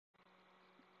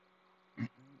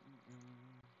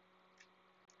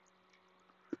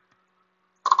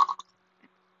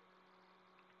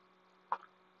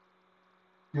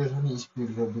त्यो छ नि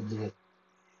स्पिडको बिग्रे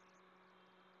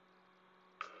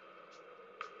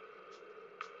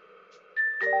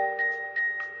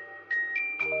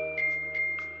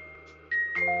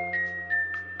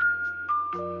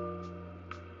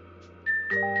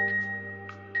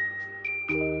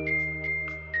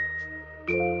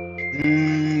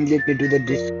Let me do the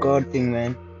Discord thing,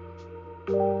 man.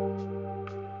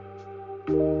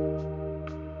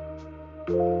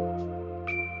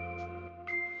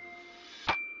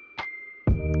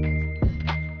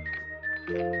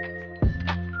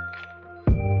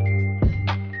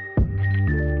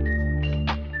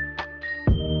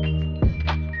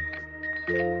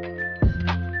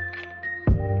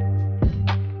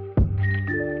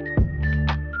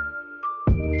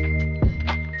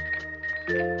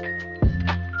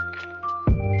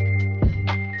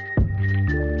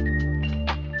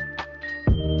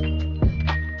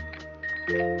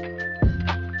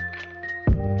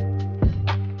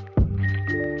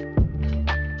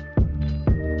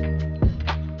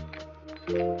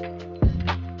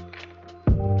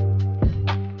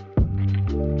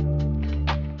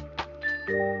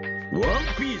 One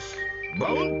Piece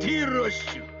Bounty Rush.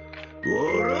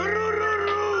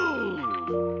 Ororororo.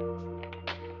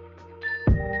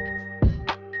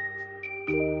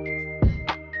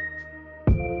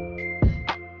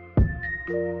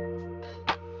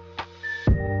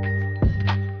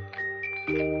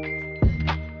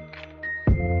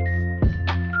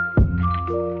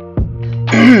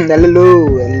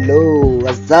 Hello,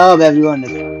 what's up, everyone?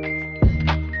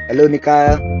 Hello,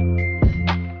 Nikaya.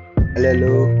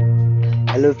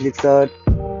 Hello, Flixer.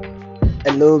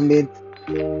 Hello, Myth.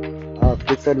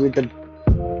 Flixer with the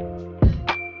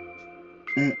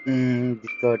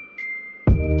Discord.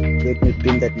 Let me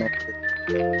pin that message.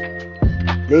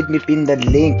 Let me pin that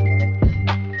link, man.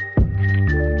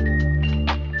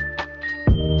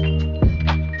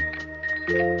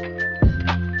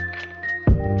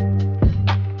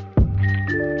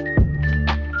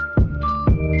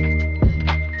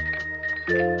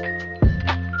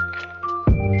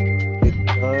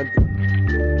 Discord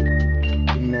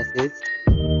pin message.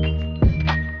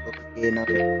 Okay, now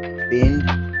it's pinned.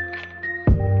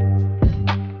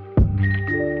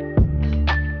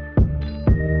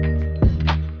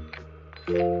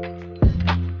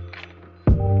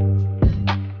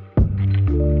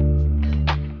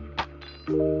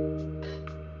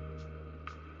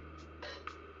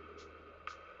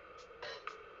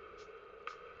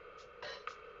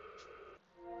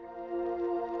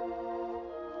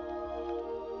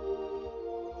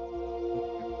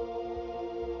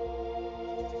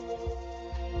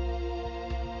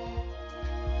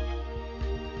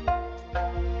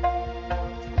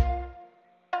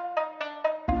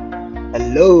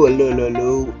 Hello,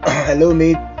 hello,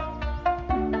 Myth.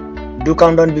 Do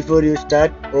countdown before you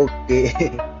start. Okay,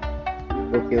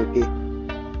 okay.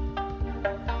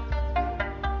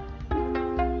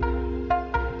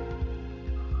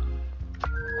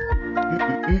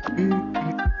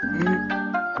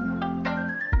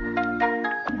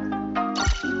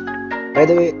 By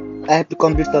the way, I have to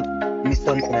complete the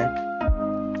missions, man.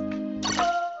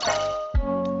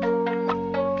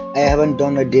 I haven't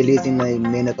done my dailies in my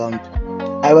main account.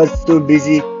 I was so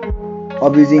busy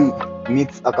abusing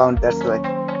Myth's account, that's why.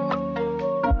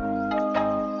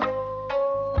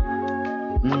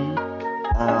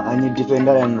 I need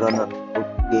defender and runner.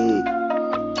 Okay.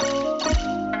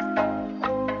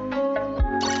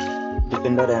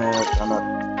 Defender and runner.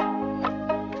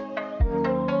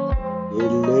 Okay,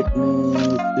 let me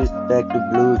switch back to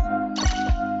blues.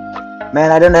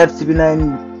 Man, I don't have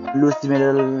CP9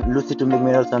 Lucy to make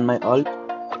medals on my alt.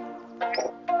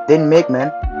 Then make,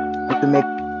 man. Need to make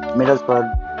medals for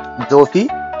Zofi.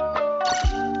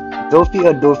 Zofi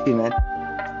or Dofi, man.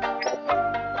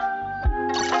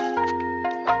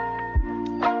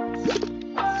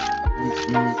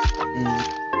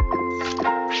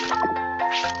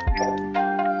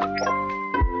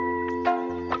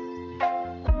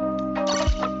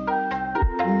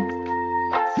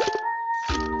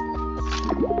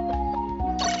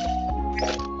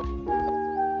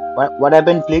 What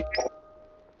happened, Flick?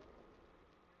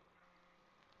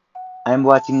 I'm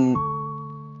watching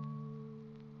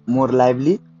more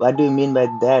lively. What do you mean by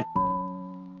that,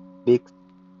 Big?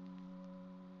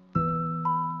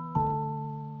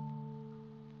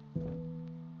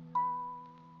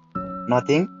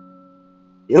 Nothing.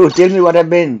 You tell me what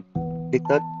happened,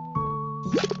 Victor.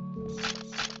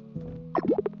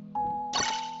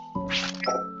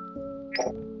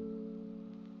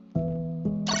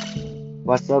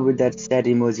 What's up with that sad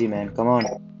emoji, man? Come on.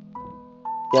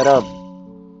 Shut up.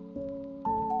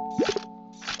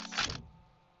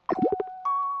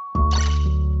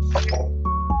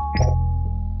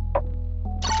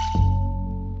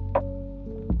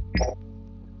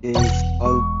 It's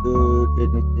all good. Let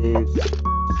me check.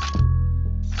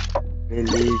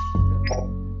 Release.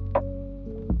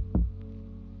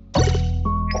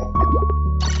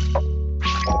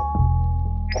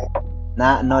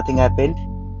 Nah, nothing happened.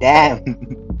 Damn.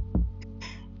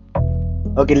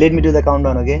 Okay, let me do the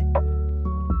countdown, okay?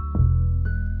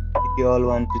 If you all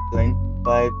want to join.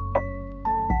 5.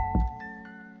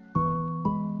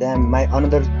 Damn, my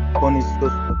another phone is so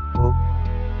slow.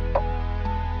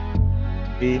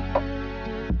 3,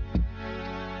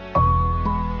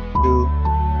 2.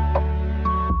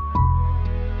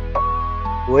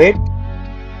 Wait.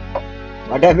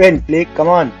 What happened, Flick? Come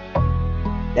on.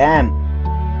 Damn.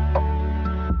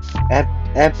 I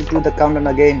have to do the countdown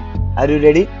again. Are you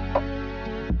ready?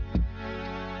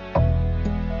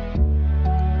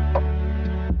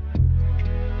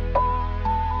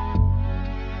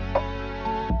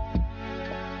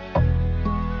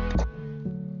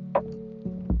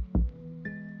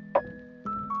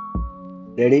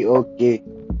 Ready? Okay.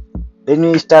 Let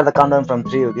me start the countdown from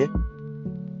 3, okay?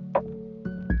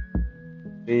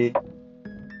 3,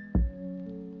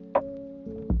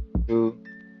 2,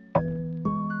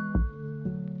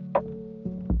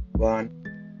 1,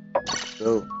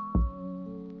 go.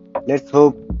 Let's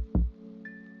hope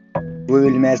we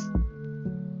will match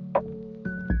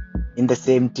in the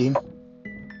same team,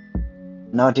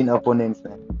 not in opponents,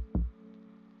 man.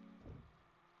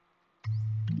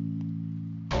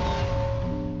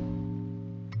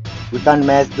 We can't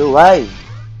match though. Why?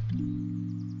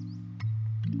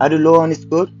 Are you low on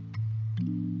score?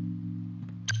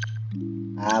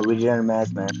 We didn't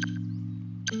match, man.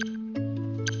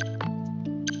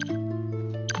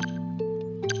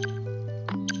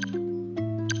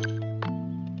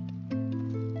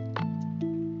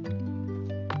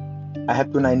 I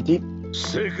have 290.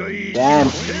 Damn.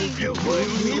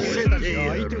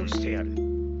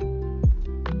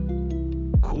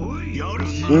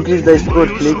 Increase the score,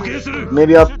 click.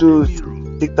 Maybe up to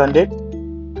 600.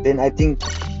 Then I think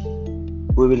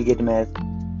we will get match.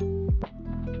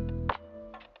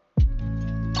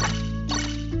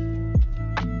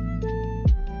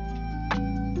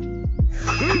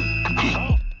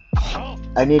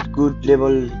 I need good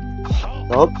level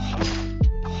top.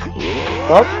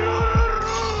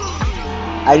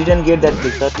 I didn't get that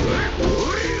picture.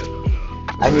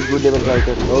 I need good level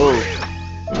character. Oh.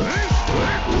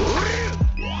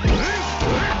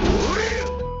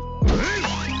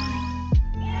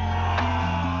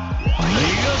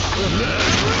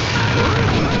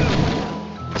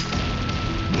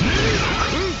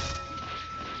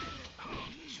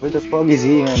 Where the fuck is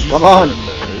he, man? Come on!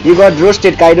 You got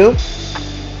roasted, Kaido.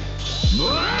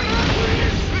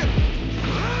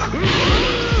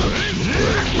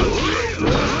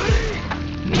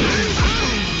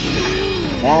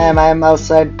 Damn, I'm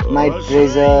outside my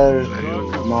treasure.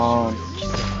 Come on.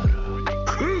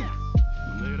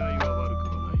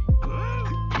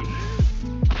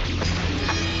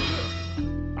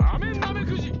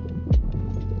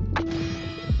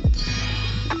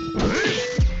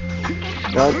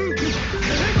 God.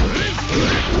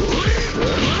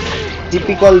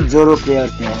 Typical Zoro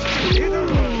players, man.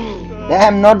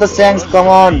 Damn, not the Shanks, come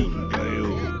on.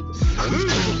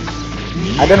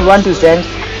 I don't want to Shanks.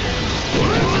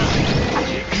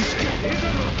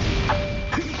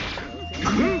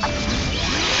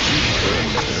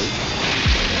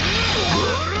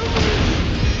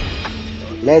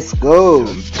 Let's go.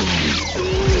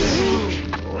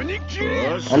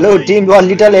 Hello team, you want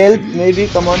little help maybe?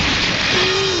 Come on.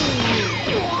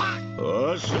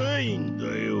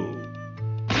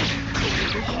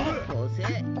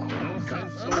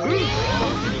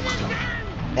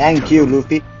 Thank you,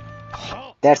 Luffy.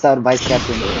 That's our vice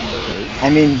captain. I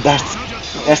mean,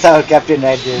 that's our captain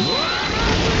right there.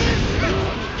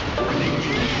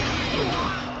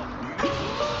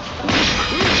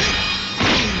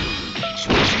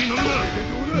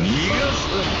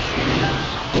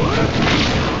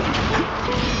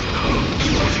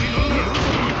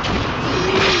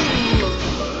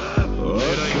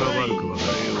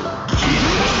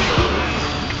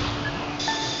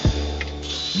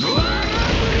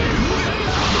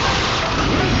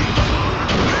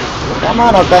 Come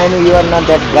on, Okainu, you are not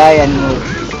that guy anymore.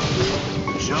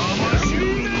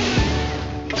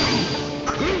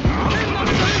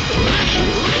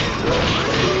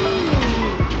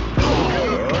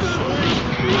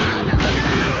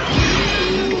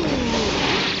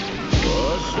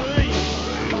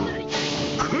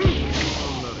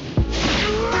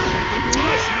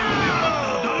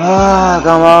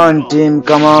 Come on, team,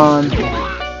 come on.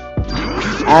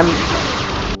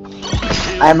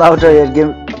 I'm out of here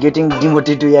getting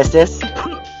demoted to SS.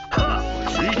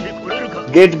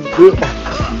 Get good.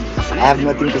 I have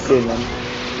nothing to say, man.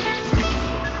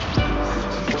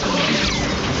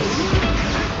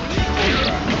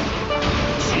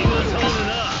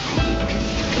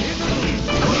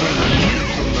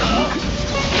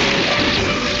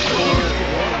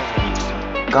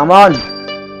 Come on.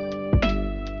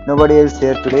 Nobody else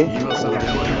here today.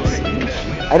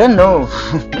 I don't know.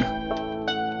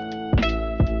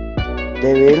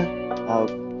 They will.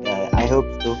 Yeah, I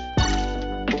hope so.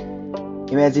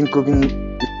 Imagine cooking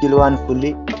skill 1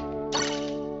 fully.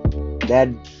 That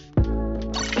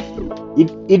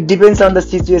it depends on the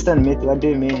situation, mate. What do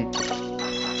you mean?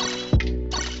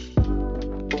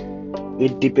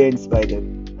 It depends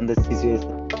on the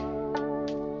situation.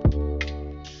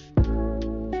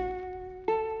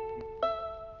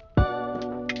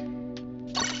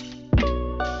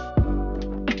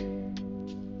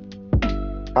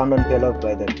 Countdown fell off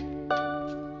by that.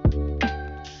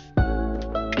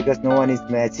 Because no one is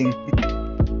matching.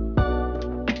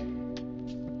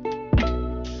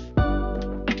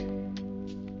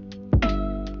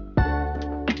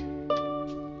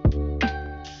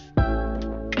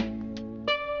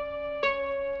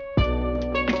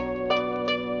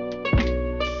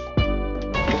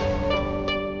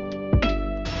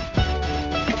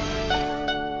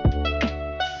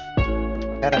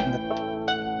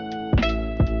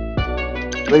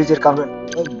 Where is your countdown?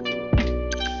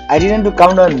 I didn't do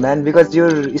countdown, man, because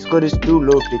your score is too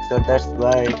low, Fixer. That's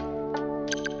why.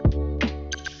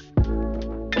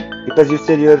 Because you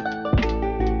said your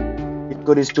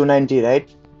score is 290, right?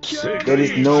 There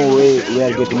is no way we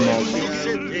are getting that.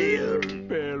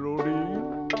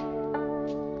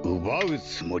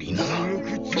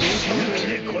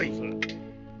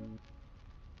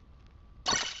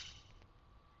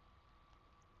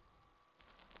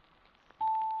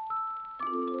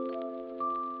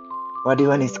 What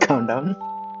even is countdown?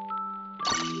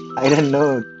 I don't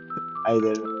know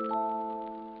either.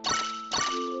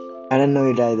 I don't know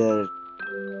it either.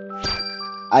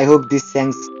 I hope this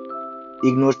Shanks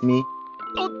ignores me.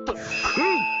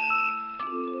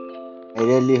 I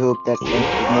really hope that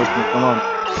Shanks ignores me. Come on.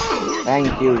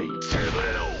 Thank you.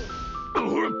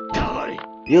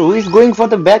 Yo, who is going for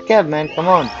the back cab, man? Come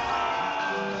on.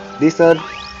 This sir.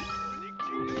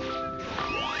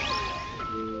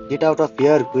 Get out of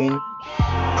here, Queen.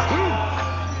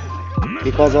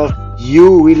 Because of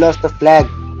you, we lost the flag.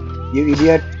 You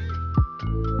idiot.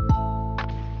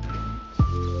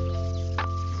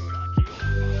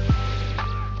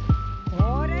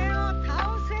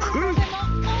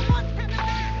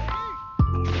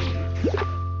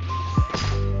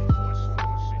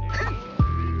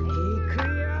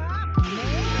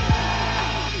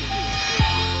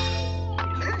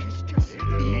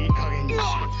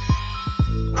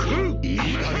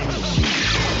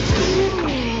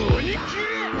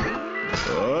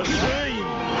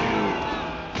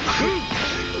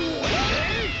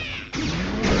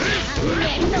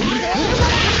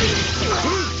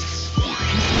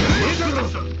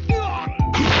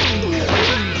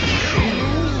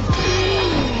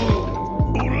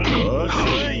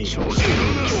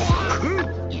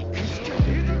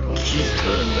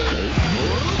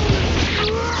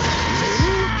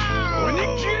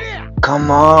 Come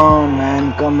on,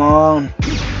 man, come on.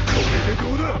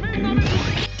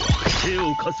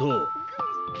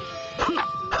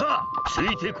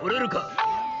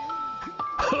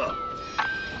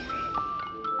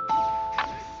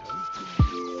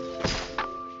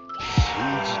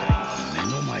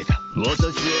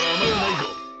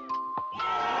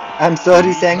 I'm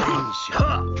sorry, Sang.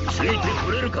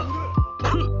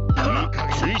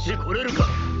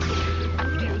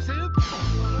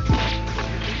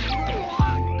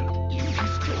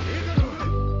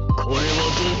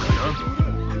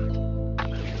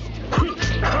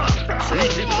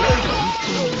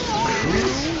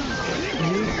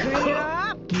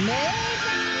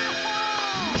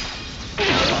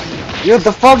 Yo,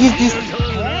 the fuck is this?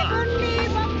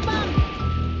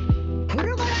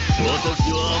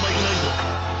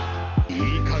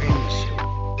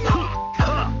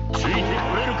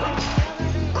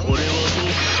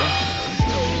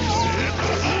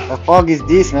 The fuck is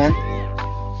this, man?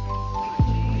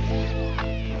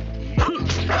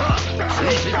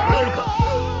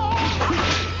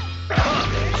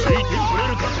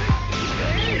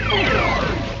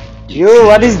 Yo,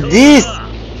 what is this?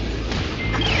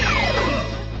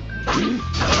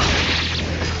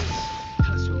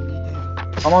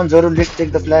 Come on, Zoru, let's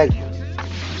take the flag.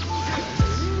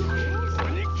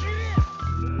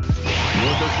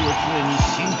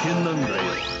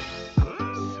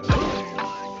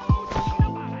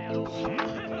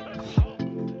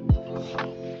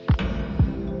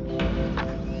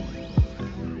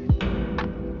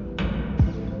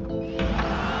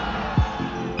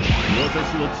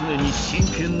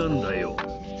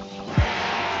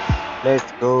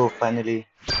 Let's go finally.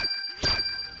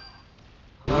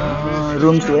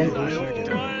 Rooms win.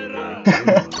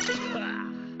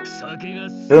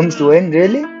 Rooms win,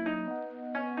 really?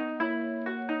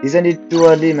 Isn't it too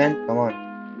early, man? Come on.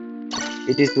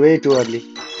 It is way too early.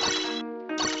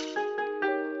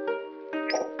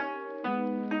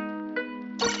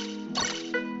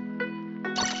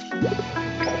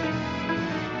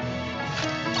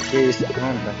 Yes, come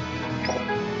on, man.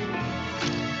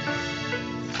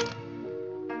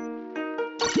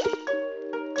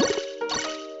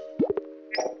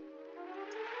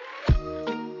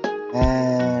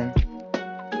 And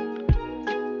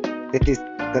that is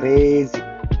crazy.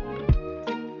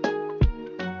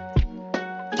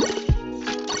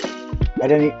 I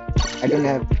don't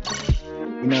have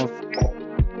enough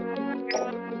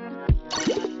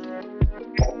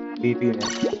BP, man.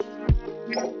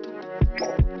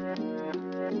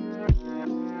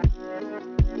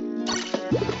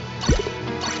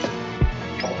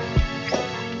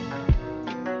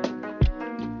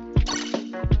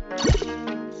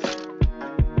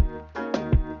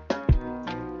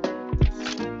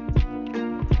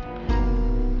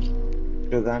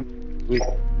 Program.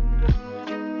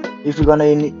 If you're gonna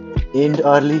end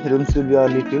early, rooms will be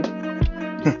early too.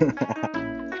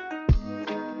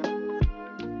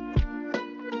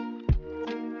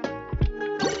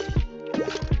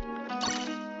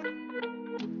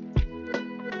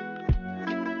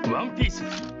 One Piece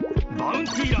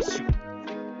Bounty Rush.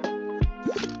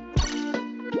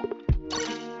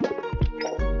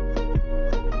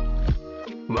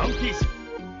 One Piece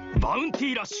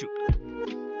Bounty Rush.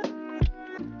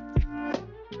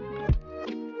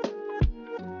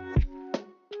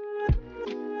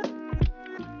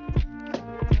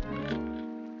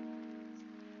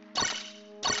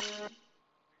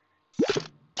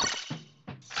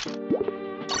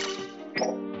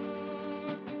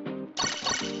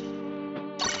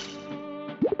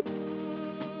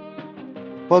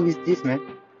 Fuck is this, man?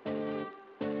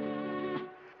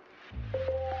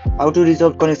 How to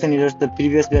resolve connection errors? The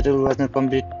previous battle was not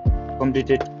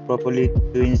completed properly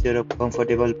to ensure a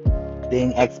comfortable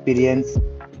playing experience.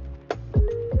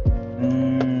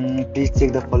 Please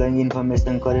check the following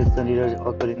information. Correction errors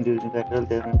occurring during battle.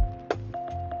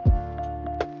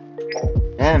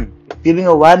 Damn, it's giving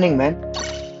a warning, man.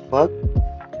 Fuck.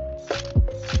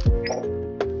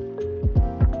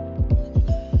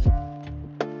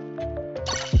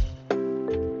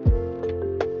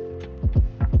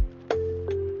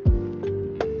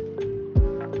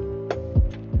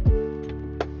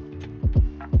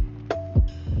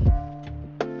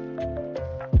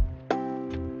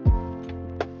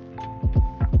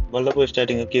 बल्ल पो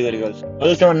starting हो के गरेको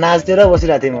अहिलेसम्म नाच्दै र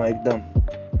बसिरहेको थिएँ म एकदम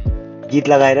गीत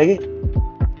लगाएर कि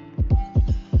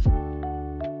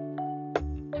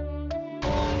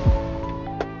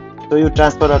So you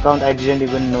transfer account, I didn't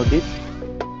even notice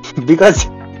because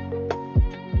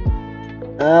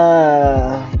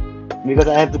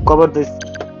I have to cover this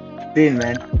screen,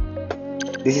 man.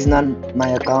 This is not my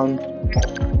account.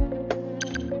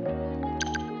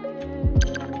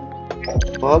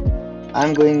 Fuck,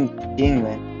 I'm going king,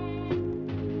 man.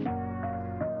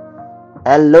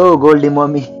 Hello, Goldie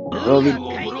Mommy, Robin.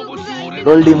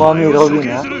 Goldie Mommy, Robin,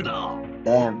 huh?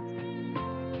 Damn.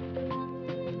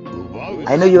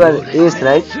 I know you are ace,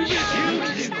 right?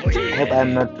 I hope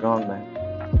I'm not wrong, man.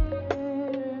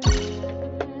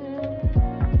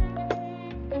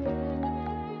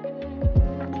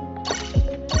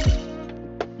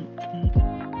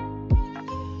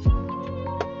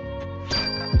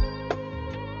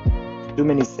 Too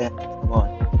many sets. Come on.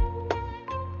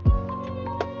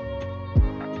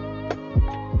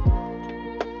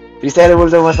 रिसाएर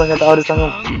बोल्छ मसँग त अरूसँग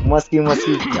Maski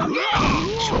Maski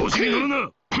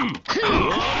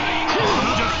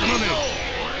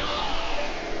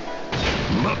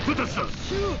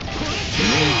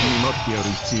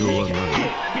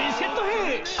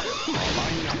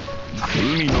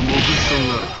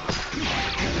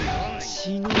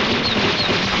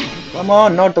Come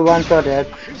on, not the one shot yet.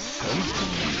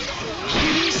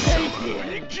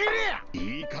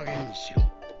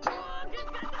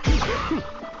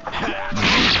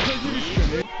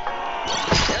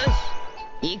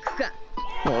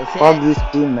 Fuck this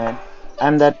team, man.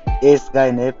 I'm that ace guy,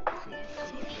 Nip.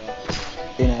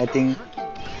 Then I think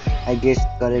I guessed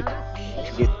correct.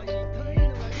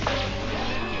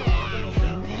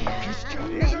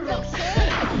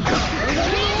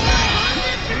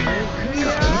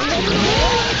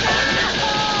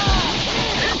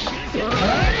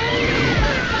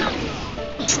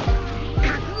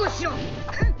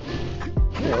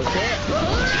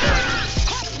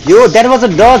 Yo, that was a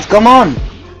dodge. Come on.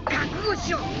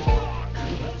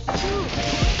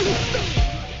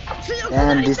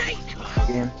 And this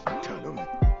game.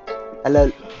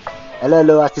 Hello,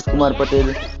 hello, Ashish Kumar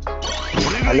Patel.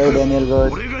 Hello, Daniel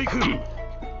Ghosh.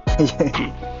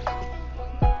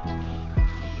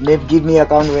 Nate, give me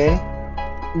account,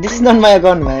 man. This is not my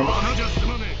account, man.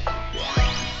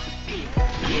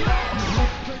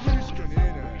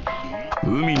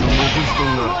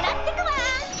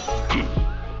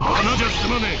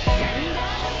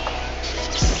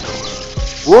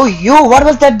 Oh, yo, what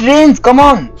was that range? Come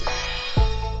on.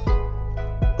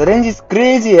 The range is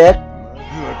crazy, yeah.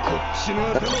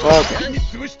 The fuck?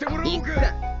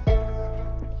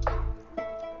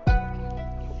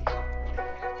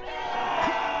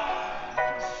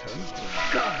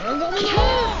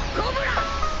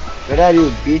 Where are you,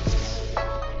 bitch?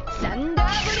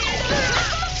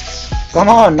 Come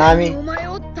on, Nami.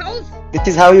 This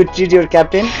is how you treat your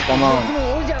captain? Come on.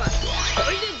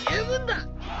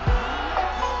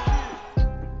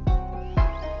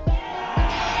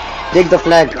 Take the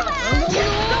flag.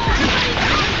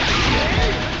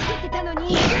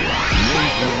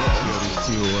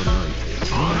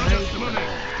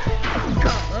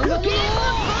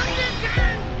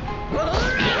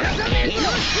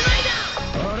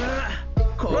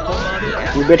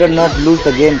 You better not lose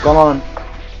the game, come on.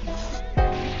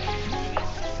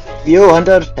 Yo,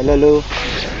 Hunter, hello.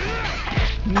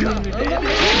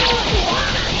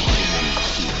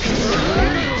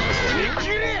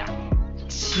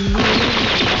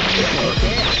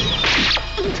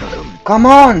 Come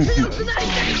on!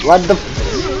 What the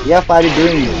F are you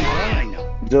doing,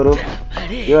 Zoro?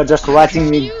 You are just watching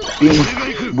me being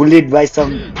bullied by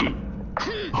some.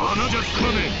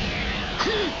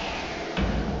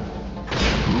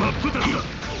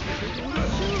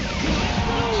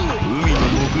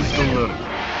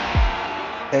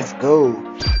 Let's go.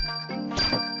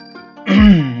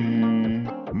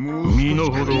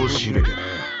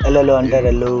 Hello, Hunter,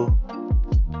 hello.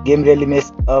 Game really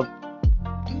messed up.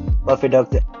 Perfect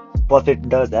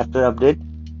does after update.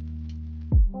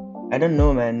 I don't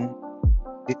know, man.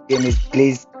 This game is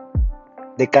glitched.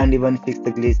 They can't even fix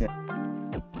the glitch,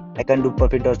 man. I can't do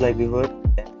perfect does like before.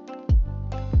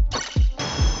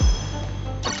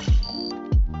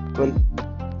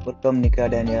 Welcome Nika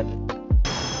Daniel.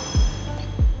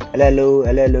 Hello,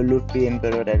 Luffy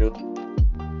Emperor.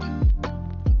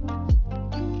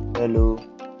 Hello.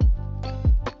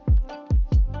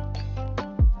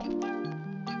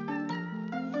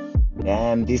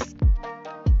 Damn this.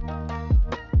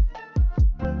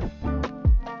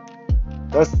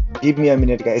 Just give me a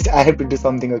minute, guys. I have to do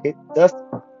something, okay? Just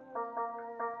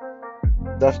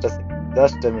a second.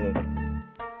 Just a minute.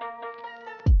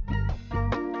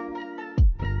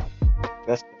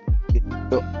 Just it's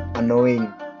so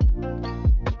annoying.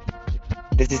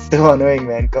 This is so annoying,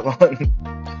 man. Come on.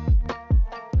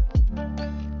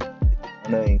 It's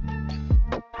annoying.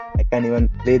 I can't even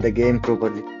play the game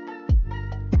properly.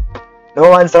 No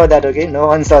one saw that, okay? No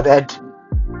one saw that.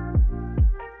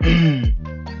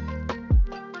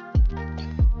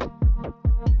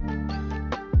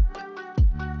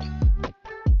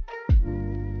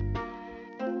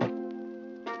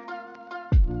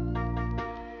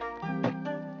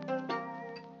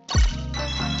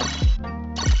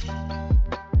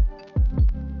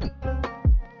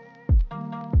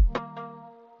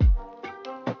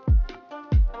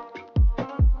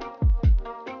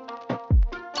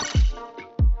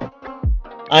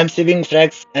 I'm saving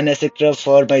frags and etc.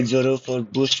 for my Zoro for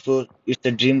boost for it's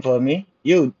a dream for me.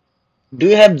 You do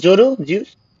you have Zoro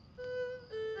juice?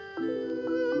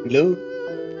 Hello?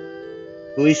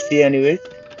 Who is he anyways?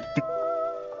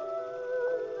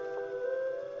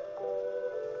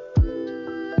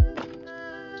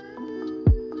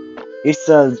 It's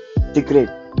a secret,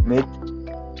 mate.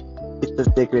 It's a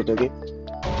secret, okay?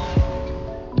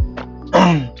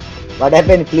 What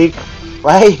happened, Click?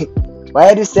 Why? Why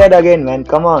are you sad again, man?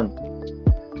 Come on.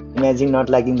 Imagine not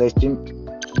liking the stream.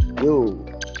 Yo.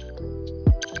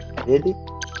 Really?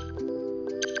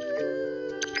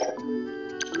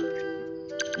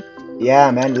 Yeah,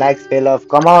 man. Likes fell off.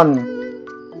 Come on.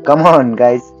 Come on,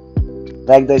 guys.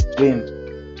 Like the stream.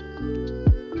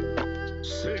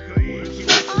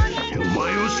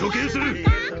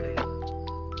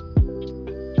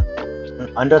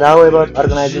 Under how about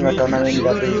organizing a tournament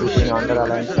between Under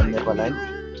Alliance and Nepal Alliance?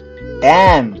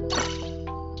 Damn!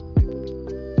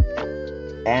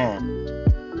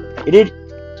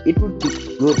 It would be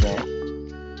good, man.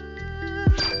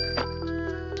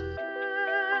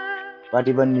 What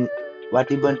even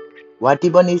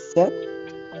is that?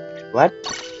 What?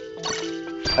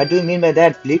 What do you mean by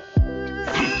that, Flick?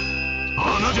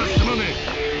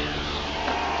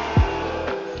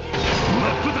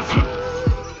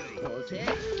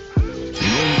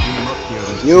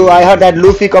 You, I heard that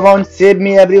Luffy. Come on, save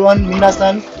me, everyone.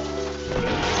 Minasan.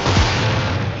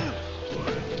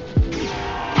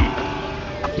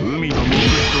 海のモグ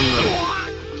ストになる。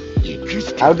行く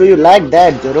しか How do you like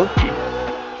that, Zoro?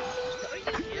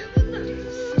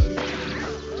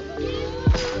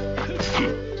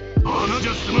 穴じ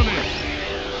ゃ済まねえ。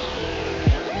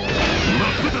真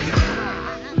っ二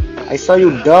つ。 I saw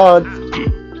you dodge.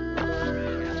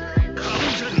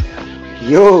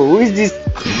 Yo, who is this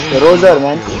Roser,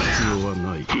 man? 必要は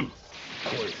ない。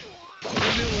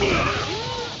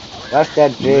 What's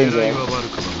that range, 狙い man? は悪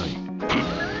くはない。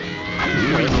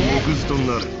海のモグストに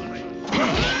なる。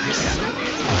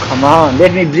 Come on,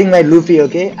 let me bring my Luffy,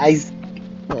 okay? I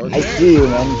see you,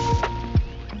 man.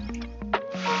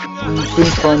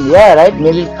 Seems fun. Yeah, right?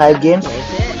 Maybe 5 games.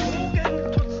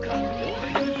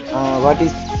 What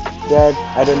is that?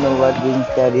 I don't know what being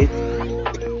sad is.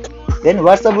 Then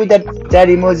what's up with that sad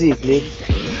emoji, please?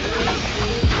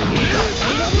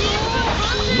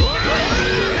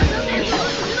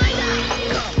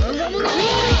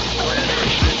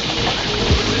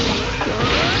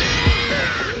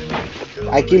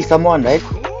 I killed someone, right?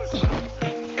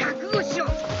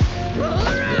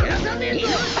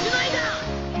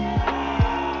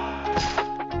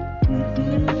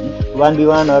 Mm-hmm.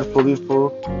 1v1 or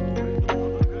 4v4.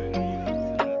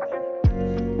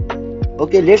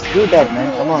 Okay, let's do that,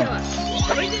 man. Come on.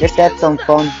 Let's have some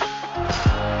fun.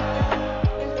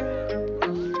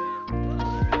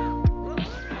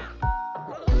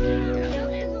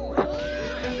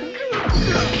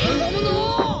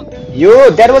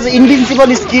 Yo, that was an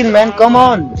invincible skill, man. Come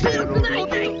on.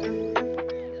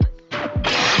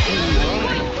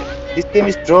 This game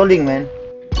is trolling, man.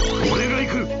 俺が行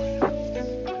く。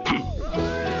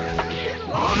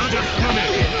穴じゃ済まね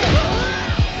え。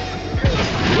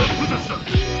真っ二つだ。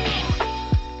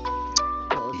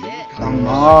 Come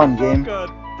on, game.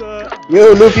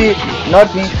 Yo, Luffy,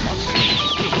 not me.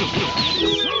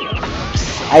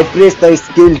 I pressed the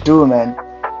skill too, man.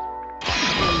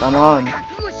 Come on.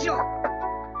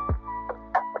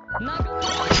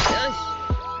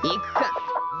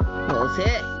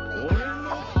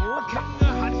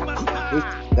 This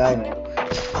guy, man.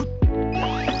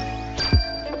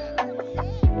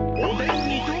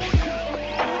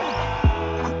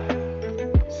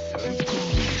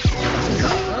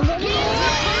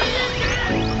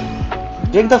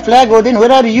 Take the flag, Odin.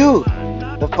 Where are you?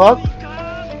 The fuck?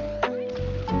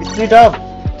 Split up.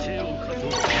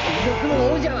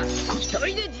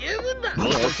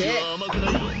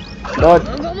 God.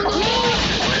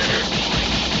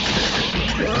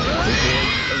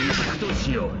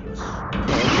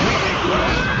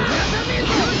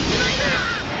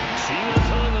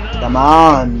 Come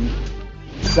on.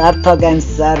 Sarthak and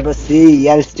Sarvasi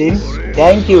Yelstein.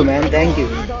 Thank you, man. Thank you.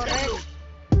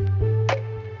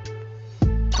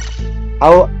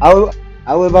 How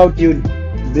about you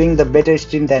doing the better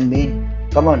stream than me?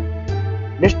 Come on.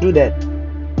 Let's do that.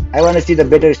 I wanna see the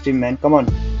better stream, man. Come on.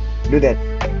 Do that.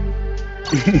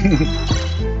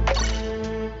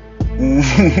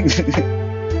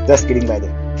 Just kidding, by the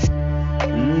way.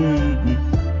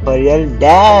 For real,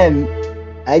 damn.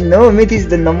 I know Myth is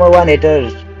the #1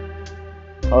 hater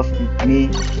of me,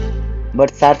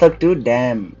 but Sarthak too.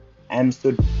 Damn, I'm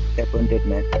so disappointed,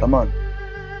 man. Come on,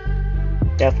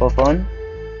 tap for fun.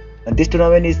 This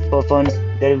tournament is for fun.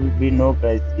 There will be no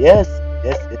prize. Yes,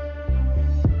 yes, yes.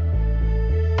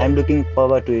 I'm looking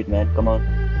forward to it, man. Come on.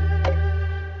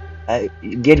 I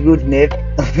get good, Nate.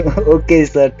 Okay,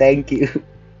 sir. Thank you.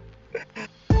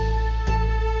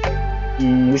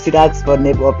 We should ask for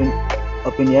Nate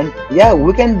opinion. Yeah,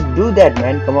 we can do that,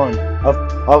 man. Come on,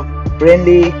 of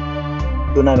friendly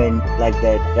tournament like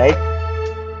that, right?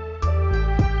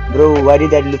 Bro, why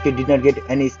did that Luffy did not get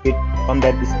any speed from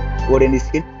that Odin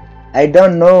skill? I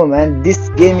don't know, man. This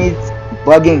game is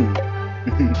bugging.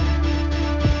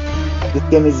 This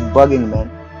game is bugging, man.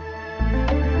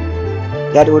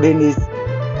 That Odin is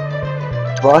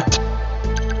what?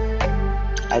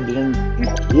 I didn't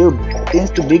think. You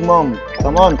change to Big Mom.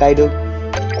 Come on, Kaido.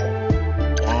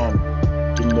 Damn,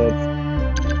 teammates.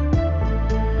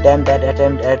 Damn, that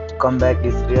attempt at comeback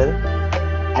is real.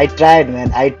 I tried,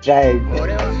 man. I tried.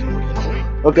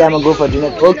 Okay, I'm gonna go for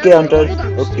dinner. Okay, Hunter.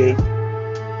 Okay.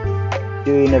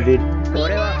 See you in a bit.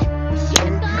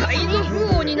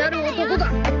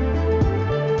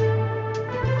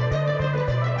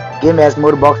 Game has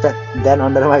more box than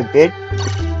under my bed.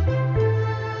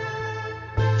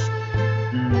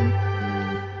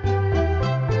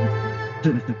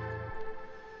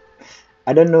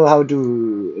 I don't know how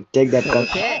to take that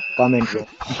comment.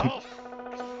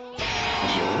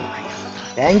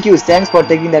 Thank you. Thanks for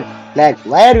taking that Flag.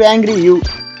 Why are you angry?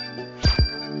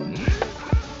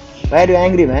 Why are you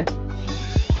angry, man?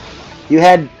 You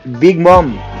had Big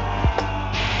Mom.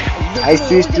 I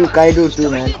switched to Kaido too,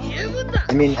 man.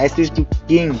 I mean, I switched to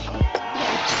King.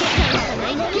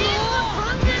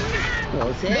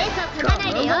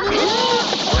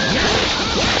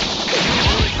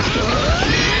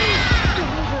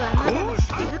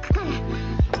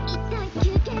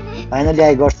 Finally,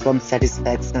 I got some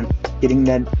satisfaction killing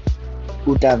that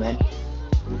Uta, man.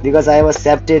 Because I was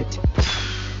accepted.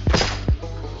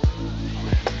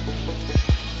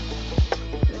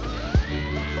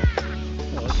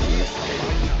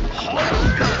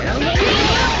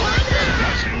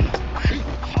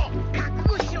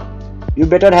 You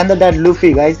better handle that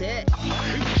Luffy, guys.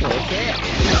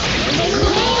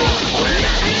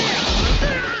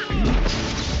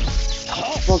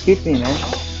 Don't hit me, man.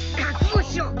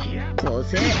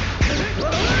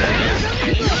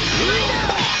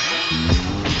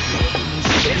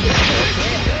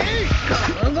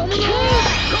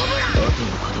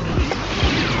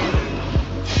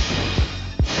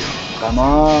 Come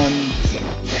on.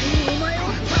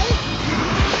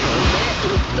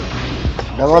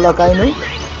 Double Akainu?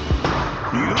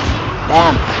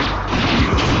 Damn.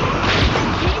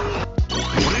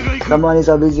 Someone is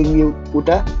abusing you,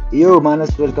 Uta. Yo,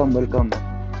 Manas, welcome. The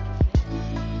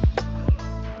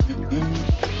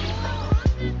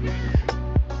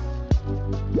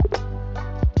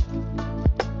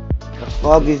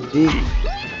fog is deep.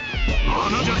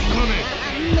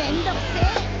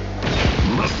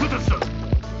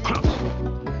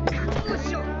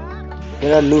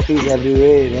 There are Luffy's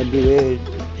everywhere.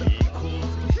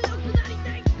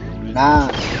 Nah.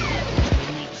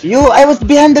 Yo, I was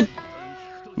behind the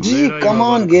Gee, come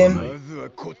on, game.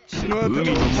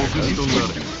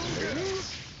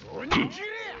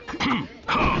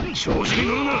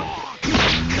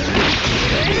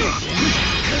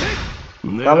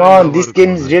 Come on, this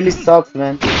game really sucks,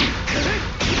 man.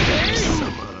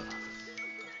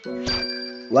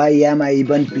 Why am I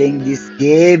even playing this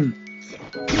game?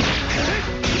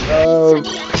 Oh.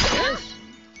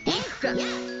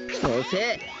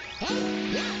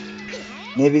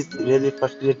 Maybe it's really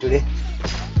frustrated today.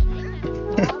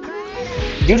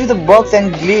 Due to the bugs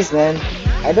and glitches, man.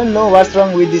 I don't know what's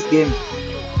wrong with this game.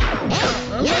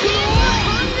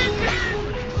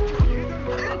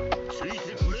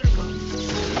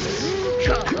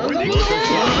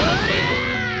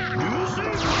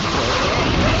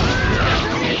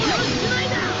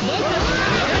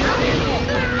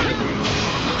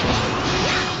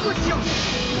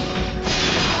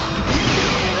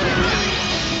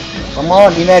 Come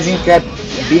on, imagine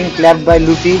being clapped by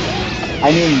Luffy.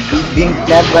 I mean, being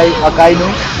clapped by Akainu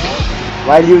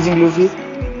while using Luffy.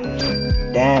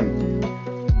 Damn.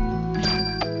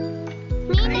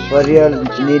 For real,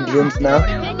 need rooms now.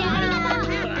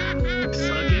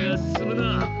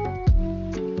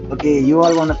 Okay, you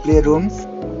all wanna play rooms?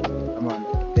 Come on,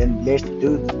 then let's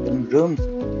do some rooms.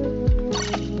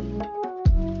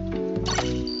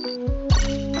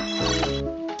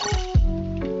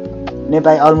 Nep,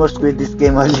 I almost quit this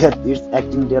game earlier. It's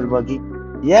acting real buggy.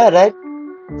 Yeah, right?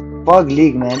 Fog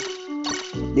League, man.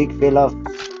 League fell off.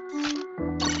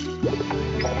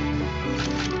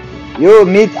 Yo,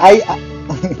 Meet,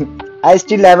 I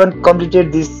still haven't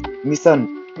completed this mission.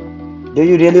 Do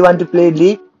you really want to play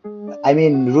League? I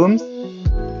mean, rooms?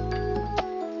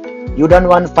 You don't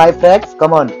want 5 frags?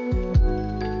 Come on.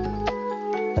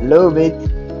 Hello, Meet.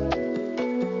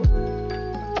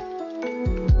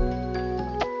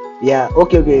 Yeah,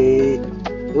 okay.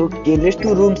 Okay, let's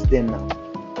do rooms then now.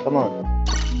 Come on.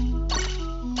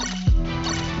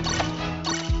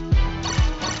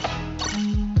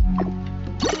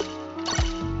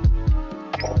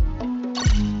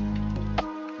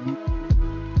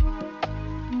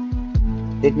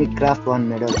 Let me craft one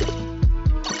medal.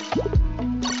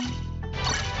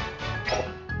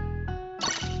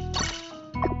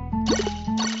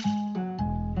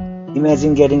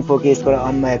 Imagine getting 4K score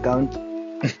on my account.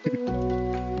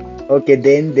 Okay,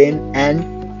 then and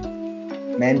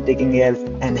man taking health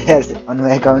and health on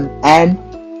my account and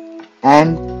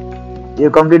you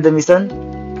complete the mission.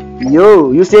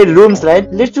 Yo, you said rooms, right?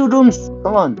 Let's do rooms.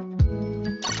 Come on.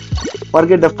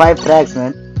 Forget the 5 frags,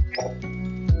 man.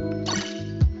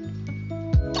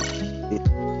 This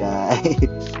guy.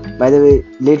 By the way,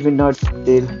 let me not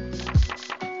steal.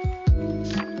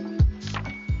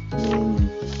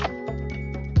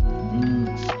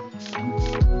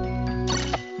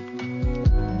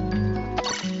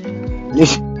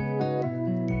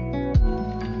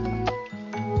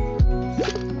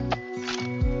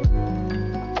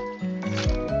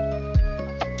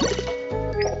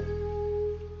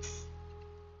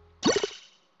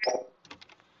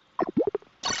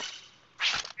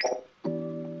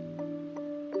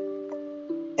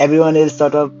 Everyone else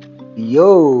sort of,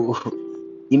 yo,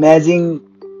 imagine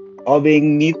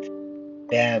obeying myth.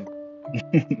 Damn.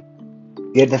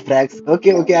 Get the frags.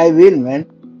 Okay, okay, I will, man.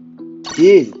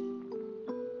 Chill,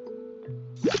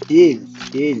 chill,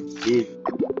 chill, chill,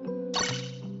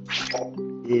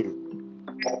 chill.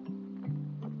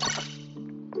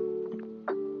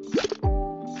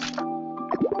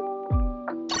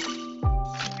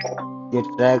 Get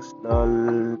frags,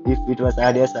 lol. If it was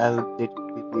ideas, I would say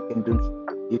we can do.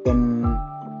 You can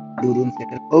do room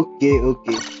setter. Okay,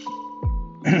 okay.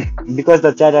 Because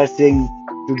the chat are saying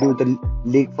to do the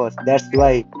league first. That's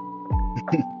why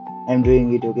I'm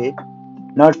doing it. Okay,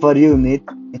 not for you, Myth.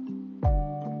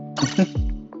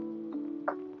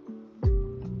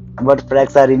 But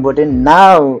frags are important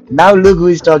now. Now look who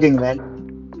is talking, man.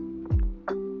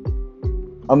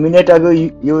 A minute ago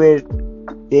you were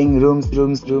saying room,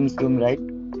 right?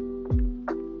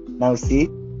 Now see,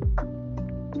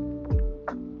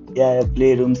 yeah,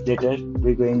 play rooms later.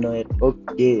 We're going nowhere.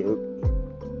 Okay,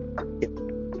 okay.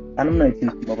 Tanam na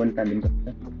isin mo pun tanim ka.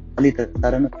 Ali ta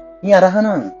tara na. Ni arahan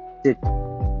na. Sit.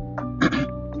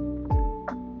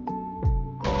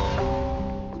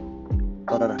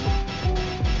 Tara.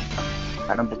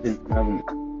 Tanam putin na.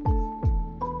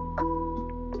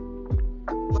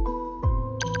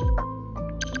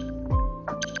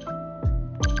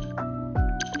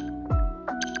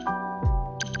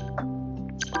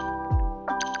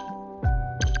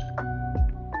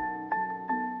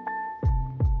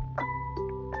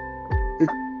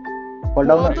 Fall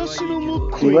down na.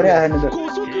 Liver hai na.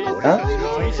 Huh?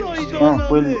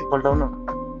 Pull fall down na.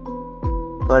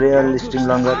 Career listing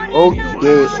longer.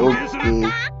 Okay, okay.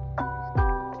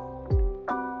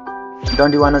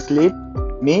 Don't you wanna sleep?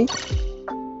 Me?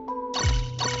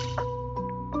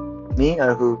 Me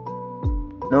or who?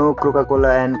 No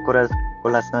Coca-Cola and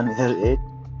Cola Sun here, eh?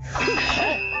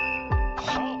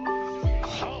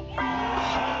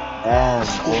 Damn.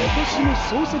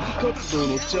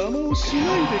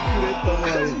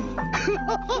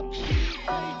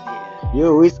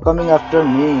 Yo, who is coming after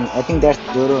me? I think that's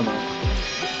Zoro, man.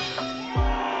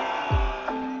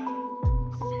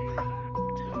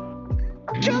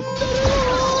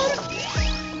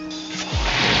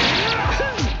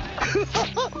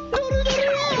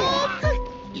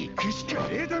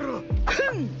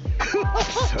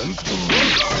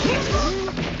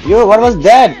 Yo, what was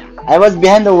that? I was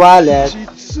behind the wall, yes.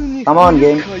 Come on,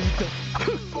 game.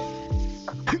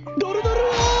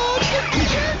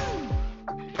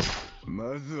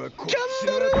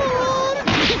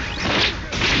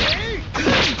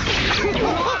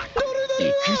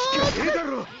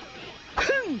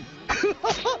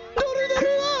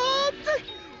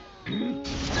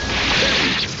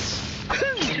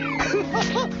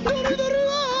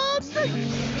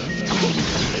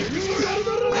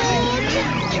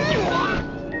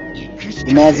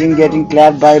 Imagine getting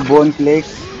clapped by bone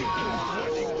flakes.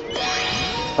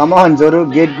 Come on, Zoro,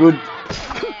 get good.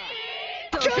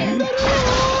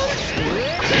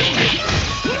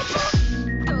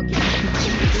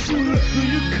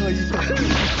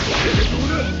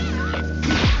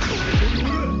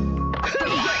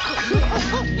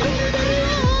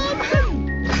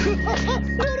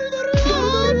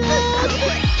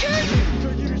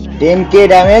 $10K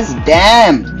damage?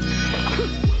 Damn!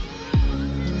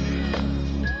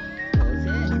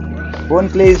 Bone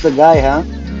Clay is the guy, huh?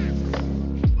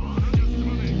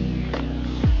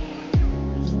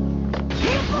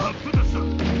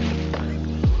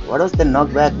 What was the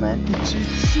knockback, man?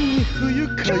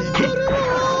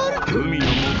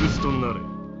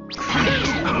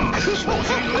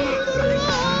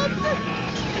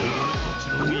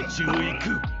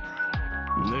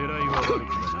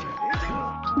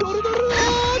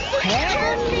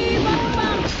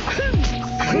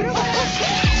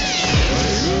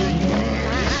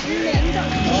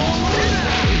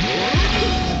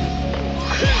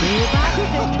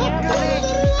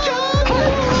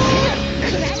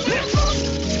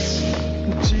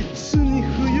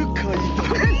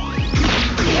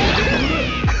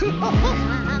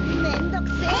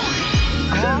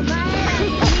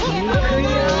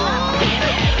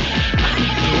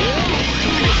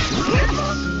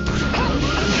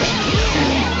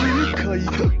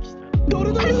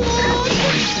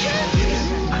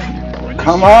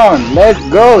 Come on, let's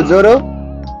go, Zoro.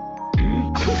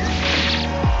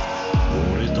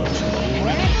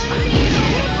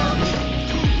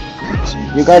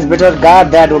 You guys better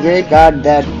guard that, okay? Guard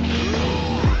that.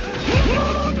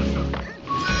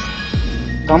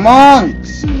 Come on.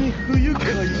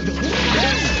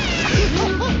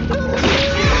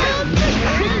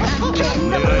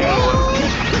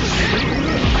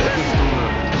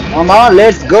 Come on,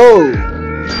 let's go.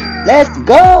 Let's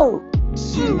go.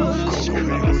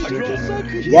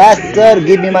 Yes, sir.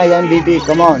 Give me my MVP.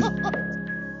 Come on.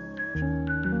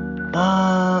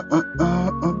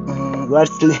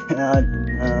 What's sleep?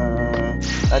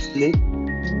 What's sleep?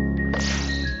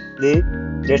 Sleep.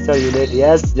 That's how you late.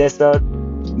 Yes, that's how.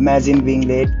 Imagine being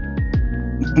late.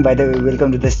 By the way,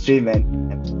 welcome to the stream, man.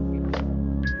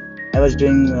 I was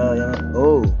doing.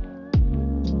 Oh,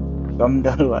 come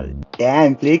down.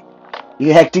 Damn, Flick.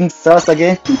 You acting sauce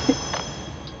again?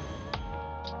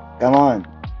 Come on.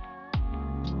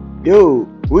 Yo,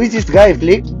 who is this guy,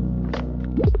 Flick?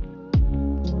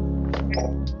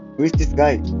 Who is this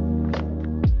guy?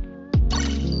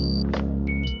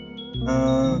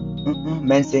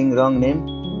 Man saying wrong name.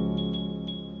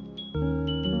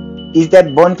 Is that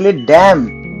Bonfleet? Damn.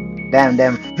 Damn,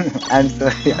 damn. I'm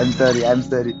sorry, I'm sorry, I'm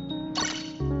sorry.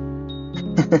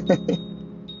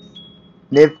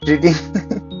 Nip treating.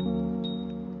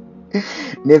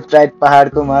 Nip tried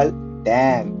Pahad ko mal.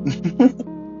 Damn.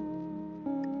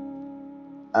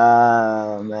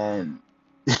 Ah, man.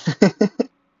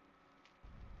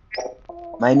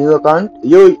 My new account.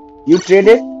 You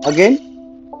traded again?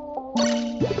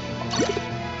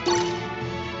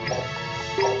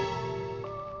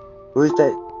 Who is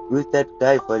that? Who is that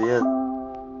guy for you?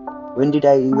 When did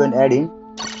I even add him?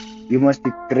 You must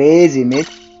be crazy, mate.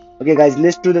 Okay, guys,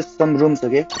 let's do some rooms.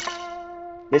 Okay,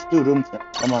 let's do rooms.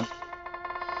 Come on.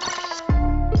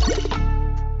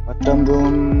 Bottom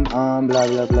room. Blah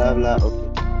blah blah blah. Okay.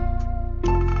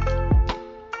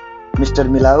 Mr.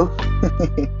 Milau.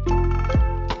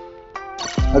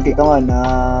 Okay, come on.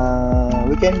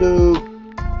 We can do.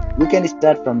 We can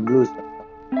start from blues.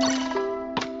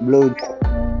 Blue.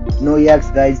 No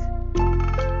yaks, guys.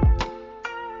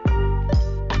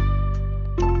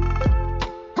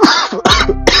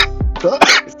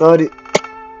 Sorry.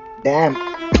 Damn.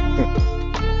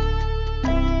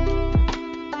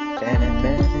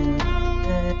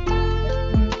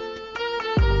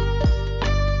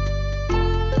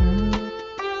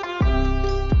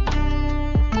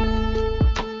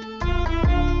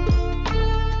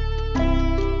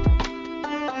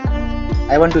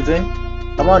 I want to join.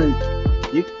 Come on.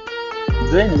 You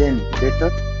join then. That's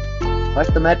all.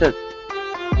 What's the matter?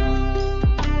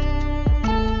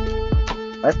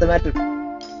 What's the matter?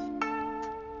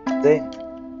 Join.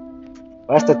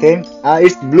 What's the theme?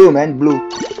 It's blue, man. Blue.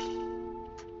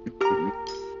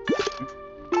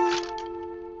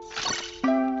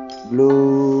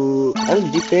 Blue.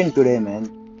 I'm different today, man.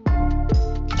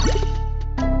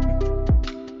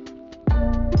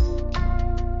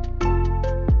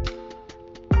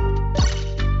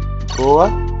 Goa.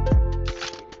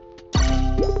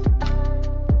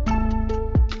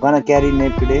 Gonna carry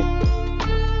net today.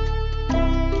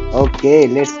 Okay,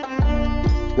 let's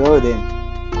go then.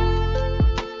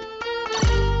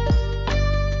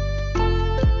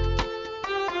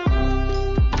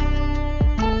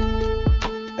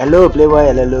 Hello, playboy.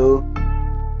 Hello.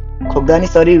 खोक्दानी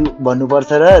सरी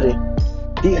भन्नुपर्छ र अरे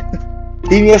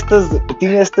तिमी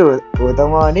यस्तो हो त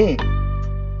म अनि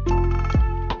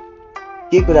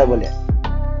के कुरा बोले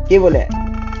के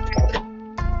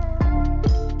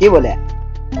बोले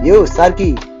यो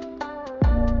सार्की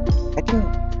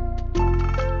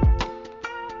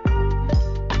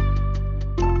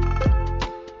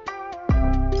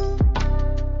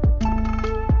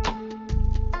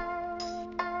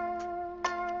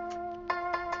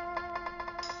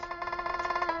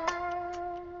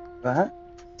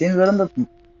चेन्ज गर न त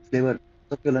फ्लेभर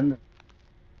सक्यो होला नि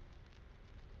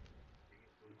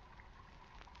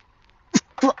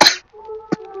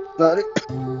सरी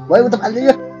भयो त फाल्दै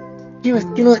किन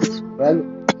भयो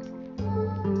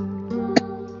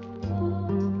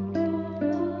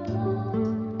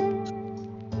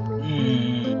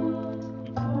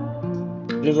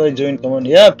Playboy join, come on.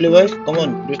 Yeah, Playboy, come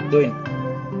on, let's join.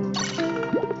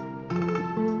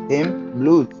 Same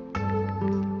blues.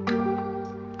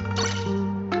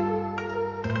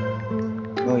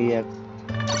 Oh yeah.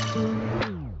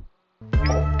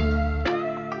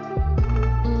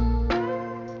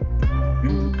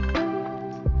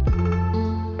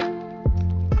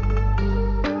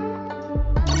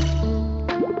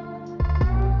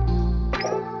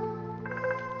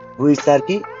 Who is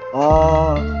Sarki?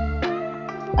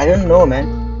 I don't know, man.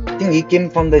 I think he came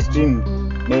from the stream,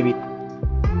 maybe.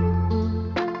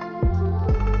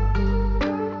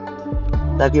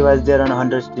 Sarki was there on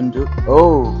 100 stream too.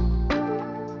 Oh.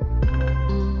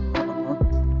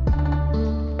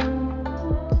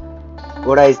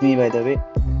 Oda is me, by the way.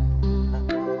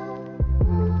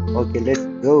 Okay, let's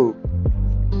go.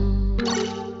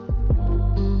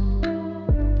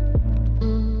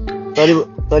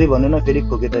 सरी भन्नु न फेरि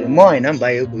खोके त म हैन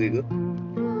भाइ हो खोकेको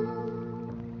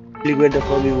Click where the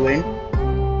fuck you went.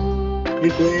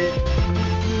 Click where.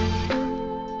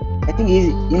 I think he's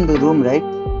in the room, right?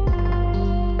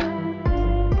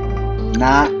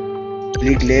 Nah.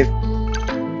 Click left.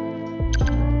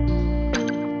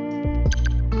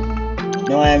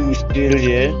 No, I am still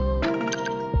here.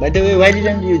 By the way, why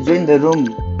didn't you join the room?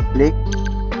 Click.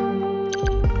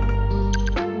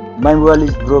 My wall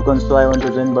is broken, so I want to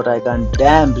join, but I can't.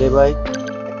 Damn, playboy.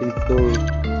 I feel so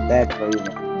bad for you,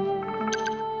 man.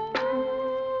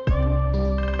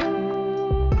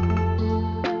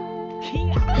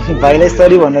 भाइलाई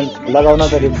सरी भन्न लगाउन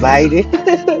त भाइ रे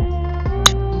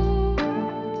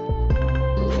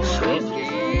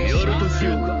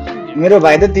मेरो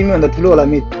भाइ त तिमी भन्दा ठुलो होला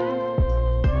मित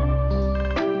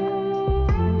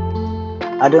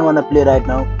I don't want to play right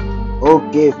now.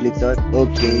 Okay, Flixer.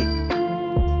 Okay.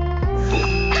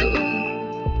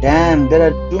 Damn, there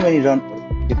are too many run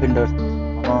defenders.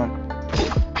 Come on.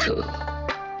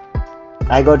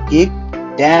 I got kicked.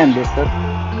 Damn, Lester.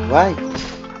 Why?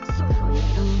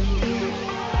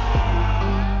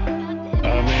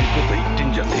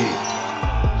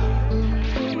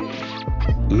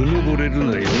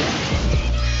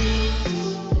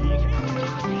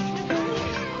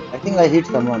 I think I hit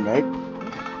someone, right?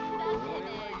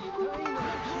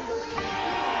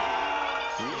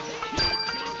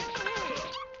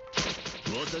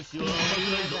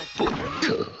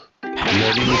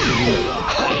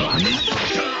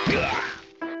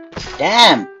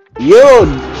 Damn! Yo!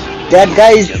 That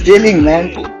guy is stealing,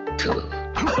 man.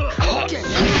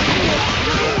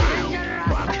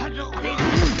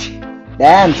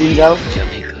 Damn, Chinjao.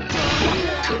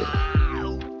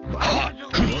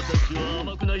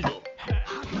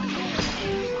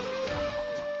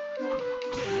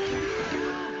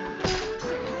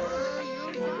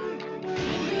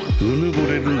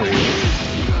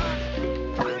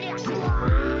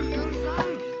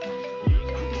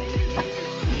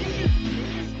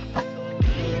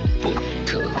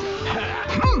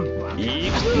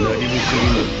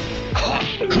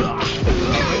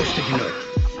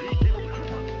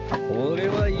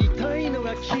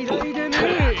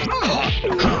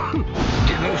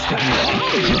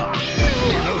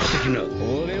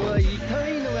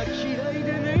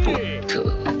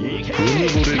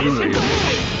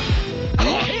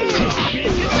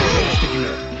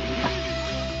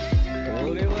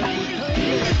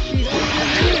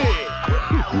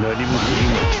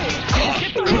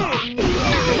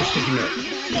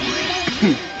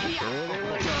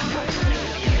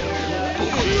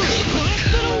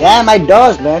 Damn, I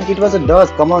dodged, man. It was a dodge.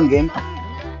 Come on, game.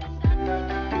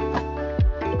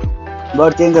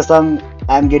 But change the song.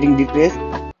 I'm getting depressed.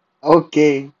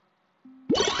 Okay.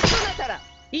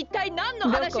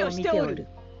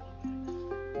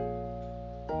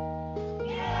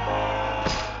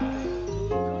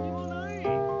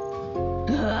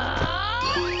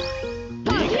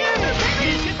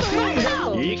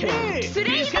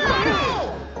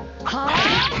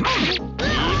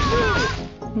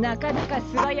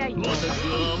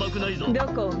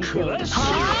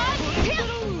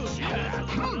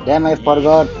 Damn, I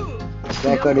forgot.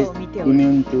 Record is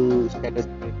immune to status.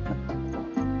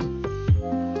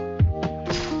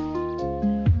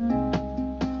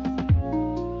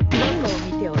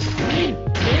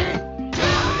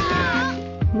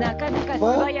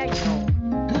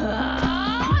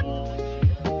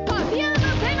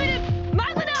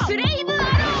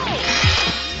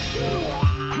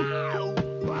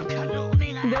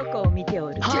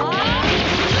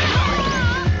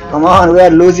 Come on, we are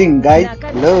losing, guys.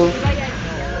 Hello.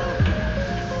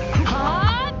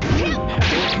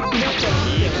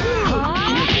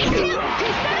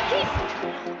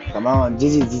 Come on,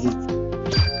 GG.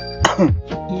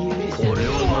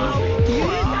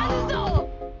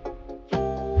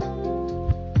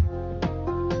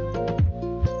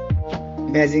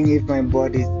 Imagine if my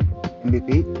bot is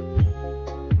MVP.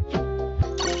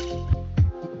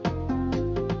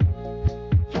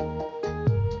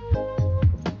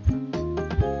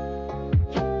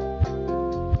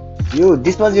 You,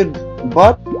 this was your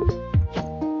bot?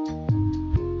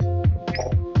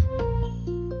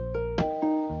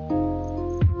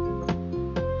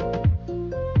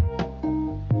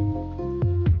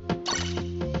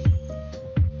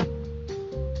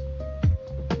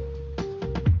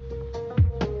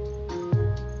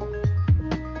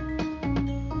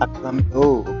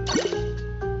 Oh.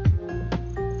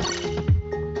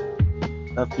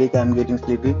 Flick, I'm getting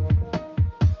sleepy.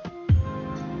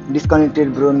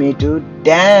 Disconnected, bro. Me too.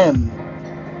 Damn.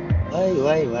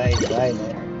 Why,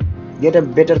 man? Get a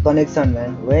better connection,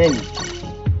 man. When?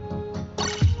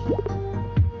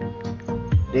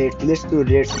 Raids. Let's do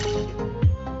raids.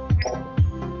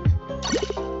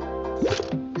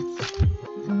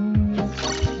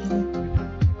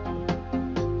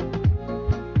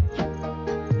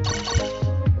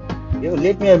 Yo,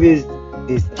 let me abuse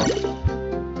this.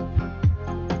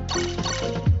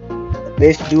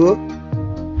 Best duo.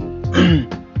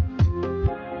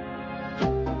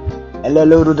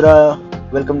 Hello, Rudra.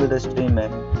 Welcome to the stream,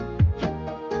 man.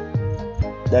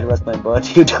 That was my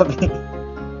bot. You talking?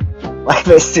 Why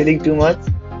was stealing too much?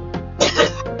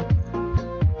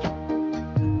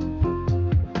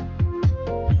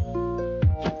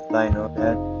 I know,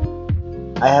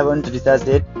 man. I haven't recharged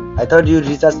it. I thought you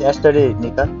recharged yesterday,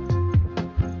 Nika.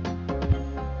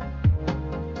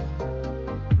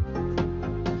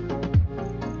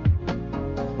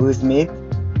 Who is me?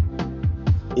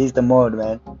 He's the mode,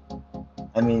 man.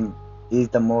 I mean, he's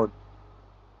the mode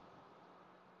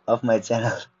of my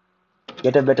channel.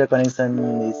 Get a better connection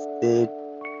is the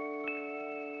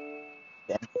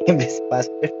this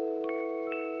bastard.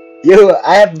 Yo,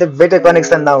 I have the better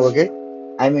connection now, okay?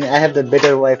 I mean, I have the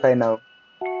better Wi-Fi now.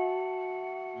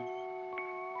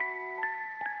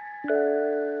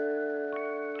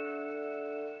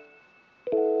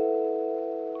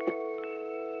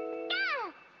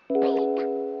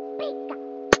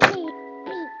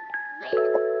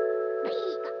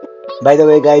 By the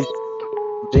way, guys,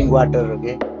 drink water,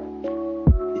 okay?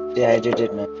 Stay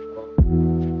hydrated, man.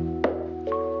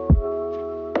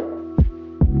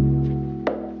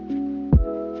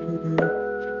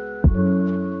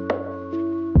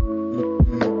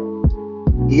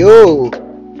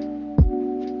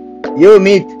 Yo,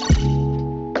 meat.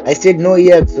 I said no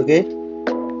ears, okay?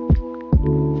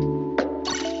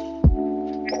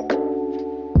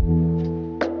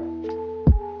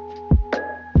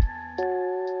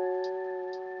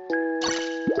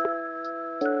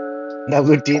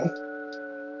 Double team.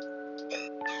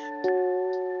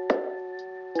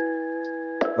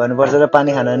 भन्नुपर्छ र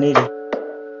पानी खान नि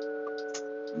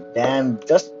Damn,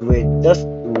 just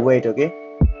wait, okay?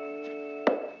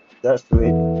 Just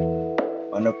wait.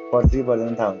 भन्नुपर्छ कि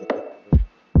पर्दैन थाहा हुन्छ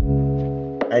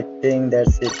I think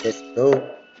that's it. Let's go.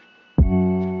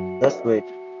 Just wait.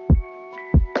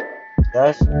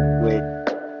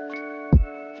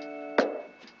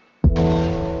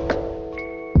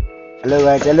 Hello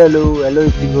guys, hello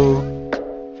Ichigo.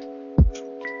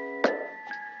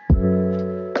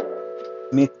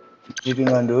 Me tripping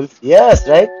on rules. Yes,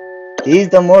 right? He's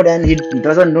the mode and he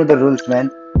doesn't know the rules, man.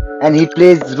 And he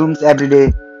plays rooms every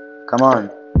day. Come on.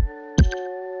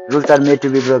 Rules are made to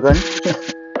be broken.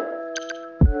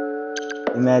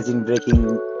 Imagine breaking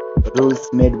rules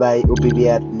made by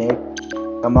OPBR net.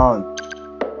 Come on.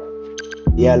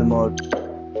 DL mode.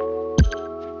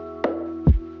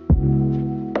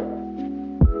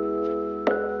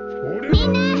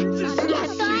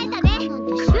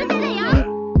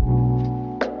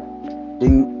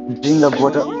 Drink the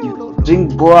water.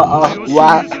 Drink boa of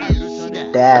what?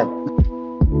 Damn.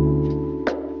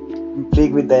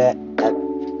 Flick with the.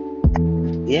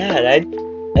 Yeah, right?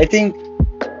 I think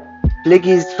Flick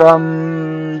is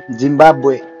from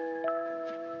Zimbabwe.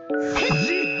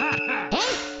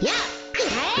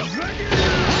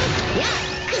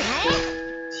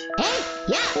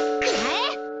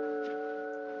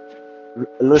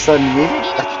 Roshan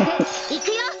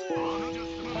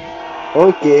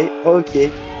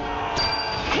Okay.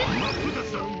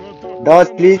 Dodge,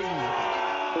 please.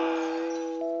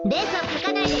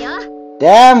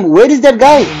 Damn, where is that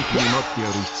guy?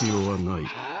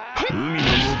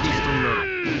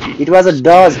 It was a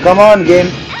dodge. Come on, game.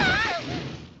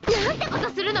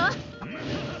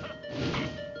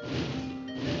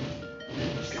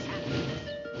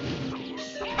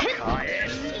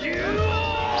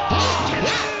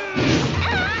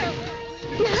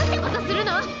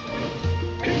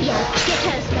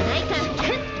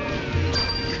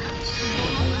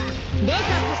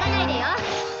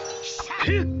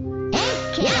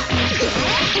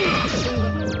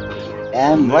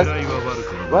 And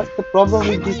what's the problem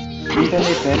with this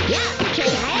internet, man?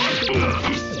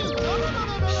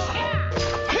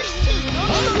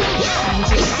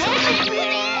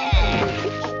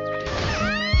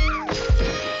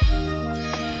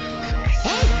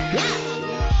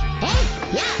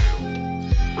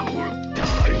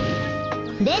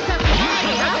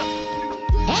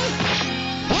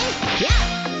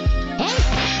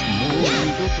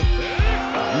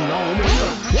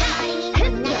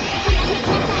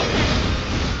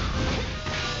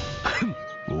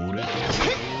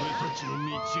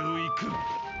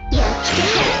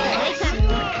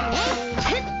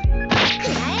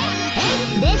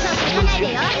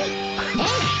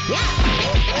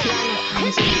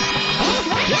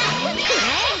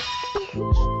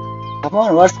 Come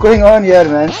on, what's going on here,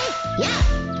 man?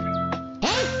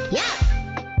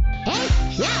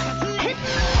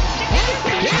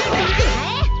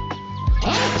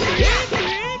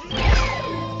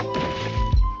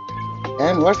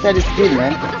 And what's that skill,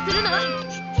 man?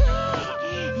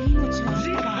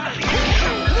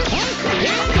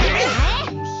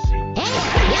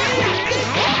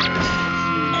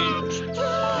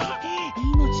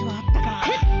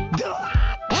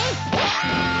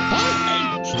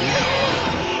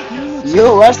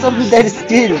 Yo, what's up with that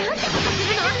skill?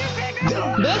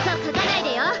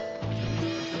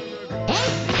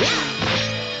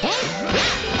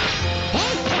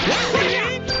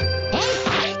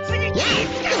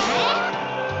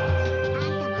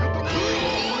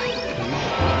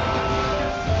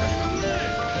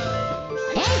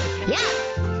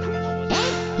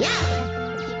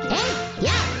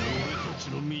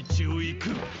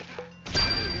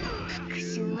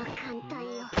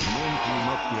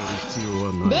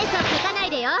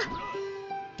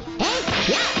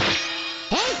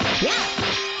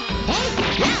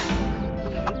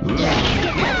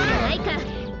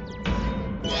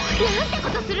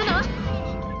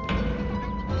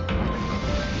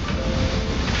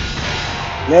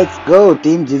 Let's go,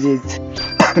 Team GG's.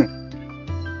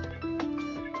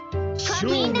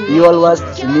 You all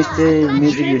watched Mr.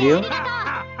 Music video?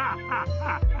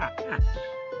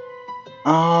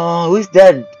 Who is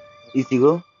that?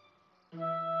 Ichigo?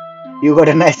 You got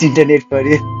a nice internet for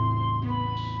you.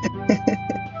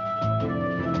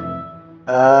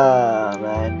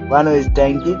 Man. Wano is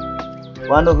tanky.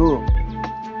 Wano who?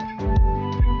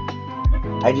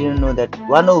 I didn't know that.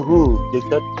 Wano who,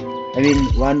 Victor? I mean,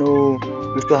 Wano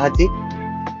Hachi?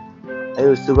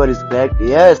 Oh, sugar is cracked.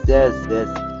 Yes.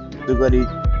 Sugar is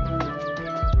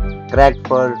cracked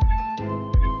for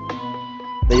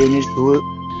the units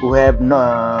who have no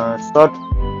short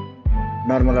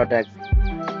normal attacks.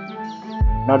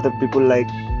 Not the people like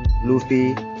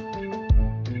Luffy.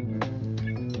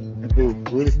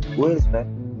 Who is that?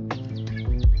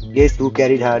 Guess who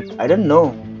carried hard? I don't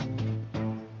know.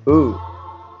 Who?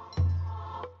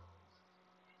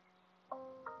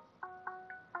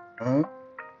 Huh?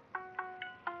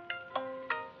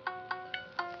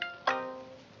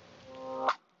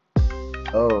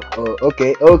 Oh,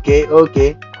 okay.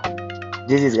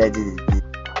 GG's guys, GG's.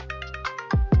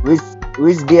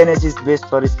 Which DNS is best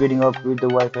for speeding up with the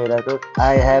Wi-Fi router?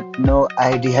 I have no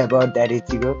idea about that,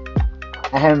 Ichigo.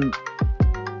 I am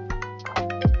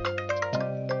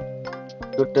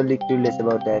totally clueless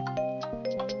about that.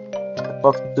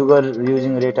 Fox Sugar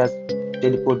using Reta's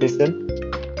teleportation.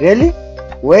 Really?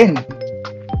 When?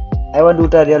 I want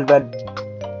Uta real bad.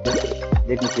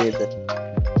 Let me create that.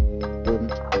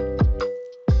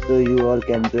 So you all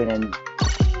can join and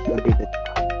complete it.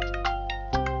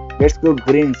 Let's go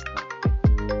greens.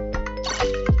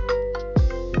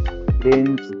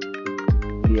 Greens.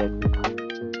 Yeah.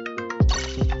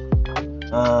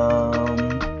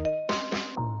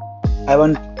 I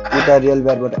want Uta real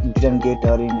bad, but I didn't get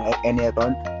her in any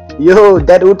account. Yo,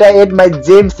 that Uta ate my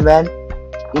gems, man.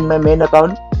 In my main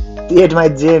account, she ate my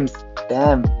gems.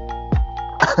 Damn.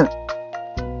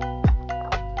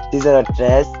 These are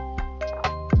trash.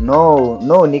 No,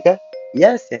 Nika.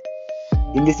 Yes.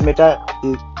 In this meta,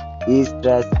 he is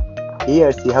trash. He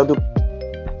or she. How to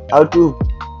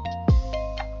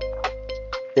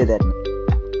say that?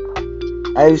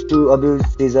 I used to abuse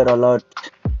Caesar a lot.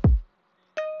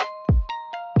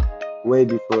 Way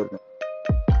before.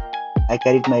 I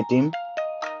carried my team.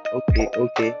 Okay.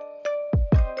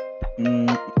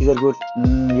 Caesar good.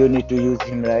 You need to use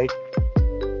him, right?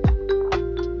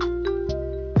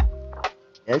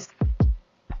 Yes.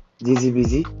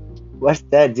 GGBG. What's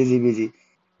that, GGBG?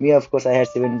 Me, of course, I had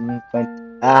 7 point.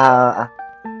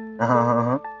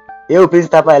 Yo, Prince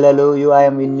Tapa, hello. I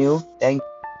am in new. Thank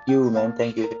you, man.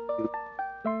 Thank you.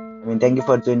 Thank you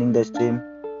for joining the stream.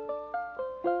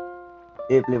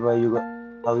 Hey, Playboy,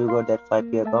 how you got that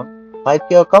 5K account?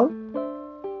 5K account?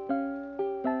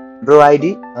 Bro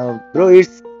ID? Bro,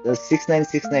 it's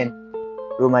 6969.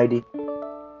 Room ID.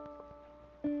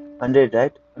 100,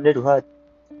 right? 100 what?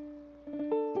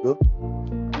 Go.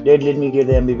 Let me get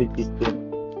the MVP this game.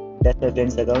 That's my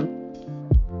friend's account.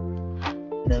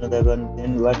 Another one.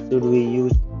 Then what should we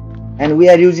use? And we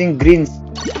are using greens.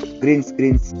 Greens.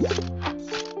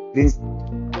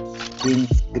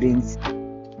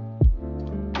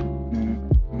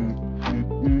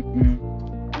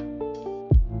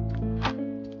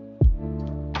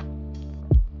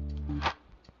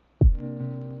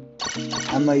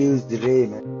 I'ma use the Ray,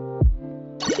 man.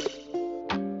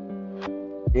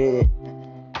 Ray.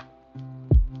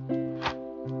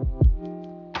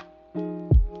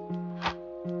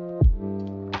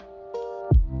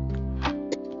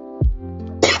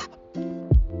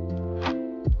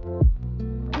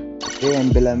 Hey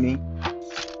and Bellamy.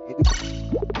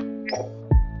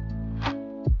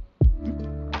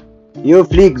 Yo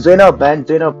Fleek, join up man,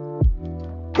 join up.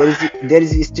 There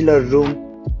is still a room.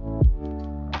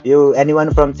 Yo,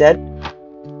 anyone from chat?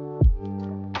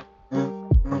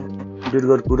 Dude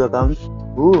got good accounts.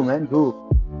 Who man? Who?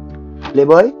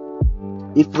 Playboy?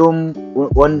 If room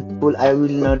one full, I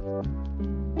will not.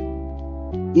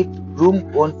 If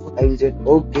room one full, I will join.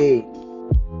 Okay.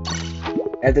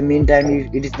 At the meantime,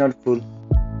 it is not full.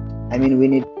 I mean, we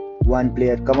need one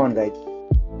player. Come on, guys.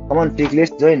 Come on, Fleek,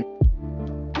 let's join.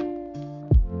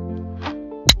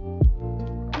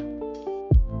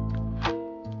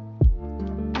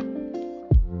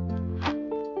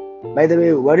 By the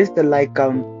way, what is the like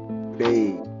count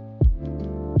today?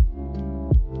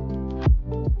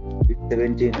 It's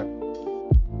 17.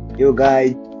 Yo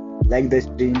guys, like the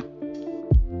stream.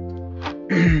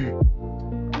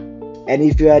 And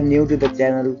if you are new to the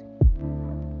channel,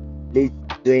 please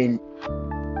join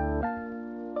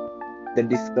the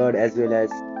Discord as well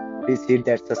as please hit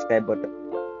that subscribe button.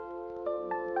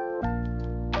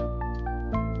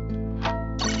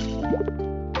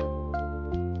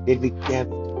 Did we have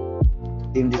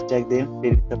team distract them?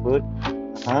 Did we support?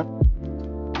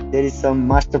 There is some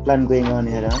master plan going on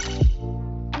here,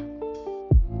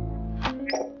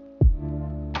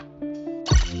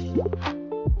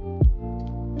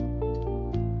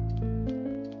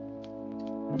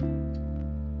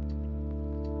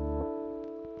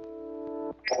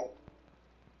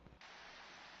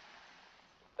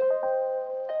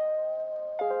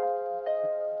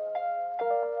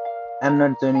 I'm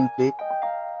not joining, please.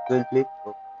 Join, please.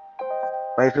 Oh.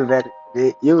 Why feel bad?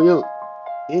 You.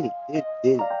 Chill.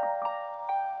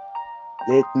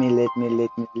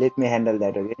 Let me handle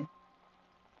that, okay?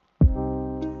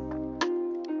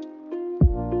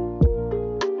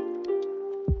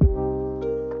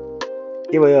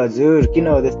 के भयो हजुर किन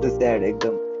हो त्यस्तो sad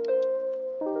एकदम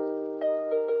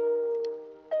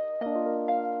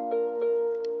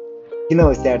किन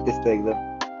हो sad त्यस्तो एकदम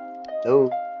हो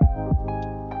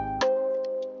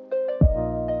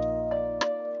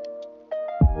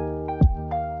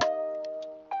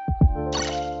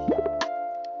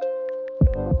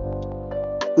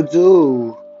कुजो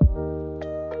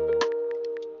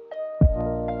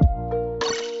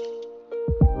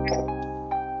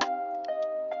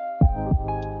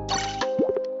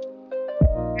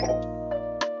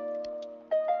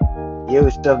You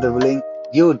stop the bullying.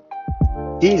 You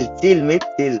chill, mate,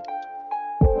 chill.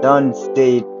 Don't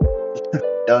say it.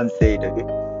 Don't say it, okay?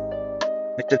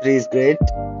 Mr. 3 is great.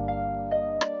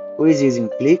 Who is using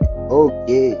flick?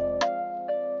 Okay.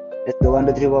 Let's go 1,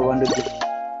 2, 3, 4, 1, 2, 3.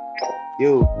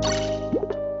 You.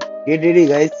 Get ready,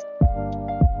 guys.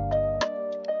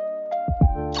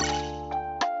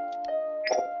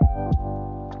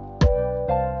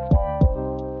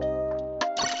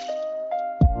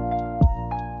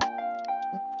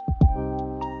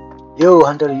 Yo,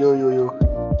 Hunter, yo.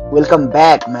 Welcome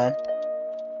back, man.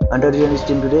 Hunter is on his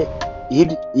team today. He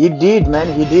did, man.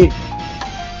 He did.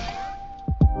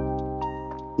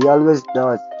 He always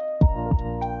does.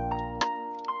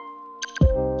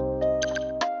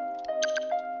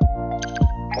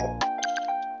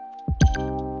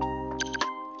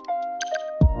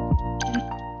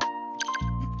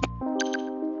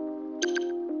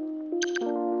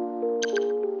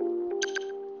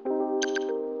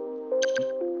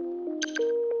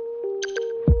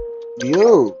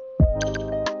 Yo.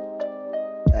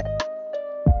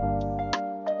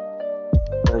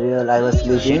 For real, I was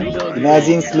sleeping.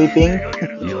 Imagine sleeping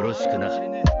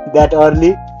that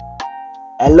early.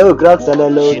 Hello, Crocs. Hello.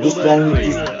 This man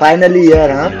is finally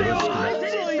here, huh?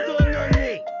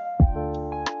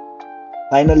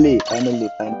 Finally.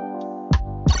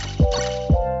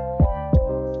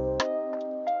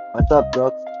 What's up,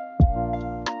 Crocs?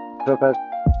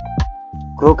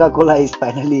 Coca-Cola is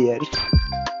finally here.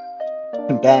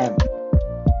 Damn.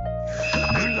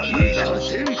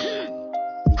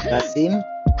 Kasim.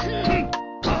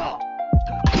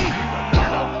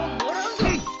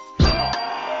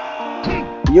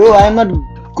 Yo, I'm not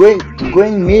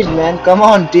going mid, man. Come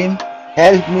on, team.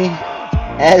 Help me.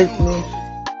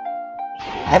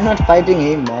 I'm not fighting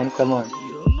him, man. Come on.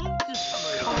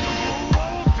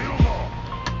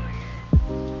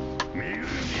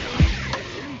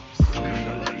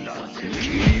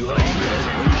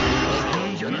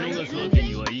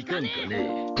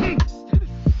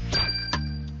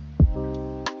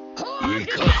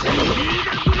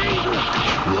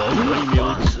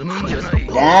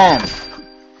 Damn.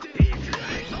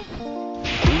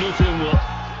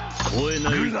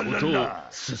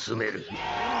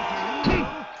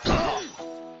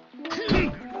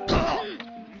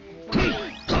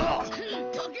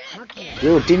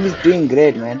 Yo, team is doing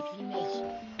great, man.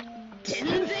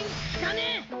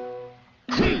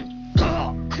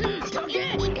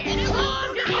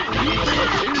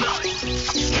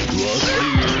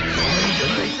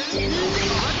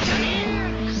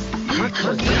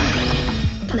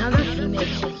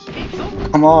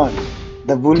 Come on,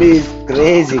 the bully is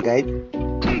crazy, guys.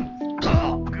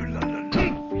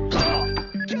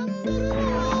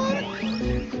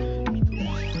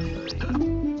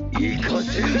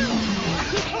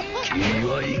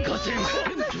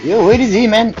 Yo, where is he,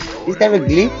 man? He's have a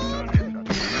glitch.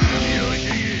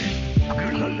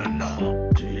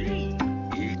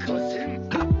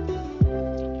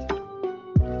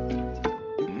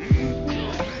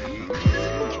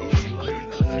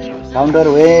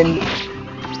 Counter win.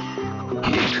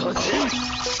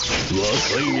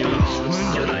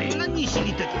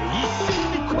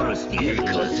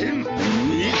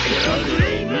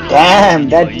 Damn,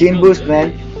 that team boost,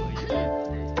 man.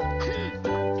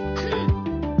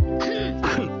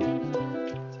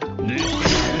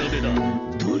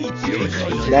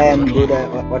 Damn, dude.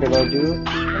 What about you?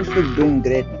 I'm still doing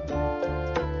great.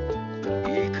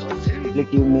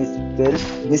 Like you miss Bill.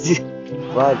 Miss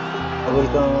what?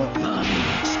 Welcome.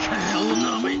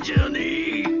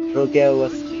 Okay, I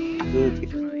was good.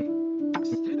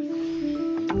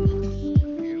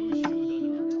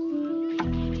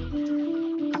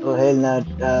 Oh hell no,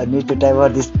 need to type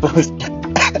out this post.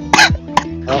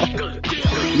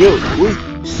 Yo,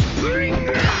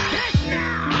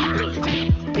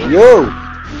 yo!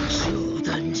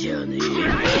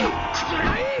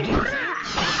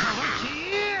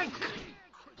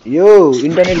 Yo,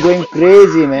 internet going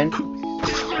crazy, man.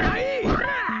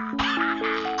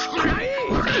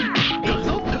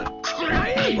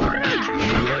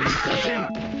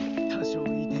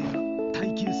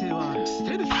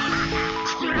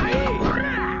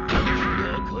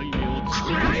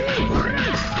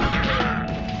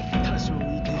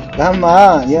 Come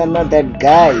on, you're not that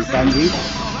guy, Sanji.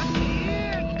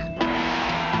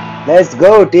 Let's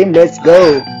go, team, let's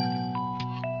go.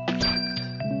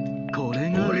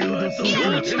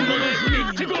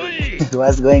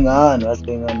 What's going on? What's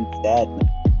going on with that,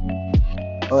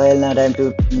 man? Oh hell, now time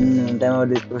to time out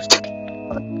this post.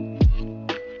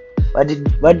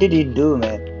 What did he do,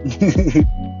 man?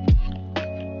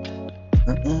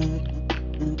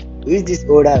 Who is this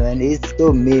Oda, man? He's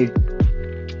so mid.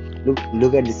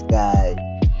 Look at this guy.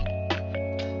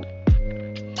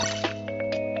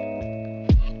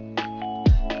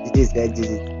 This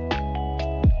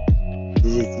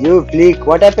is you, Flick.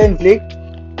 What happened, Flick?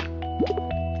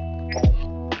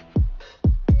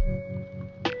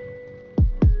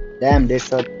 Damn, they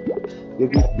shot. You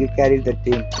carried the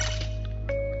team.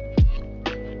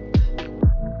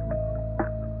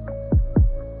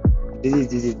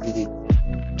 This is.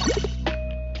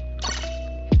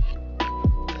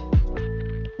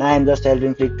 Now I'm just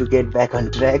helping Flick to get back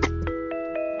on track.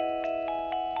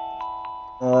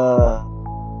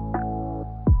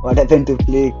 What happened to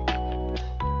Flick?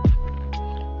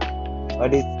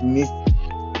 What is miss?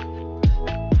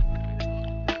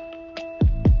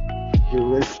 You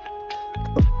will.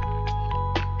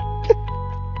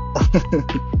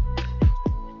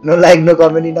 No like, no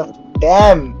comment enough.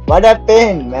 Damn, what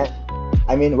happened, man?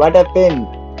 I mean, what happened?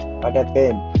 What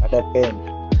happened? What happened?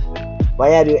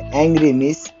 Why are you angry,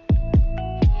 miss?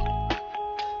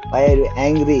 Why are you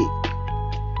angry?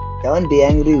 Don't be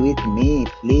angry with me,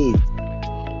 please.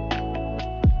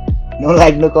 No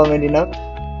like, no comment enough.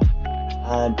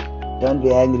 Don't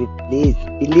be angry, please.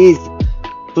 Please.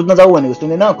 सुत्न जाऊ भनेको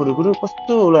सुन्दैन कुरुकुरु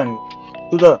कस्तो होला नि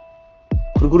सुत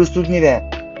कुरुकुरु सुत्ने त्यहाँ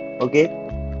okay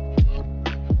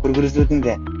कुरुकुरु सुत्ने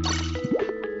त्यहाँ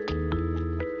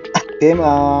Same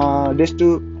just to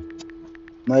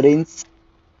Marines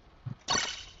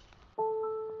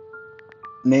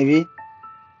Navy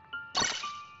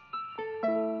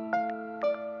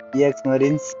EX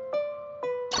Marines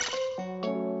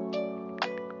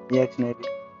EX Navy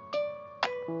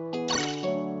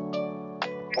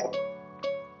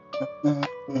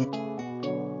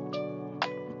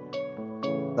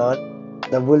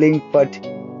the bullying part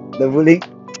the bullying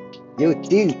you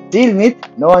chill myth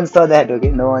no one saw that okay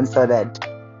no one saw that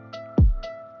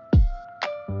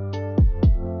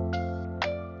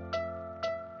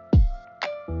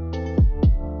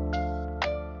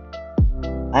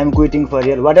I'm quitting for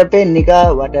real. What happened,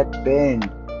 Nika? What happened?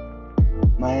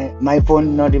 My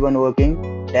phone not even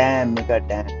working. Damn, Nika,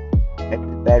 damn. I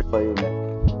feel bad for you, man.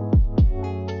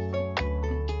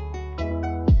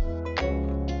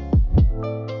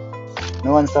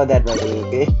 No one saw that, by the way,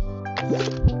 okay?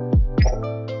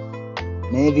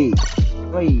 Maybe.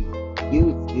 Oi, you.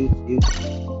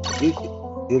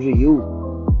 Ryu.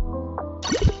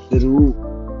 Ryu.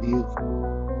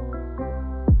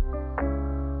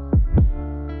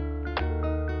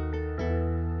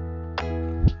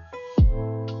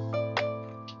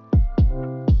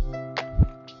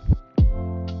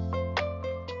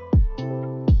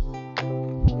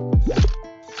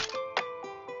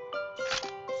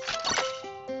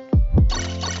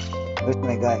 Where's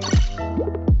my guy?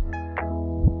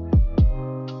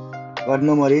 Got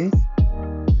no marines?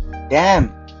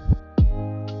 Damn!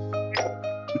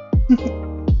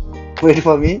 Wait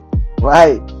for me?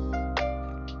 Why?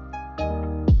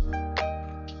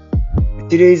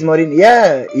 Chiro is marine.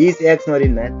 Yeah, he's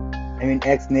ex-marine, man. I mean,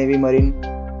 ex-navy marine,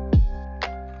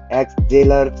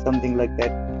 ex-jailer, something like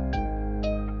that.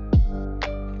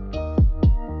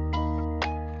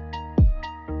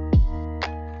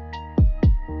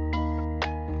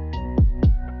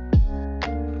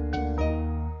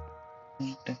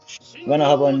 Gonna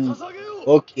hop on.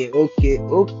 Okay,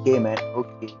 man.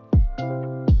 Okay.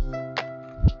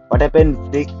 What happened,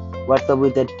 Frick? What's up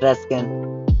with that trash can?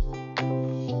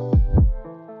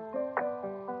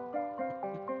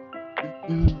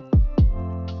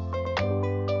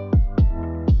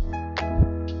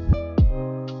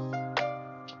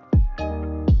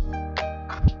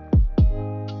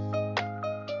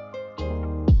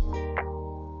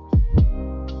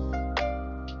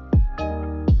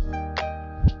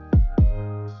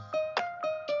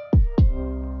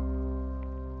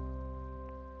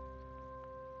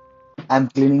 I'm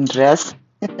cleaning trash.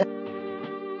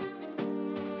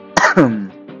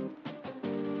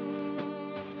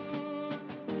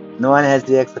 No one has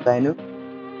the EX Akainu.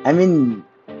 I mean,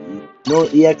 no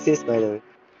EXs by the way.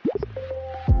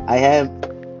 I have.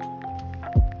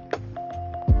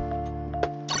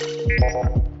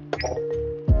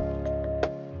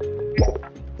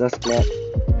 Just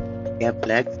cap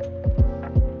flags.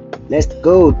 Let's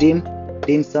go, team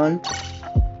son.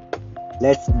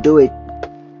 Let's do it.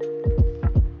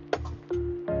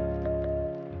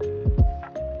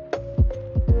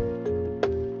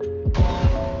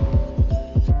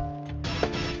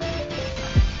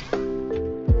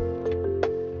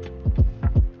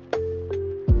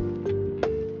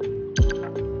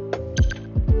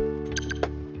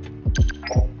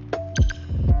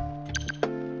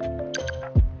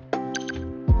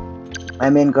 My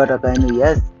main got Akainu,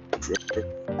 yes.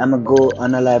 I'ma go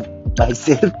unalive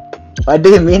myself. What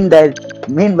do you mean by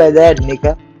that,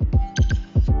 Nika?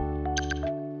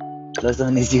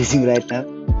 Roshan is using right now.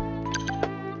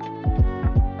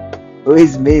 Who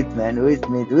is Mate, man? Who is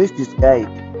Mate? Who is this guy?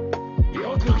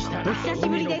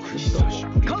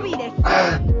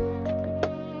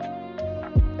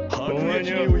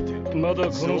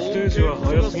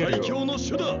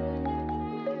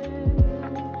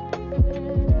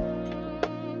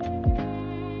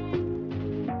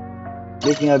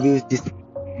 Let me abuse this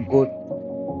goat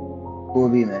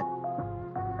Kobe, man.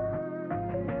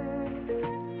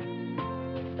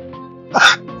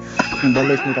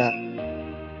 Ballet Mura.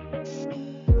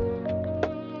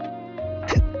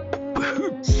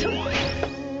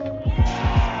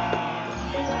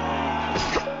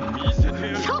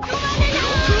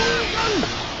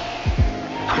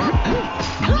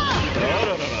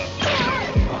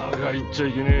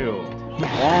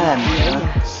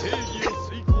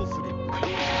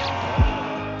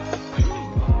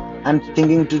 I'm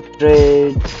thinking to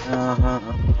trade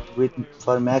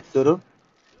for Max Zoro.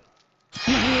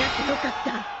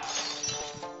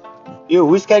 Yo,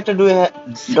 which character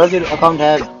does your account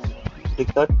have?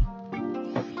 TikTok?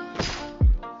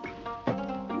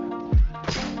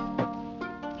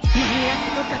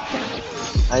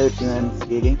 I think I'm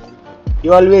scaling.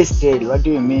 You always trade. What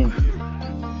do you mean?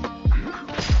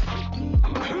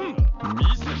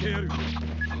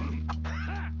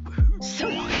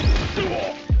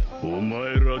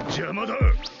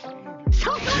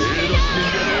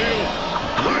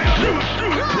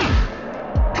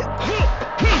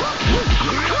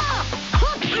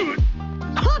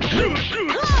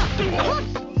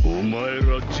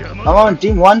 Come on,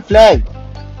 team, one flag.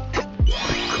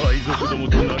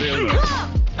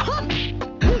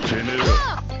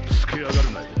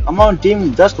 Come on,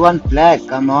 team, just one flag.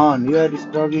 Come on, you are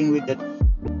struggling with that.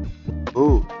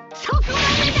 Oh.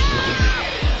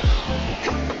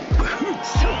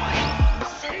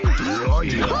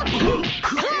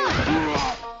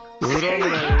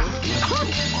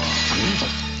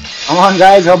 Come on,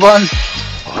 guys, hop on.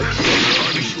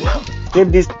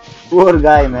 Save this poor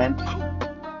guy, man.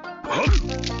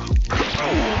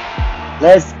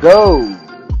 Let's go.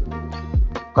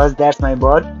 Cause that's my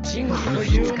bot.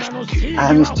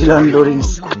 I'm still on loading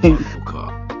screen.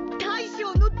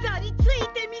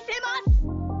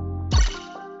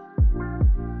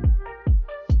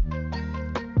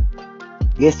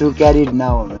 Guess who carried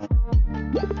now, man?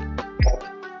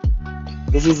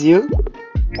 This is you?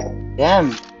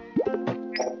 Damn.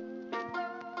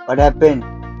 What happened?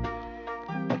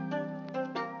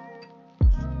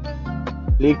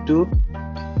 Click to.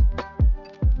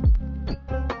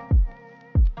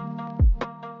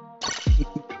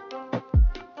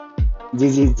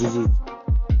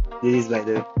 GG's by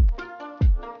the way.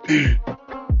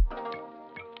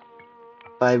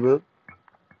 5.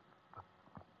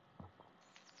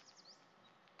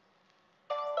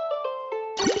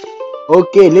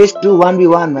 Okay, let's do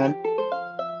 1v1, man.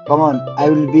 Come on, I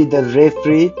will be the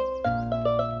referee.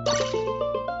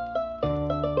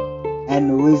 And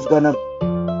who is gonna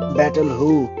battle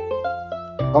who?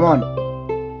 Come on.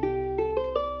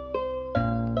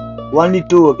 Only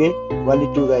 2, okay? Only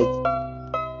 2 guys.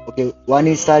 Okay, one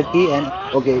is Sarki and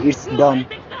okay, it's done.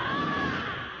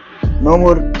 No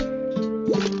more.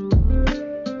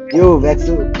 Yo,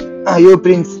 Vexu. Yo,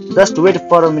 Prince. Just wait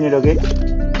for a minute, okay?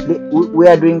 We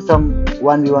are doing some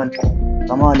 1v1.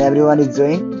 Come on, everyone is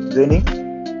joining.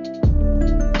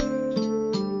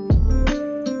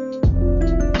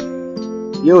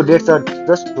 Yo, that's all.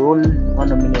 Just hold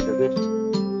on a minute, okay?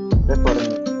 Just for a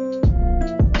minute.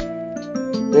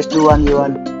 Let's do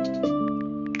 1v1.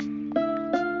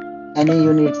 Any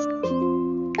units?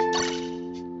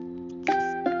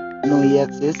 No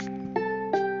EXs.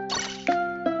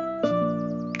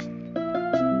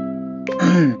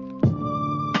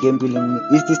 Game killing.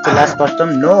 Is this the last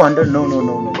custom? No wonder. No.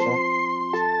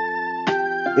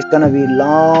 It's gonna be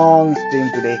long stream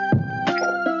today.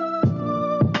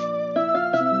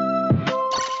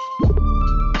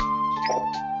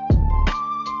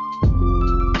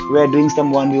 We are doing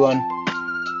some 1v1.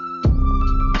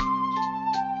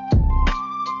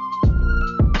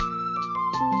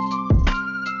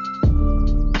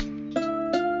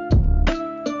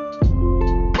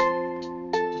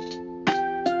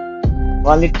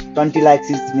 Only 20 likes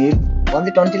is need.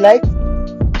 Only 20 likes?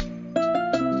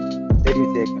 Let me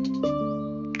check.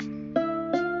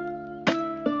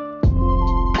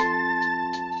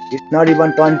 It's not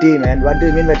even 20, man. What do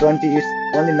you mean by 20? It's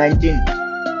only 19.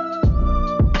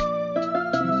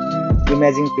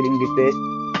 Imagine feeling depressed.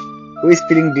 Who is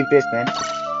feeling depressed, man?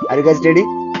 Are you guys ready?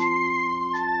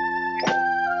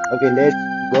 Okay, let's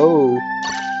go.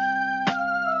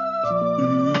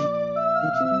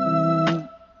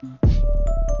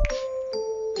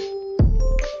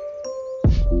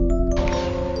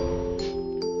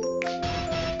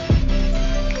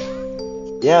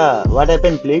 Yeah, what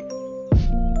happened, Flick?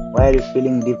 Why are you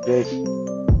feeling depressed?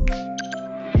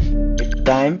 It's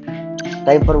time.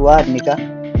 Time for what, Nika?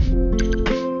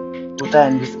 Puta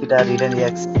and Biscuit are hidden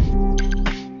yaks.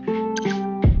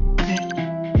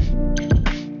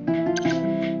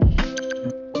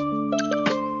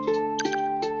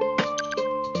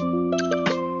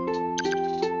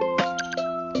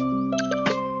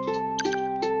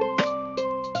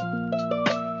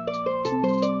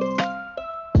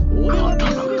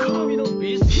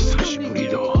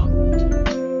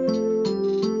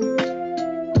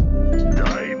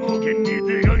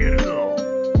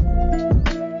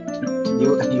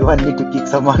 You want me to kick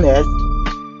someone ass?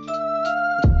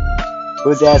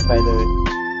 Whose ass, by the way?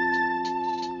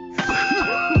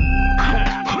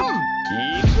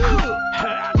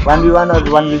 One v one or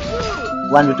 1v2?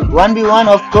 1v1,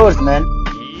 of course, man.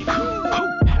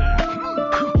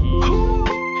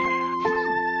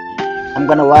 I'm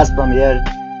gonna watch from here.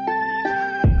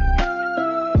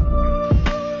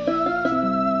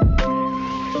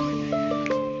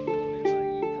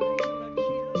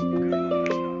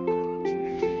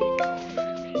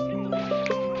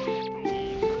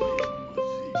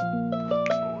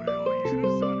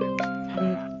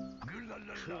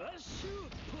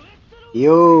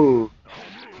 Yo,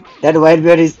 that white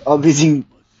bear is abusing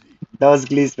those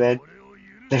glitches, man.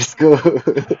 Let's go.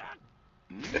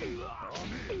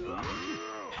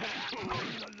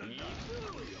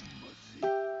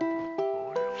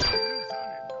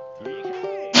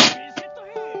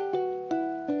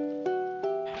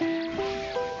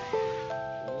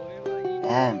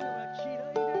 Damn.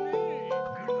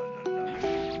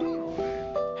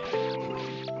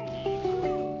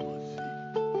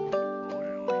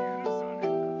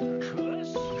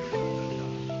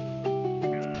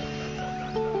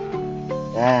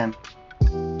 Damn.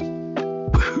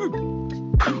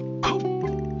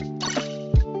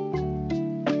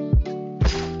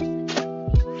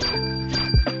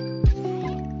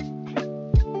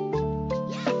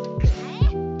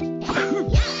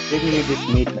 Let me eat this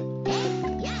meat, man.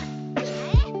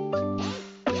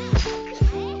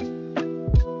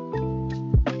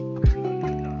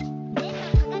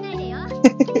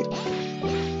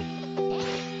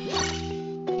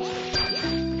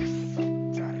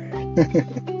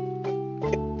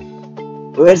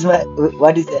 Where's my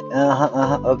what is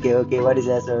okay, okay, what is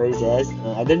S? Where is S?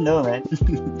 I don't know, man.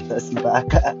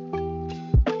 Sasibaka.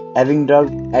 Having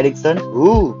drug addiction?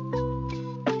 Ooh.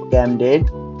 Okay, I'm dead.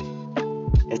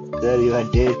 Yes, sir, you are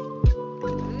dead.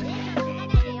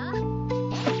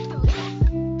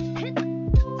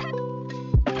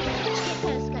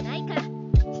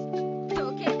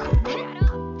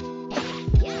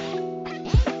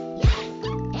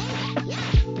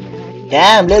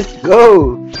 Damn, let's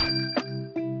go.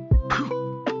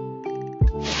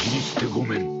 気にしてご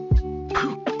めん。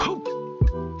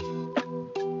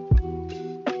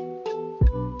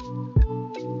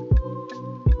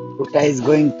 Uta is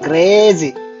going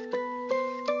crazy.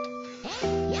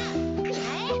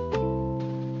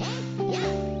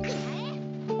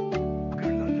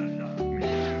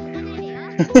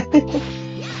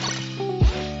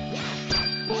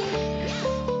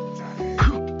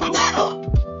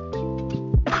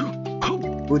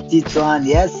 Uchi-chan,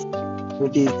 yes.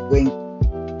 Uchi is going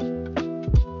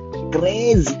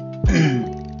crazy.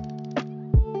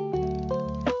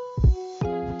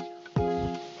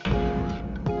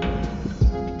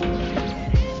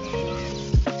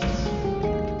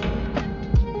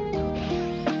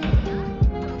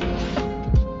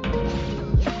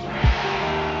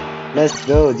 Let's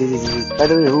go. GG. By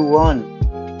the way, who won?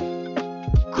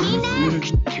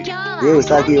 Yo,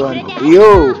 Saki won.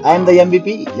 Yo, I'm the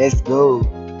MVP. Let's go.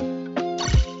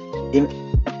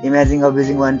 Imagine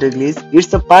abusing one trick list.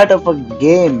 It's a part of a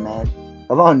game, man.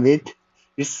 Come on, wait.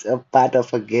 It's a part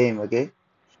of a game, okay?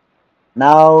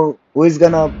 Now, who is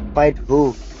gonna fight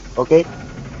who? Okay?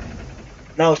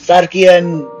 Now, Sarki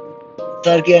and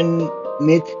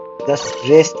Myth, just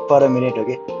rest for a minute,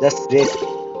 okay? Just rest.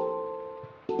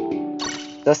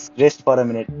 Just rest for a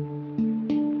minute.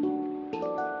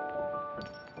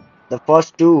 The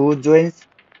first two who joins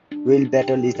will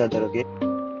battle each other, okay?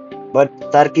 But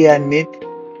Sarki and Myth,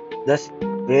 just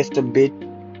rest a bit.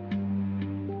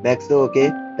 Baxo,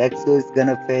 okay? Baxo is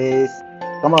gonna face.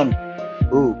 Come on.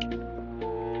 Who?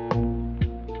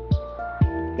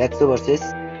 Baxo versus.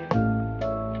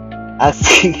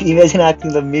 Imagine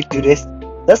asking the Myth to rest.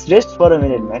 Just rest for a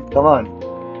minute, man. Come on.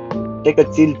 Take a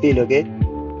chill pill, okay?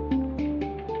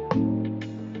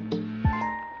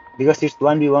 Because it's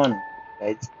 1v1,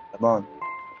 guys. Come on.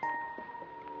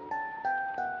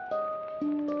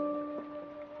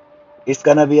 It's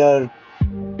gonna be a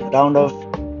round of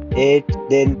 8,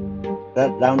 then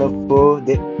round of 4,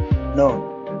 then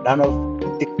round of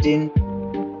 16.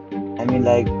 I mean,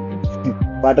 like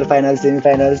quarterfinals,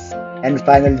 semifinals, and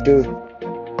final 2.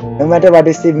 No matter what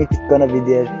you see, it's gonna be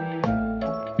there.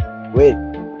 Wait.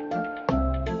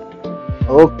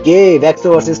 Okay,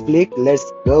 Baxo versus Flick.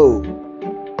 Let's go.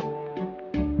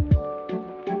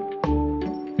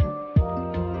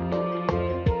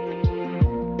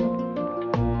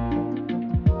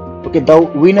 Okay, the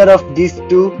winner of these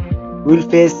two will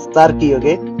face Sarki,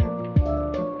 okay?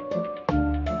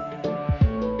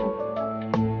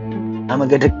 I'm gonna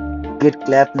get a good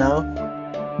clap now.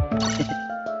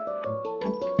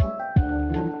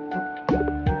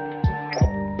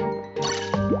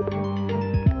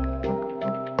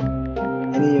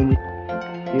 Any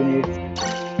units?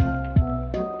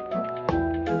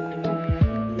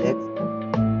 Yes.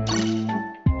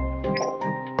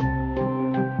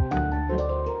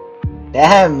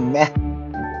 Damn, man.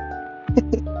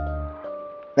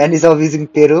 Man is off using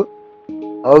Peru.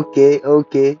 Okay,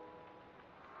 okay.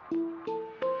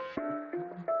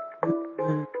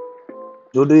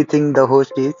 Who do you think the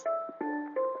host is?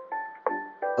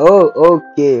 Oh,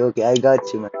 okay, okay. I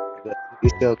got you, man.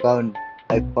 It's your account.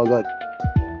 I forgot.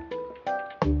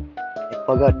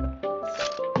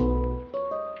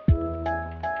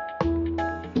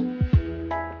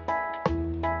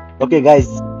 Okay, guys,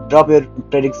 drop your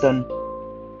prediction.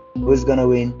 Who's gonna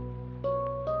win?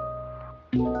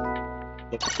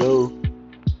 Let's go.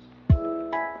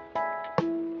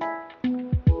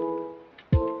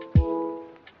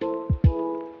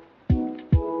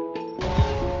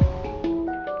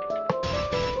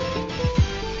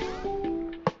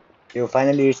 Yo,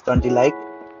 finally it's 20 like.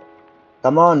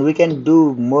 Come on, we can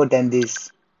do more than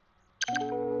this.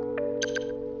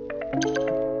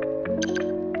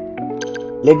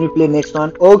 Let me play next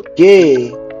one.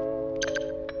 Okay.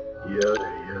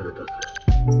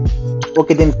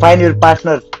 Okay, then find your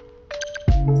partner.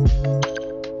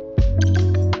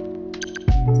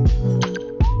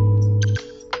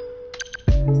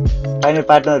 Find your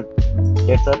partner.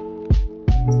 That's all.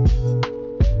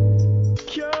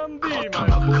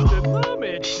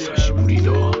 久しぶり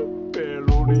だ。久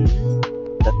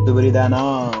しぶりだ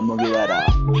な、麦わら。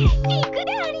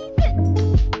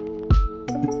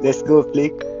Let's go,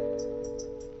 Flick.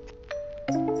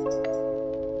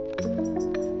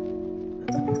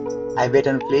 I bet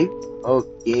on Flick.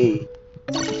 Okay.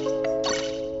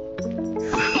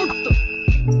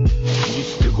 見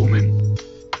してごめん。ラ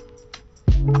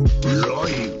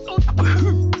イン。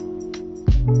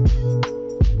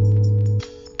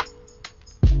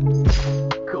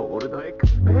ゴールドエク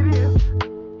スペリエンス。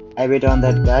I bet on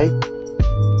that guy.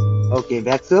 Okay,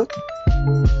 back so.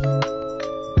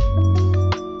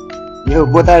 You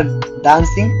both are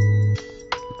dancing.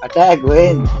 Attack,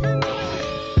 win.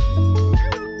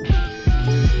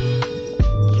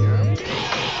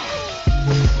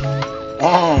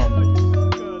 And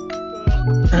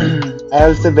I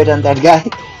also bet on that guy.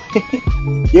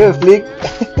 You Flick.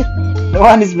 No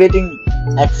one is betting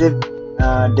except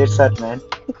Dead Shot, man.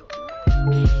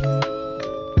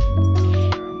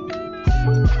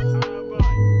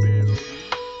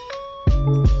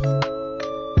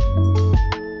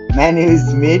 Man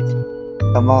is mid.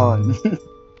 Come on.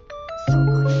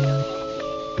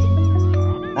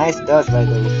 Nice toss, by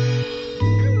the way.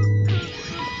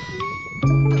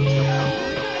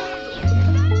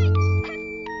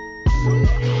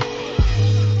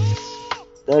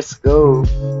 Let's go.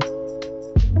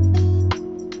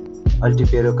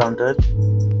 Altipero counter.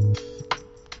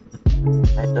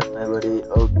 I trust my body.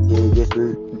 Okay, guess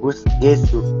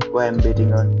who I'm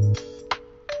betting on.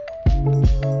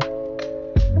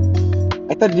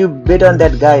 I thought you bet on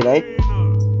that guy, right?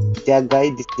 This Jack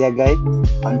guy,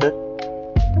 Hunter.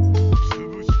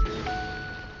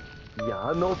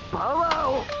 矢のパワー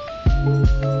を。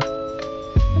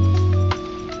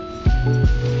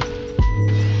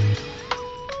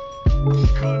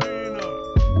聞かねえな。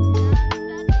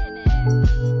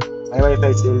My Wi-Fi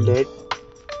is still dead.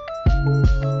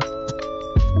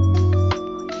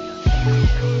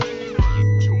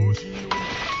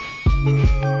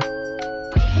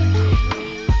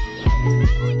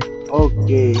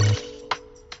 Okay.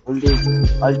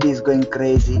 Ulti is going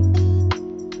crazy.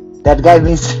 That guy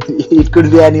means it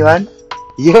could be anyone.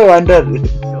 Yo, under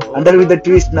with the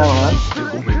twist now, huh?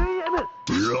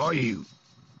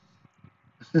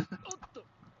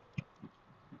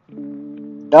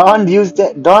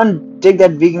 Don't take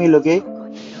that big meal, okay?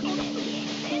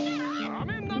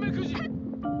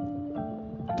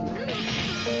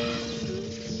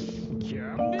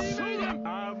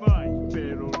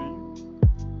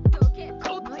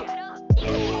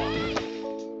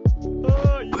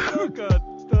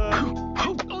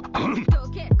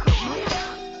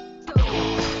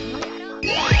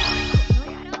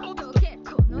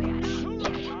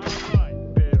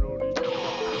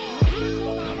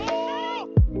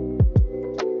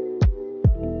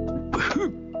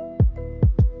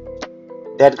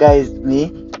 That guy is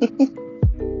me.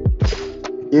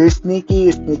 You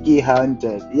sneaky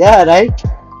hunter. Yeah, right?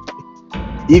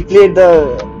 He played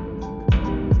the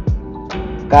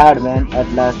card, man, at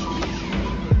last.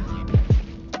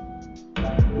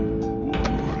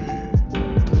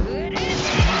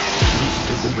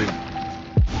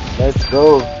 Let's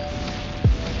go.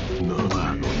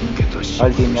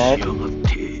 Ultimate.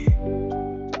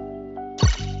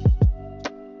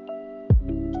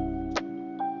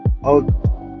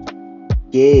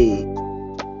 Okay.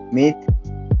 Myth,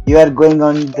 you are going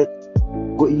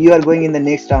in the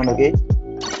next round, okay?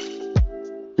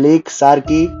 Flick,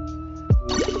 Sarky,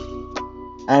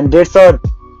 and that's all.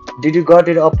 Did you got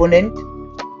your opponent?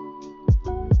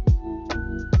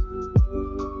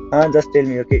 Just tell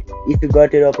me, okay? If you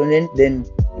got your opponent, then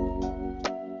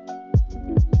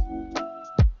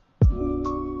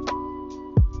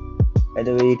by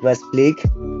the way, it was Flick.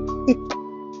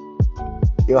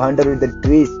 Your hunter with the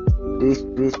twist.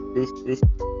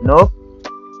 No?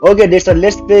 Okay, that's all.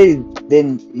 Let's play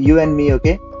then you and me,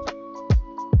 okay?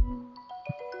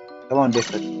 Come on,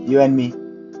 that's all. You and me.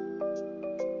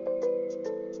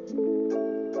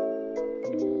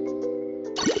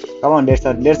 Come on, that's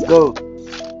all. Let's go.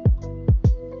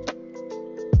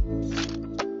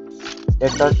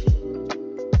 That's all.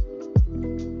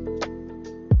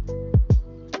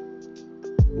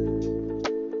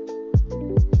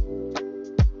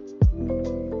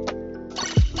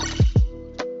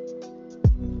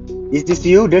 Is this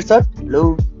you, that's all?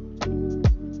 Hello?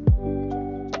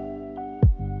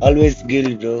 Always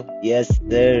guild, bro. Yes,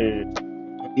 sir.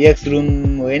 PX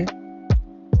room win.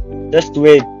 Just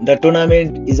wait. The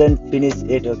tournament isn't finished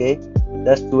yet, okay?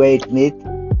 Just wait, Myth.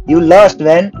 You lost,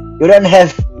 man. You don't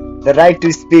have the right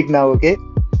to speak now, okay?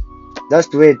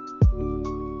 Just wait.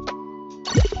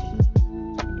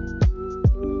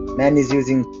 Man is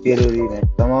using Perori, man.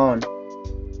 Come on.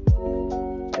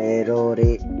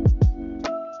 Perori.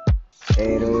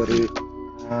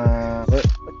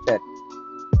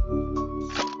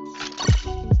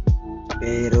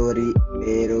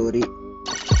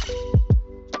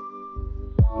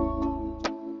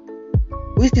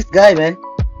 Who is this guy, man?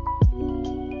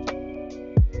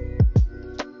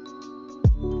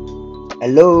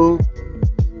 Hello?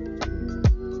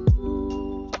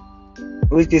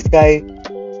 Who is this guy?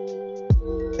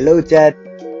 Hello, chat.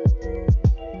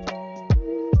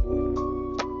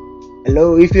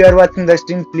 Hello, if you are watching the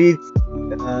stream, please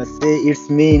say it's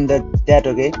me in the chat,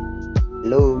 okay?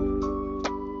 Hello?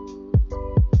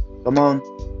 Come on.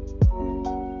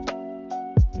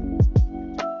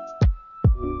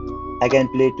 I can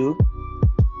play too.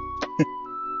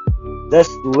 Just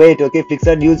wait, okay,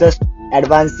 Fixer? You just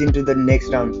advance into the next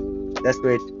round. Just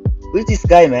wait. Who is this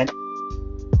guy, man?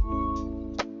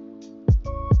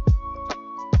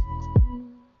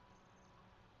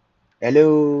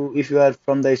 Hello, if you are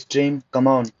from the stream, come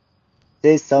on.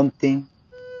 Say something.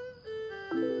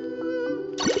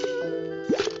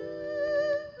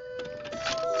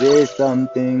 Say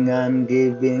something, I'm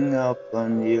giving up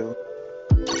on you.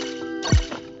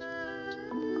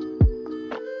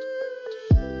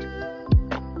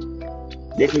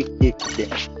 Let me kick them.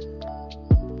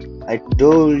 I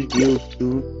told you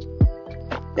to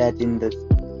chat in the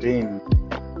stream.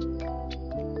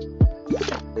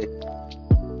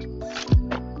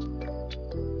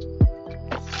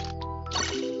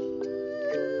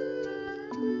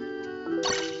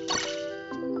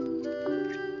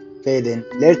 Okay then,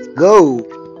 let's go!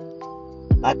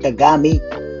 Atagami!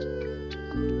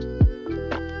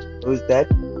 Who's that?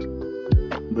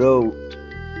 Bro.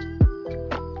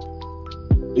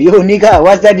 Yo, Nika,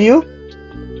 what's that you?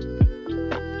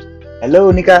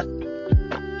 Hello, Nika.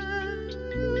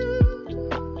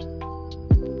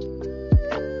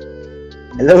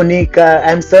 Hello, Nika.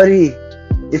 I'm sorry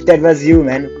if that was you,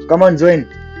 man. Come on, join.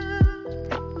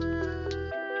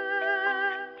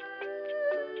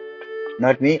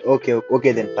 Not me?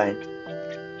 Okay then, fine.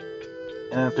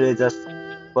 I'm afraid just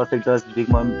perfect, just Big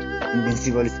Mom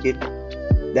invincible skill.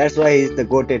 That's why he's the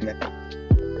goated, man.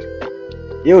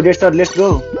 Yo, let's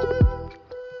go.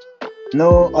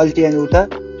 No ulti and Uta.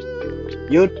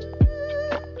 You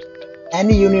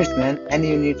any units, man, any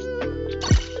units.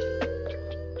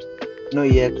 No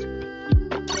yet.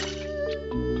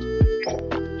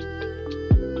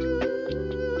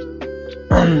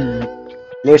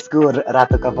 Let's go,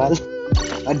 Rato Kapal.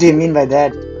 What do you mean by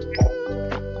that?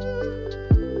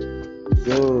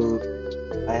 Yo,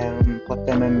 first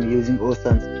time I'm using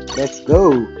oceans. Let's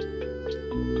go.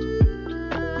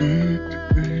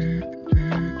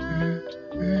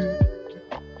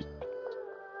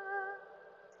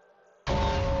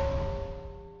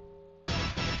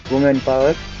 Woman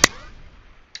power.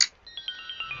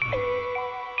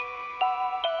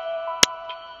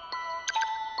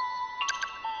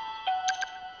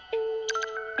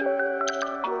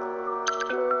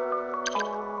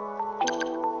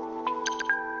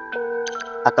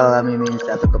 Akagami means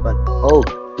Rato Kapal.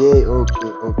 Okay.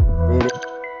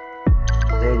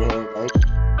 Red hair, right?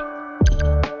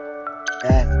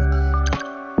 Yeah.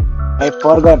 I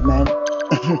forgot, man.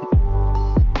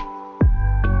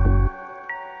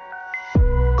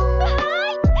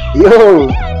 Yo,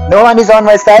 no one is on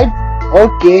my side?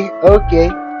 Okay.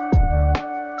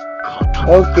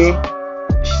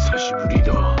 久しぶり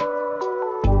だ。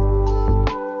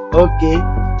 Okay.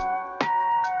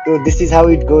 So this is how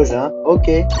it goes, huh?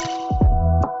 Okay.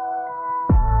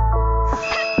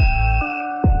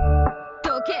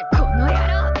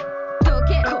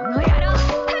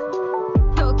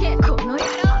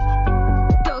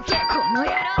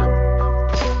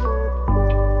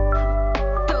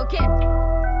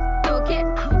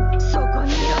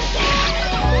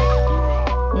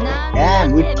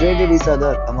 Damn, we traded each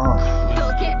other. Come on.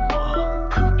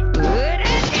 懲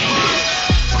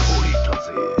りたぜ。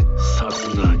さす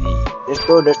がに。 Let's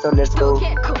go.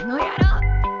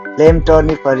 Flame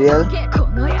tourney for real.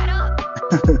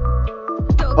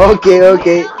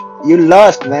 Okay. You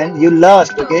lost, man. You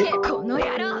lost, okay?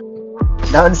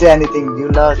 Don't say anything. You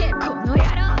lost.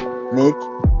 Mate.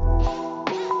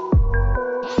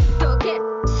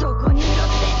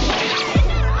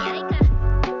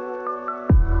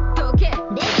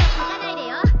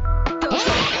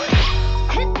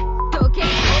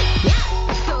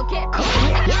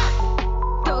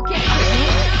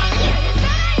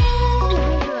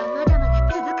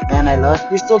 Man, I lost.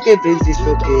 It's okay, Prince. It's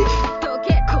okay.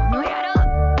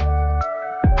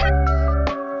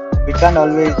 We can't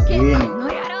always win.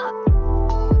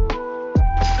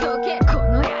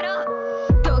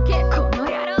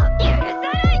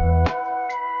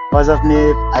 Because of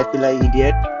me, I feel like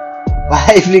idiot.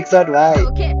 Why, Flixot? Why?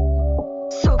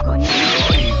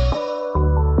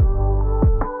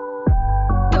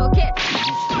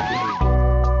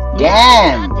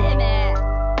 Damn!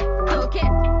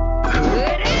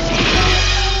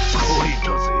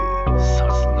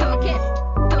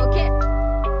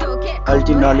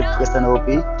 multi nullification OP.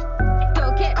 It's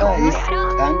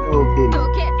kinda OP, man.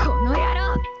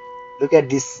 Look at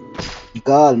this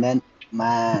girl, man.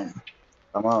 Man,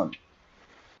 come on.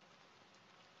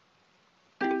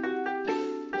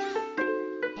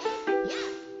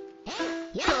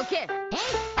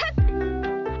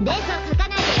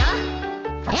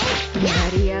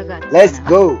 Let's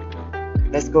go.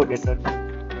 Let's go, Desert.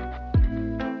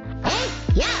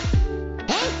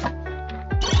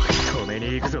 止め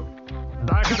に行くぞ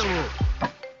バカども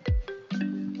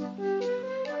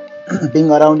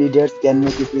Being around idiots can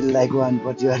make you feel like one,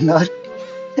 but you are not. ラ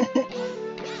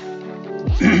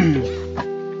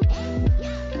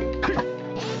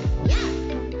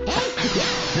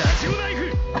ジオナイ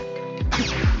フ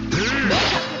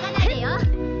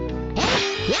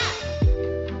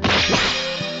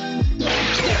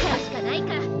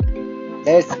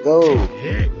Let's go.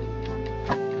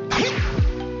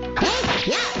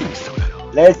 嘘だ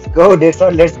ろ Let's go,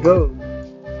 Desert. Let's go.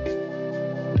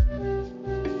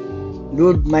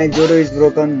 Dude, my Zoro is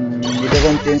broken. It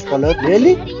doesn't change color.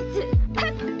 Really?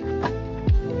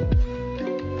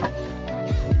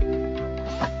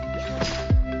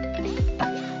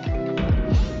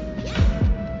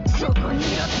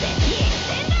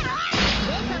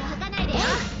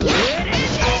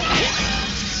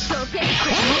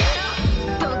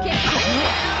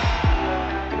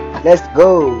 Let's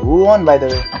go. Who won, by the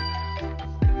way?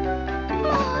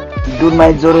 Dude,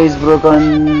 my Zoro is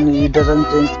broken. It doesn't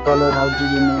change color. How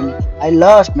did you know? I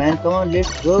lost, man. Come on,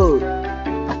 let's go.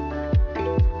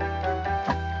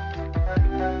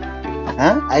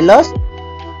 Huh? I lost?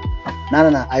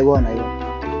 No. I won.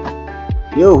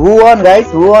 Yo, who won, guys?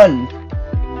 Who won?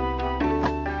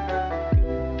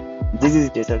 This is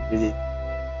Desert. This is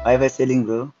Wi-Fi selling,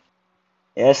 bro.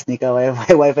 Yes, Nika,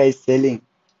 Wi-Fi is selling.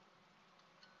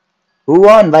 Who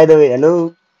won, by the way?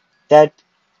 Hello? Chat.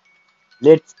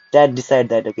 Let's chat decide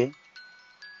that, okay?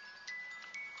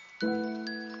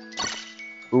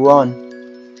 Who won?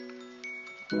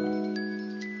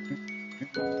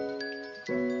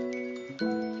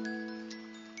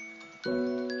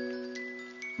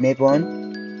 Map won?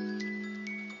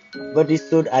 But it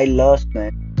should I lost,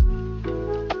 man.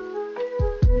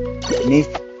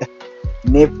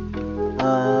 Myth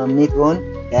won?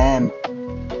 Damn.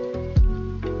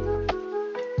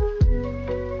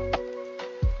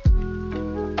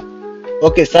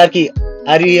 Okay, Sarki,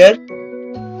 are you here?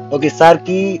 Okay,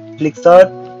 Sarki, Flixor,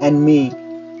 and me.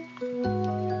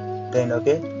 Then,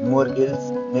 okay, more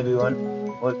kills, maybe one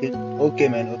more kill. Okay,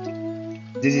 man, okay.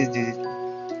 This is.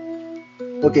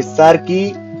 Okay,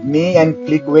 Sarki, me, and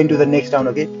Flick went to the next round,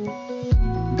 okay?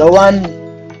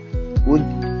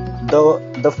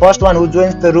 The first one who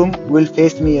joins the room will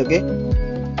face me, okay?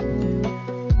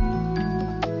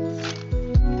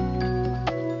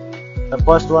 The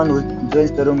first one who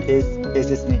joins the room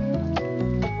faces me.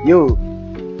 You.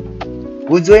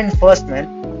 Who joined first, man?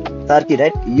 Sarki,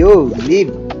 right? You,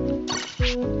 leave.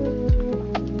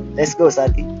 Let's go,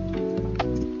 Sarki.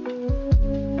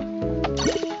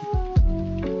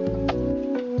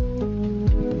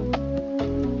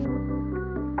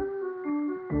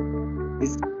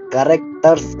 These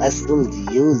characters I still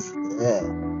use.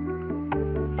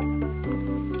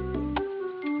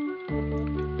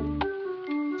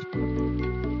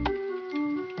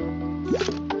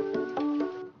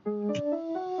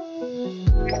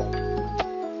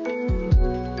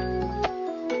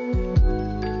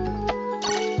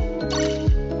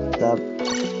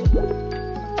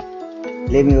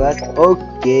 Let me watch.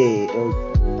 Okay.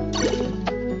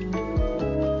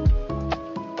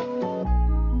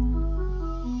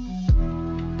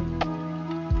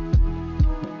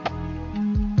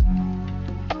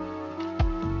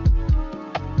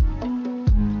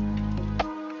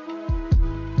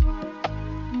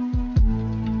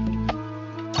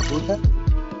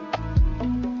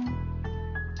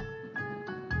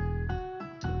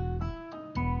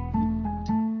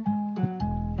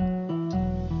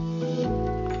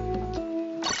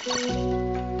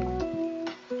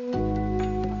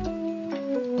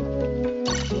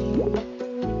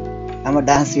 I'm a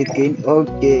dance with King.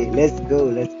 Okay, let's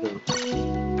go.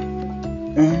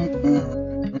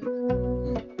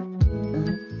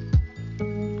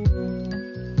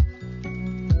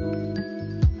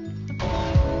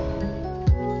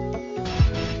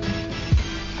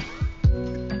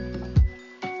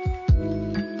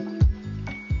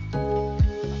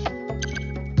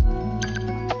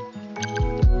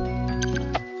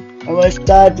 I'm gonna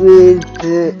start with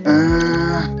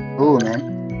oh, man.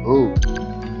 Oh,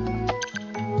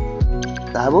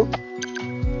 Sabo.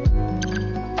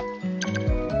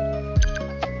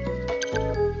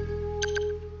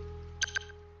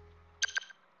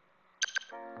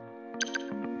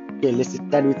 Okay, let's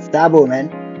start with Sabo, man.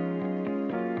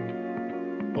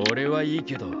 俺はいい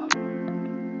けど、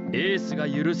エースが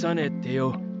許さねえって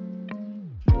よ。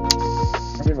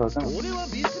अरे रोशन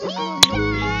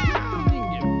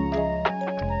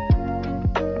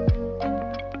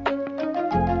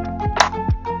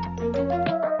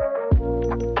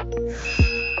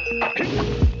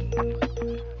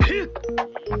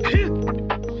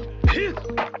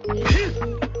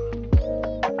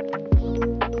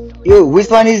Yo, which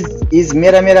one is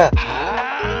Mera Mera?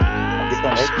 This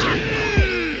one, right?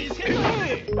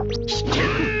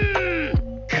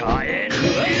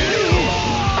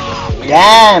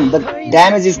 Damn, the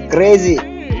damage is crazy.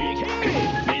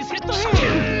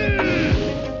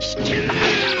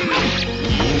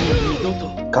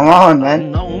 Come on,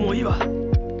 man.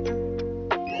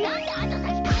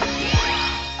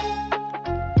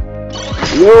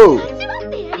 Yo,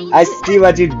 I see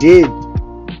what you did.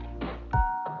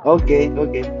 Okay,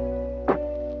 okay.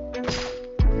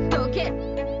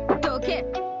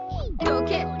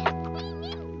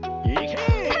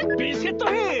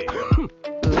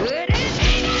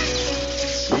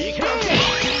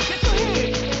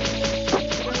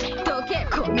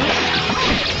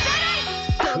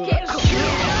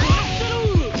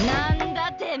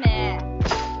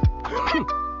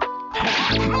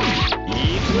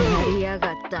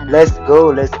 Let's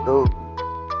go, let's go.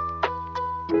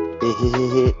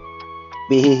 Hehehe.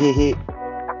 Hehehe.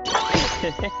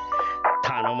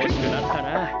 頼もしくなった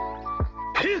な。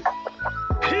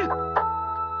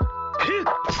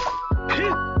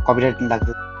Copyright लाग्छ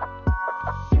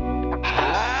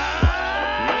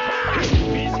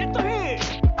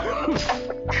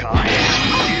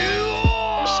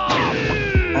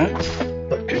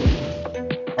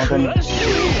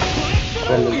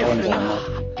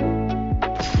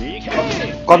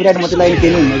copyright मात्रै लागि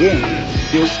केही हुन्न कि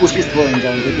त्यो पुष्टिस भयो हुन्छ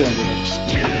के हुन्छ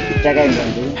ट्यागाइ हुन्छ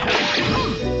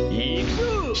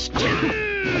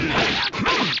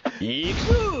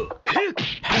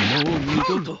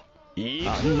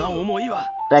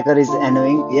Tracker is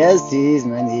annoying. Yes, he is,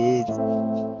 man. He is.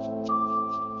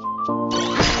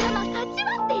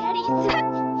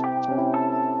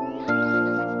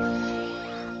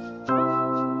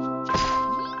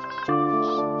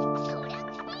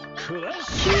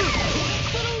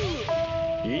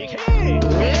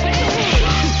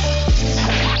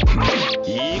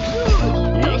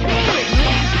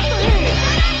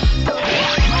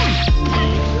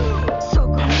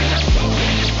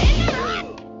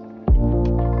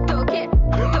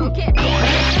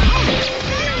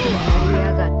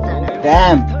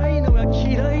 Damn.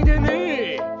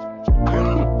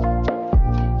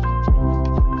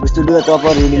 We should do a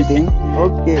proper healing thing.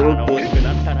 Okay, okay.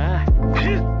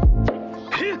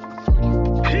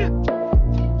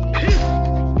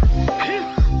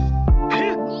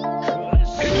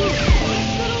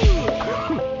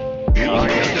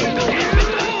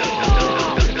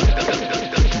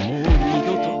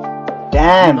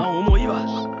 Damn.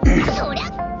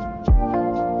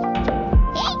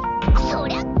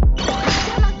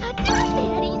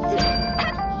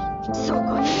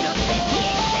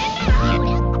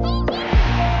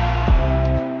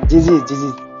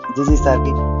 GG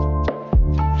Saki.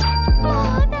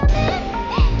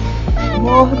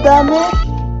 Mohdame.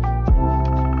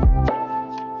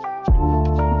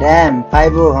 Damn,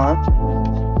 5-0, huh?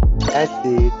 That's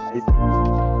it.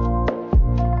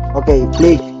 Okay,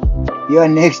 Flick, you are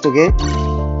next, okay?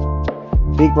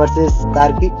 Flick versus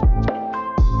Sarki.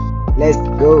 Let's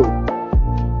go.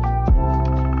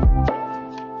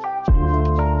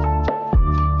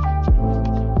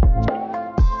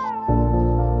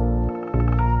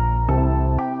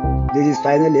 This is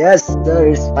final. Yes, sir,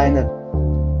 it's final.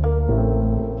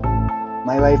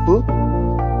 My waifu.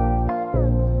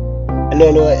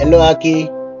 Hello, Aki.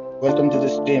 Welcome to the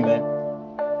stream, man.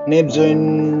 Name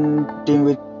join team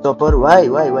with Topper. Why?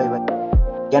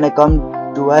 Can I come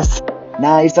to us?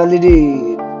 Nah, it's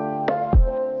already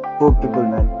 4 people,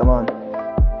 man. Come on.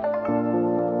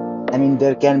 I mean,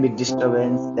 there can be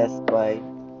disturbance. That's why.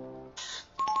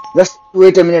 Just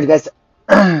wait a minute, guys.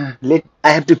 I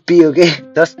have to pee, okay?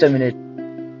 Just a minute.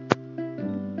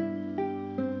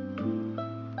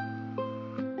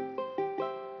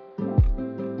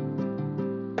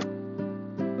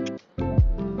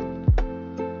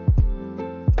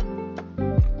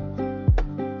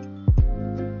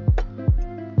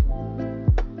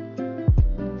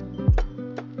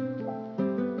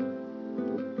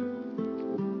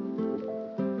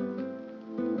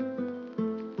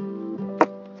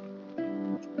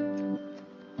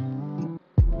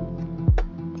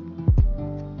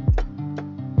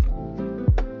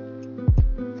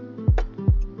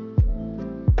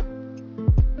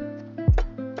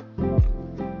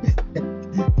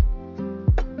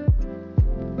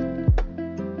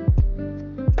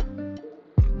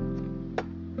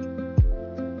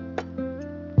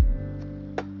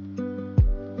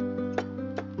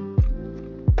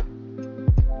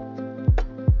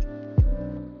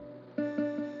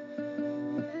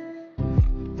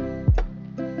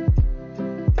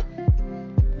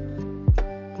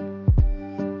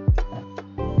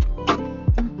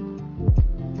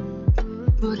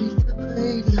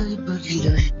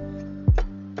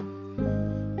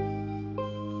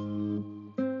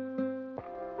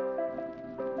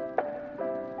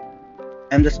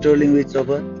 I'm just trolling with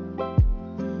Chopper.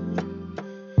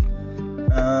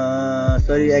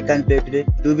 Sorry, I can't play today.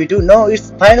 2v2? No,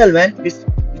 it's final, man. It's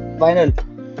final.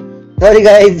 Sorry,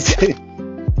 guys.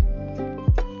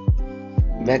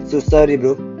 Back so sorry,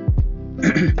 bro.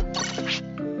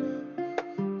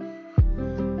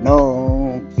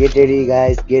 No, get ready,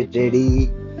 guys. Get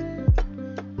ready.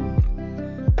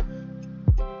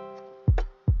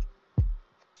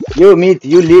 You, Meet,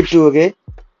 you lead too, okay?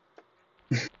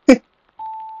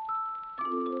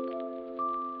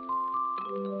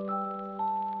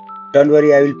 Don't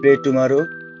worry, I will play tomorrow.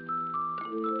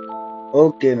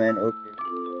 Okay, man. Okay.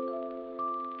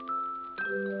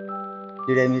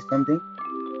 Did I miss something?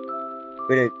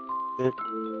 Wait,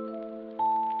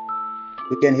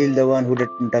 we can heal the one who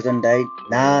doesn't die.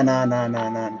 Nah, nah, nah, nah,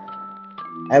 nah, nah.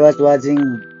 I was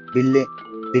watching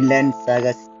Vinland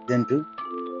Saga season 2.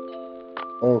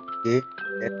 Okay,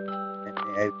 that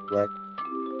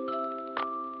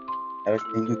I was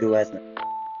thinking to watch.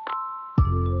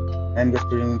 I'm just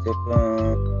doing so.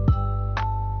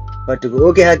 But to go.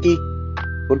 Okay, Haki.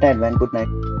 Good night, man. Good night.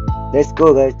 Let's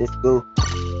go, guys. Let's go.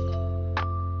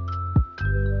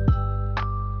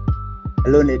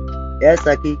 Hello, Nick. Yes,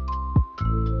 Haki.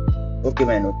 Okay,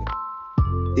 man. Okay.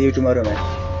 See you tomorrow, man.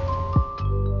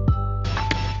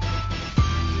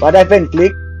 What happened?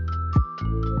 Click.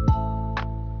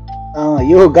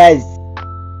 You guys.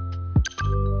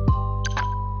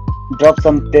 Drop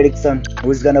some prediction.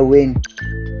 Who's gonna win?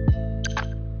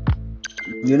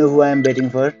 You know who I am betting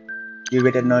for? You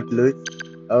better not lose.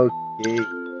 Okay.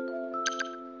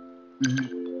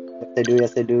 Yes, I do.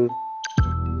 Yes, I do.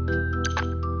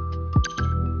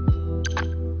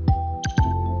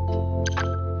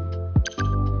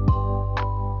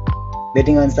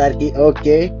 Betting on Sarki.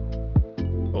 Okay.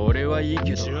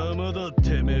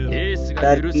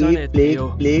 Sarki,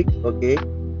 click. Okay.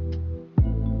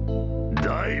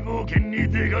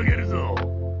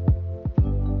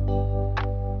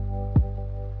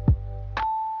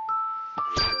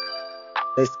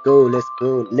 Let's go. Let's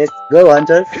go. Let's go,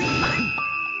 Hunter.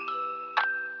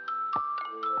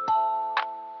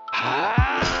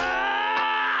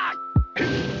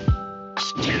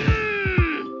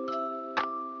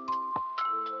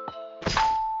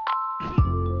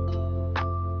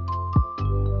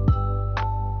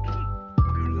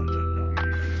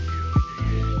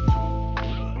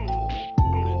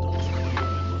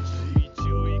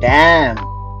 Damn.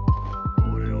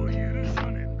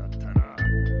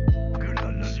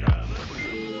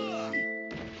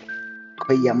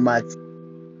 Koyamat.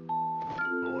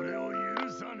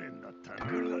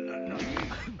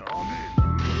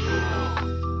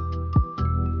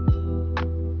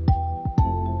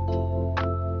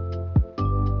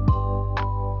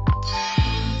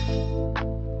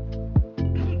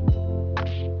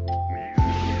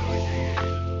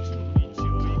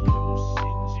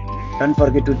 Don't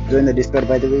forget to join the Discord,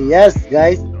 by the way. Yes,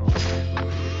 guys.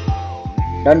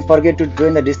 Don't forget to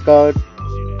join the Discord.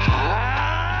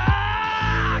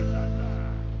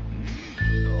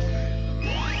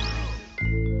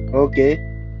 Okay.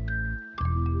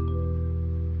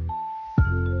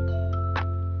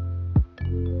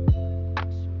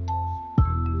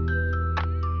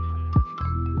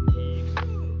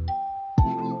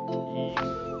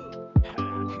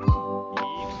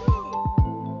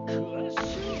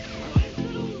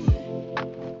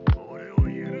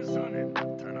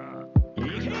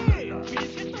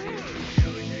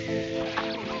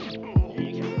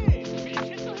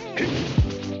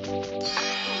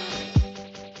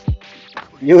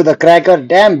 You, the cracker.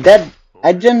 Damn, that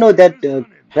I didn't know that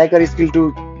cracker is skill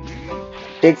to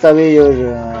takes away your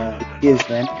skills,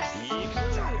 man.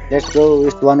 Let's go.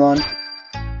 It's 1-1.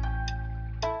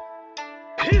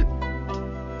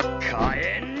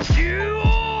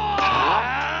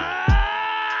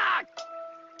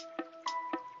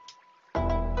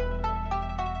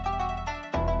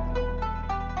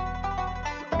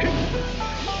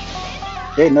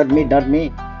 Hey, not me, not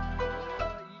me.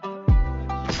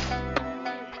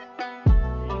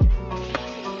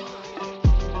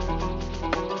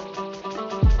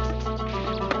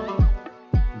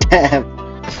 Damn.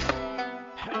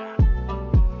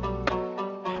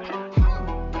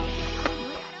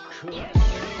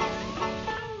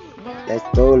 Let's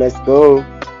go, let's go.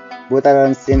 Both are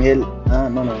on same hill.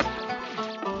 No.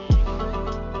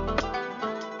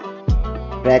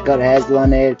 Cracker has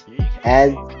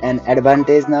an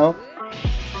advantage now.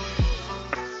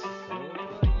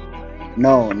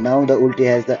 No, now the ulti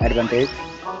has the advantage.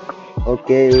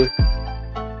 Okay.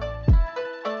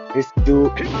 It's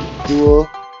 2-0.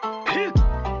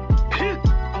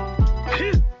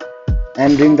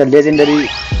 I'm doing the legendary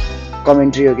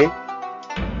commentary, okay?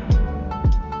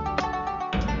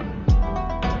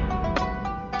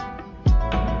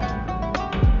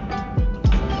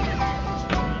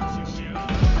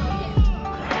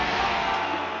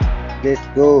 Let's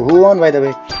go. Who won, by the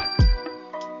way?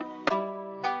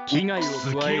 危害を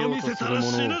加えようとする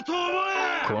者を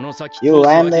この先 Yo, 通す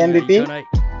I わ am け the にはい MVP. かない。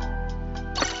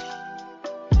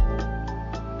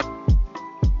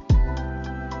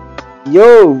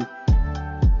Yo,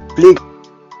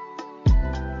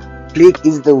 Flick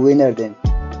is the winner then.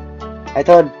 I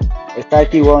thought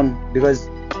Starkey won because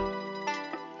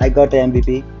I got the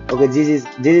MVP. Okay, this is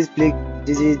Flick,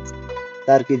 this is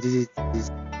Starkey, this is.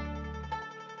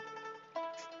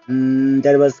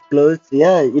 That was close.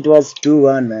 Yeah, it was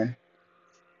 2-1, man.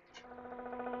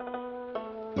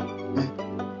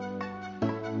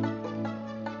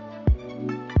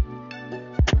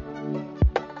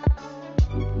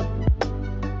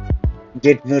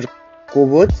 Get more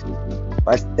cobots?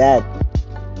 What's that?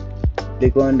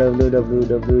 Click on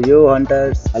www. Yo,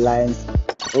 Hunters Alliance.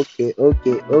 Okay.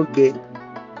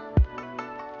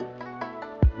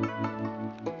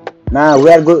 Now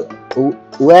we are go.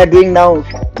 We are doing now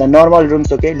the normal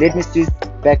rooms. Okay, let me switch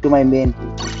back to my main.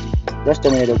 Just a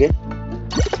minute, okay?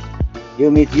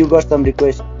 You got some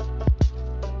request.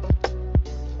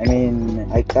 I mean,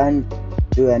 I can't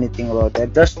do anything about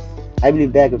that. Just I will be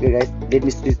back, okay, guys. Let me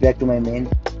switch back to my main.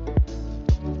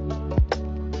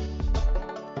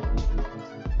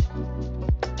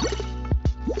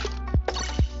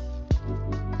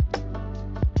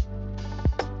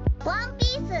 One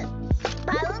Piece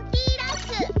Bounty Rush. One Piece Bounty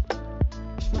Rush.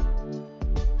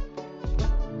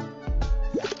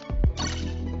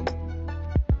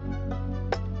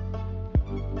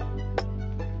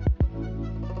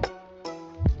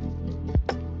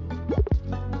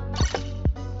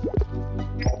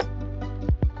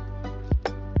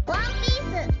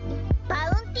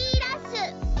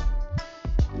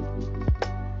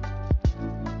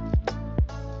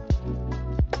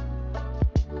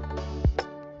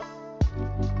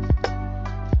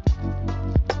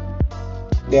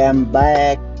 Okay, I'm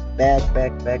back. Let's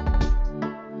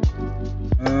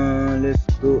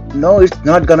go. No, it's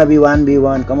not gonna be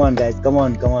 1v1. Come on, guys. Come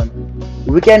on.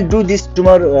 We can do this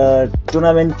tomorrow.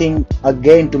 Tournament thing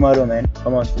again tomorrow, man.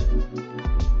 Come on.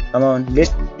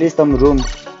 Let's play some rooms.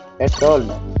 That's all,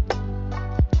 man.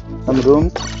 Some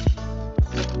rooms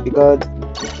because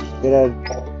there are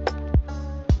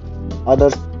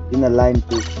others in the line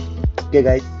too. Okay,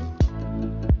 guys.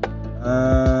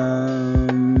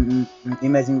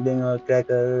 Imagine playing a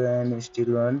cracker and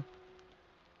still one.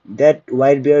 That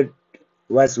white beard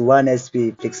was 1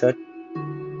 SP Flixer.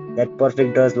 That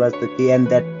perfect dodge was the key, and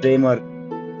that tremor.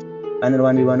 Another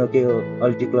 1v1, okay.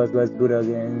 Ulti clause was good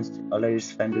against. Alright,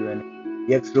 it's fine to win.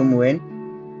 EX room win.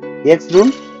 EX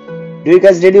room? Do you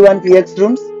guys really want EX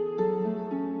rooms?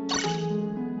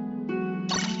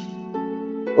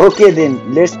 Okay,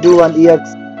 then let's do one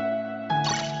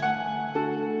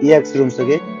EX rooms,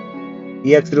 okay?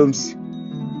 EX rooms.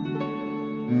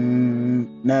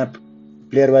 Nah,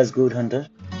 player was good, Hunter.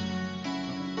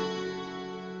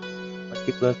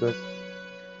 Ulti clause was.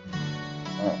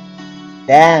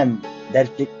 Damn, that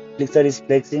Flixer is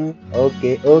flexing.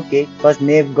 Okay. First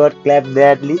Nave got clapped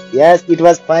badly. Yes, it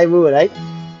was 5-0, right?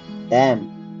 Damn.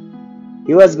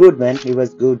 He was good, man. He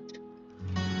was good.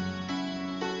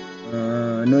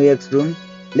 No EX room.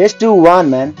 Let's do one,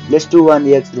 man. Let's do one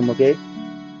EX room, okay?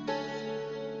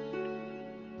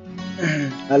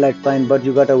 Alright, fine, but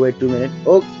you gotta wait 2 minutes.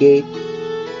 Okay.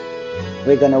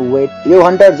 We're gonna wait. Yo,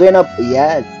 Hunter, join up.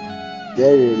 Yes.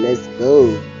 Sir, let's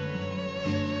go.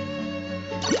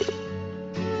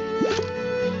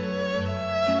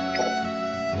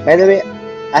 By the way,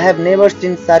 I have never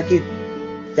seen Sarki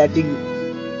chatting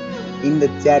in the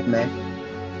chat, man.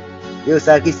 Yo,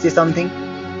 Sarki, say something.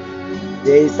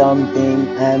 Say something.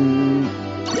 I'm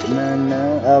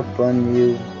up on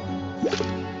you.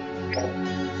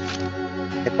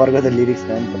 I forgot the lyrics,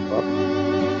 man. The fuck.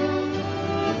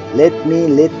 Let me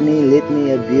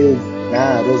abuse.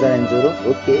 Nah, Roshan and Zoro.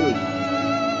 Okay.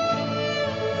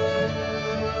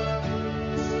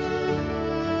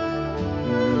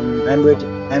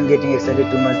 I'm getting excited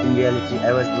too much in reality.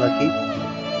 I was lucky.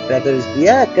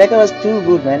 Cracker was too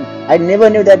good, man. I never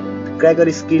knew that Cracker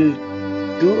is skill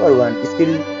 2 or 1.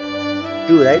 Skill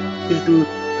 2, right? Skill 2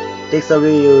 takes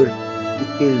away your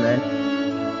skill, man.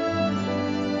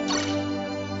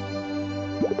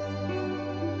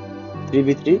 Three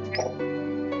v three.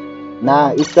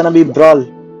 Nah, it's gonna be Brawl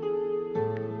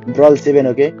 7,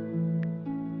 okay?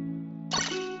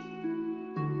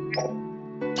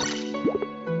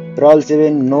 Brawl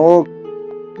 7, no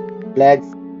flags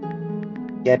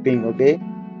capping, okay?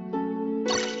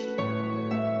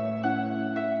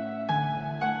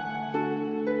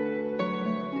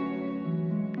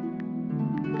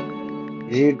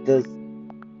 Read the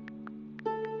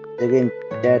second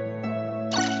chat.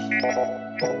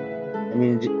 I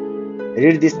mean,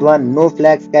 read this one, no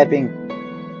flags capping.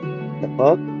 The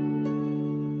fuck?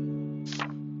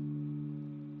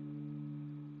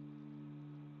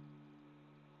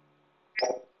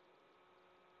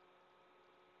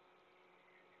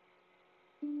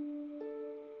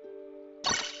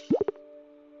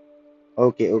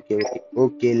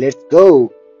 Okay, let's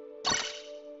go.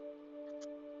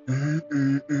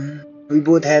 We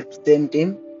both have same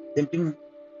team?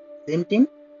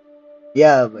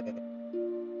 Yeah,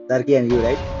 Sarki and you,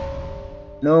 right?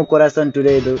 No Corazon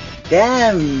today though.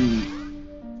 Damn!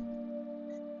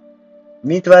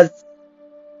 Meet was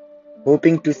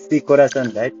hoping to see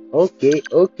Corazon, right? Okay.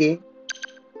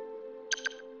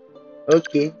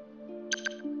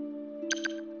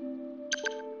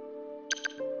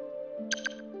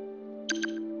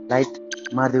 Light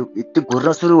मारिदेऊ यति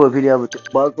घुर्न सुरु भयो फेरि अब त्यो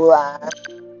भगवान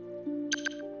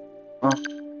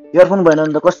earphone भएन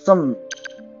भने त कसम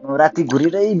राति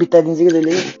घुरिरै बिताइदिन्छ कि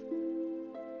त्यसले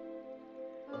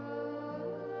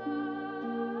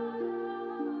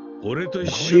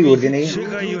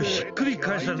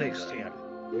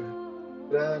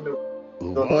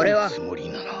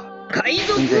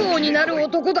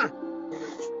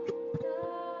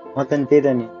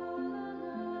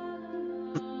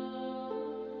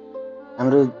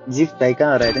हाम्रो जिप भाइ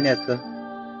कहाँ हरायो त नि आजकल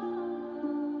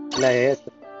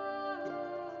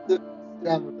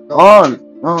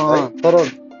तर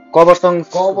कभरसँग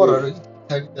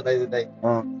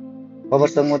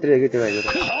मात्रै हो कि त्यो भाइको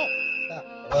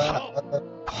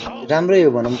राम्रै हो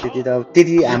भनौँ त्यति त अब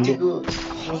त्यति हामीले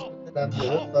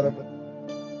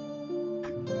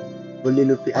Fully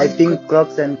Luffy. I think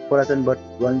Crocs and Corazon, but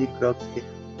only Crocs.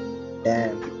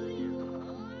 Damn.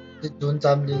 Don't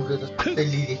jump into the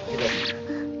daily.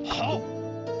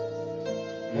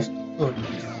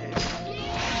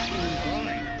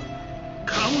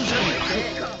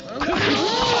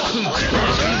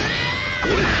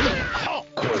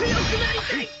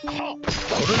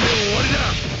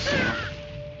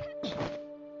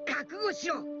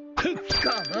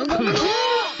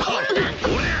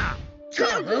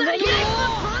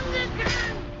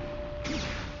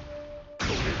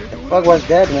 What was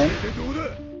that, man?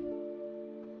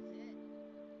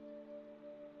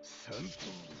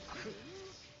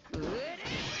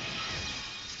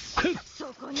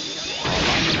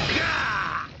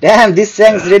 Damn, these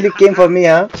songs really came for me,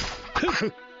 huh?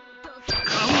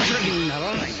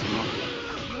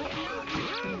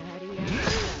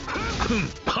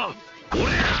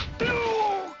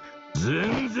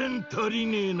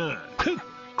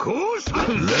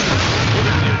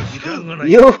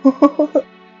 Yo,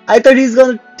 I thought he's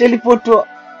gonna teleport to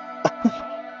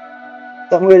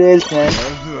somewhere else, man.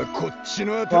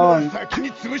 Come on.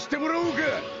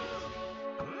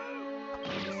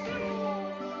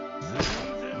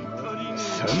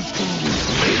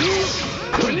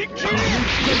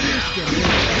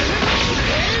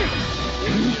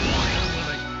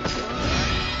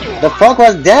 The fuck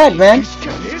was that, man?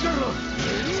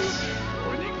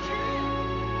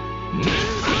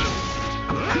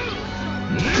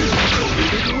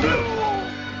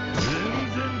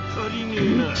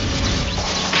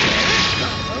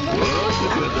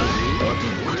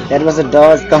 That was a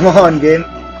dodge. Come on, game.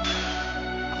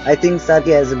 I think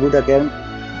Saki has a good account.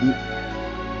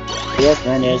 Yes,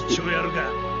 man. Yes.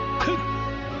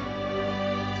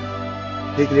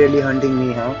 He's really hunting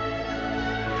me, huh?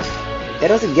 That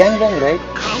was a gangbang, right?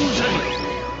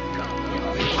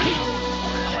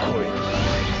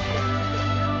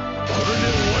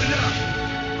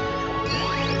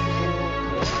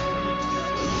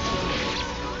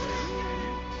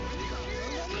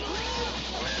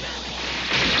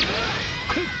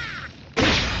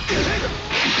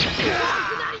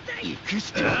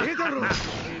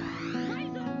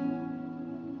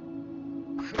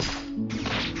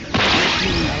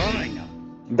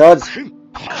 Dodge.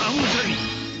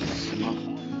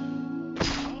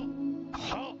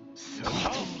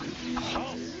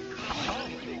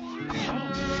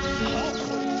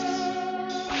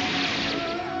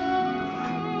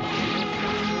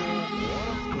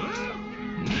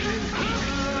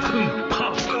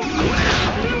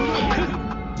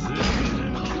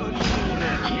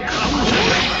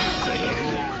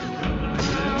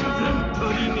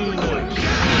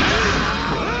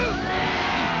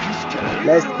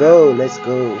 Let's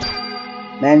go.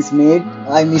 Man's made.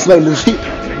 I miss my Luffy.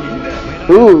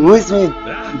 Who is me?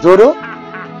 Zoro?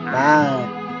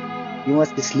 Ah, you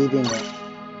must be sleeping, man.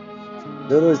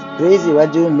 Zoro is crazy.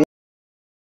 What do you mean?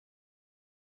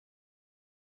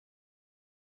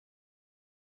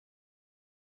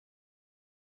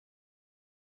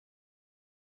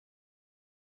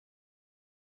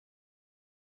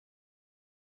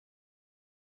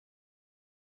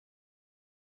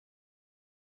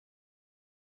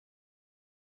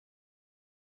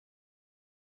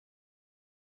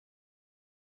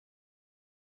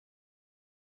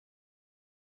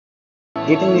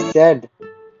 Getting me sad.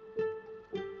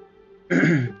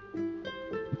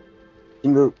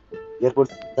 तिम्रो airport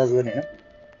charge गर्ने होइन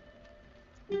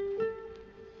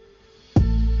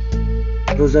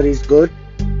Cruiser is good.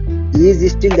 He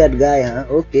is still that guy, huh?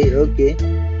 Okay, okay.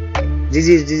 This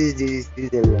is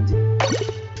everyone.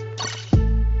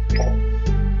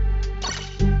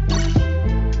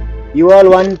 You all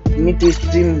want me to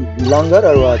stream longer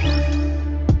or what?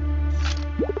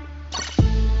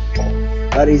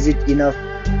 Or is it enough?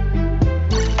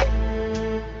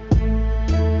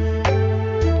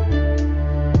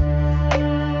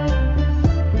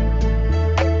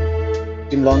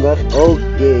 Stream longer?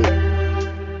 Okay.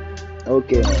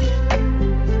 Okay.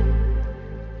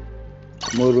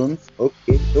 More rooms?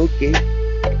 Okay, okay.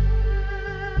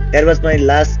 That was my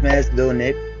last match though,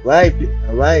 Nick. Why?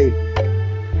 Why?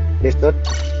 Let's not.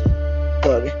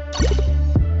 Sorry.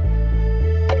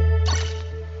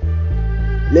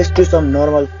 Let's do some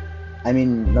normal. I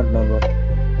mean, not normal.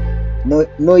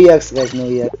 No EX, guys. No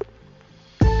EX.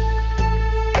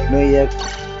 No EX.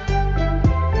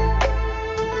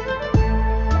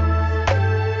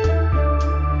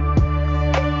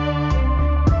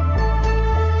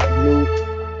 Blue.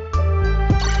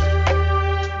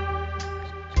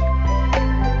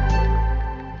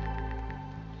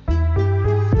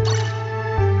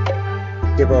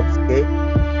 Step up, okay.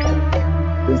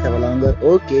 Things have a longer.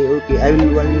 Okay, okay. I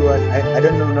will only watch. I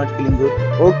don't know. Not feeling good.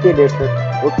 Okay, that's it.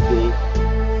 Okay.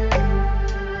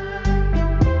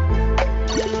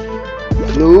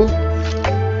 Blue.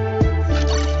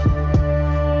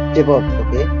 Step up,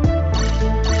 okay.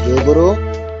 Yogoro.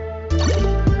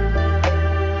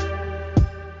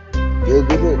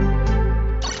 Yogoro.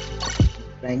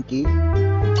 Frankie.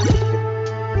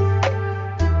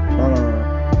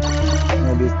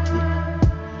 No, basically.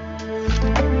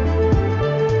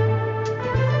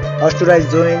 Or should I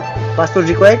join? Password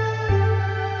required?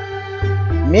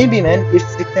 Maybe, man. It's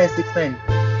 6969.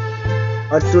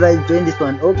 Or should I join this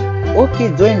one? Okay,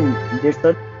 join. That's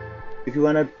all. If you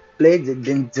wanna play,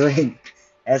 then join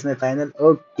as my final.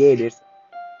 Okay, that's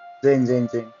join.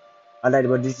 Alright,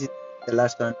 but this is the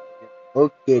last one.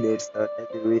 Okay, that's all.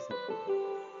 That's the reason.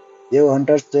 Yo,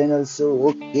 Hunters join also.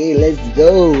 Okay, let's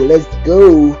go.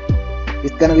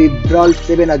 It's gonna be Brawl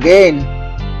 7 again.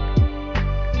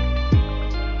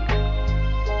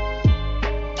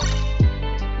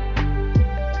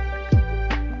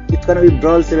 It's gonna be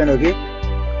Brawl 7, okay?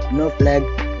 No flag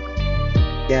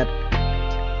cap,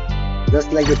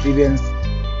 just like the previous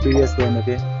one,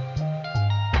 okay?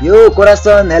 Yo,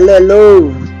 Corazon, hello.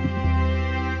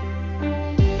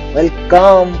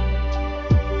 Welcome.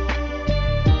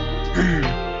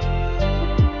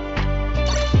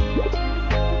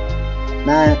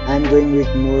 Nah, I'm going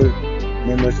with more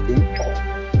members team.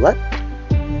 What?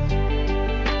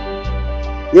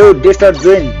 Yo, they start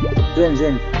join.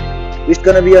 It's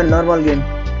gonna be a normal game.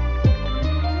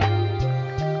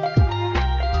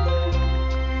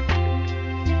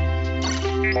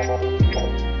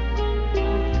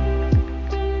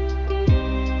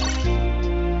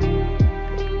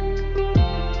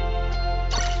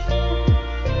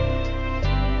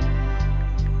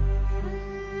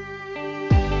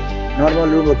 Normal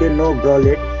room, okay? No brawl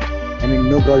 8. I mean,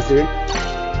 no brawl 7.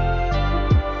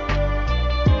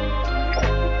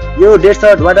 Yo,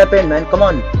 Deathshot, what happened, man? Come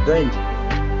on, join.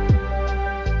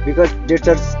 Because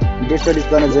Deathshot is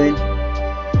gonna join.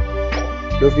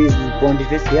 Doffy is bounty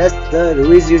face. Yes, sir.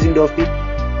 Who is using Doffy?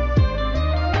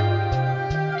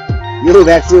 Yo,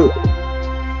 Vaxu.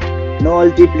 No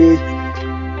ulti, please.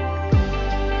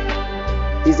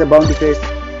 He's a bounty face.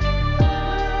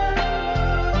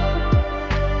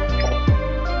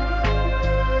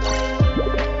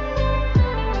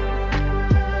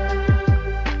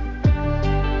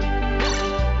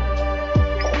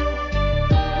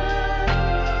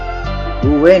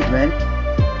 Who went, man?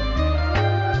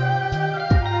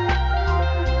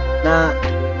 Nah,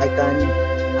 I can't.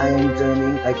 I am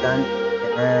joining. I can't.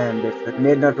 And that's it.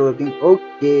 Net not working.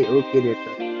 Okay, that's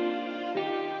it.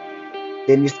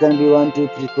 Then it's gonna be 1, 2,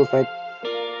 3, 4, 5,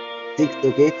 6.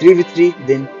 Okay, 3v3.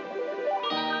 Then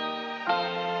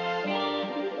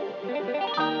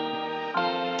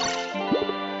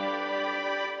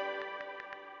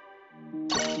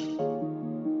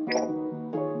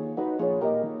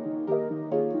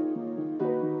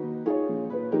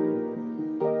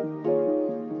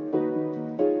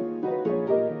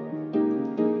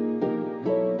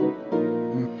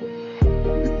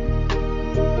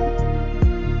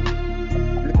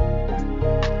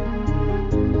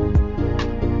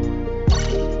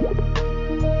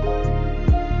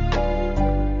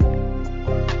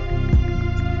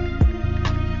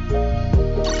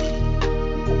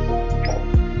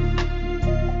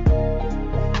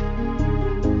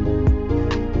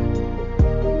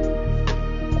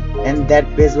that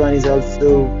base one is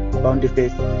also bounty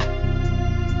face.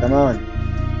 Come on.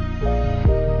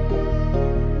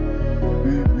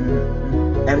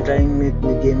 I'm trying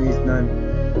the game is not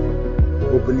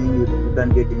opening, you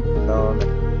can't get in. Oh,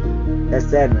 that's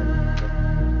sad, man.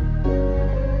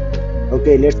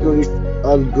 Okay, let's go. It's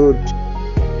all good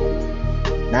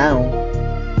now.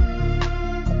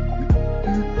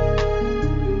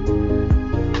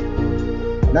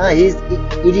 Nah, he's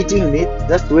editing me.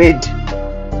 Just wait.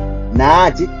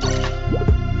 Nah,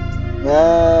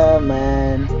 oh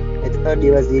man, I thought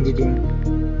he was editing.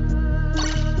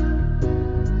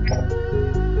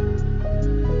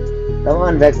 Come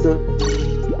on, Vaxo.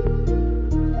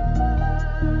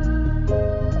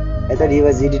 I thought he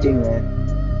was editing, man.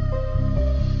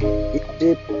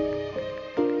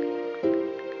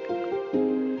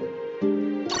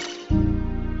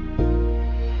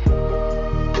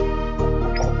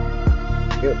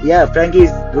 Yeah, Frankie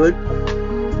is good.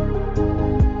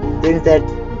 Things that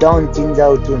don't change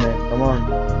out too, man. Come on.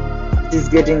 It is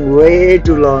getting way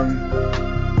too long.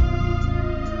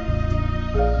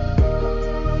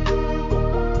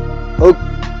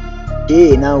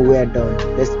 Okay, now we are done.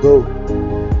 Let's go.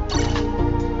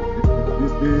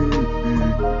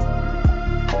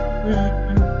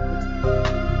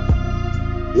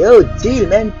 Yo, chill,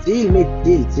 man. Chill, mate.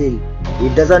 Chill. He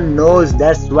doesn't know,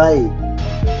 that's why.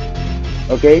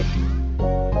 Okay?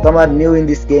 Some are new in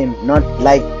this game, not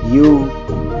like you.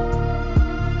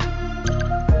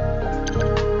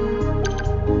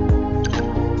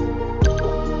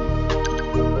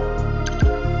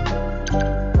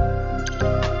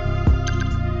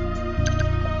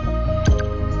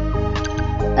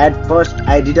 At first,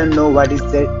 I didn't know what is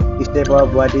step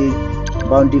up, what is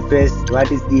bounty face,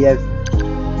 what is EX.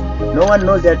 No one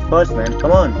knows at first, man.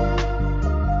 Come on.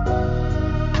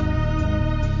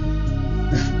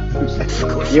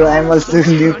 Yo, I'm also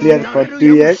new player for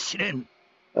 2 years.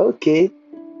 Okay.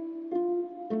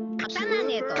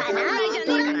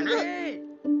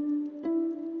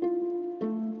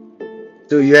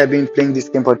 So you have been playing this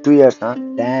game for 2 years, huh?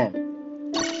 Damn.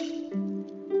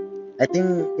 I think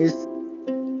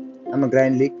I'm a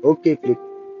grind league. Okay, flip.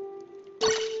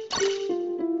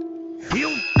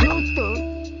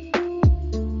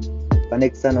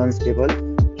 Connection unstable.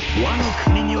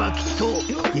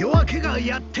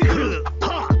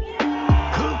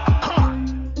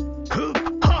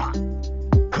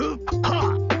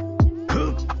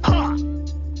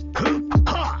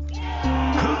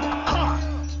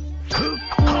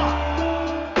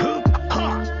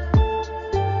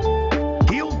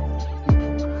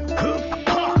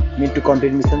 Need to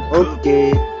complete mission.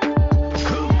 Okay.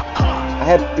 I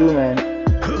have 2, man.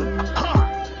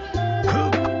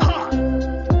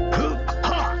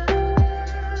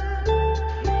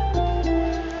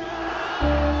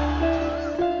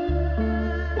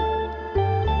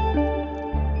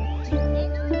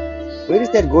 Where is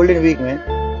that golden week, man?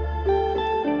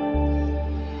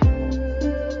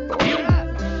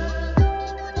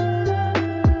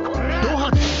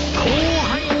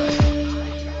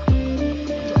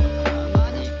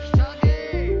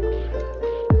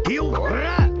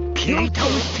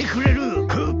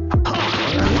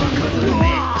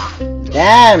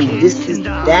 Damn, this is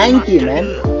tanky, man.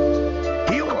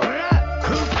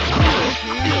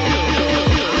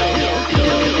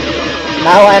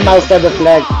 Now I'm outside the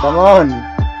flag. Come on.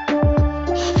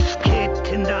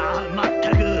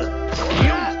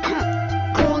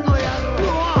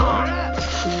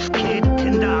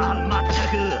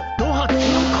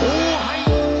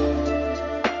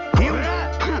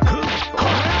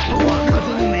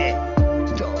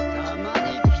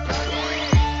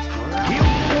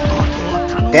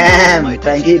 Damn,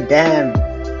 Frankie, damn.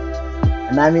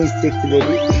 Nami is 6,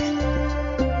 baby.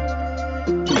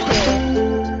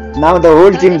 Now the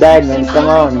whole team died, man. Come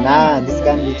on, nah, this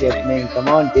can't be happening. Come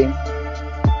on, team.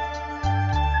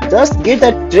 Just get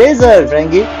a treasure,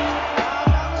 Frankie.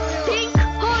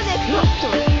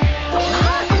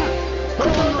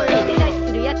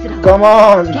 Come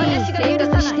on.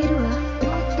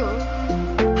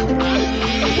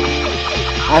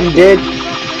 I'm dead.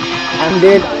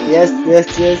 Yes.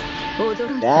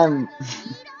 Damn.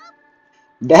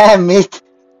 Damn it.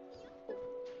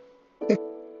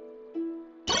 Damn.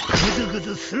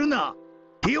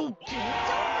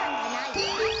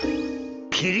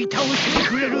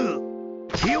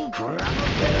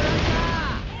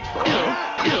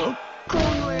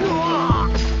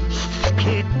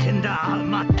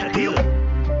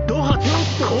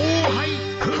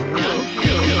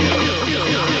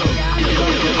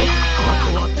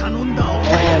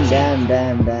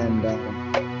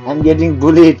 I'm getting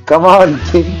bullied. Come on,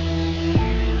 team.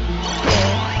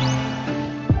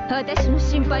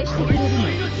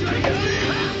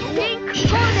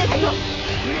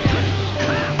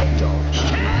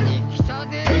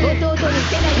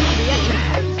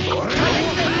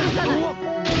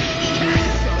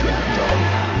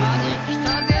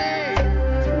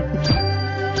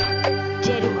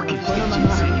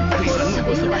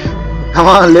 Come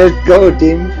on, let's go,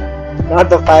 team. Not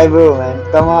the 5-0,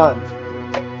 man. Come on.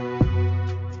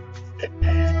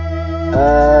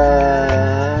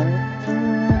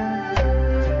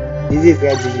 Easy,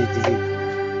 catch, easy.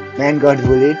 Man got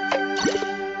bullied.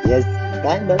 Yes,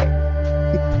 kind of.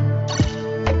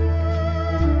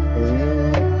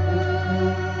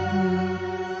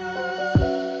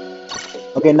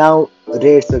 Okay, now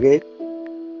rates, okay?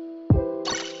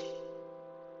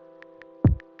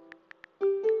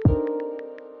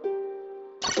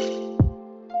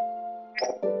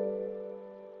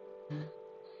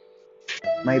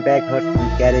 My back hurts from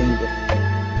carrying the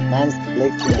man's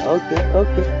legs. Okay.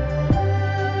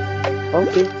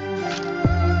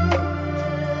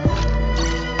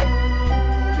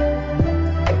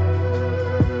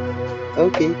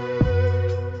 Okay.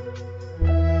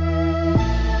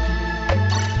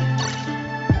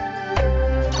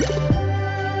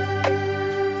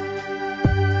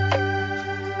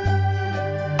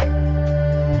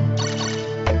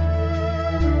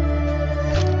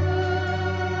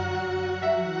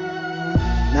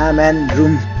 Nah, man,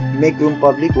 make room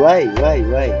public. Why?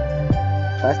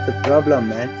 What's the problem,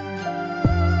 man?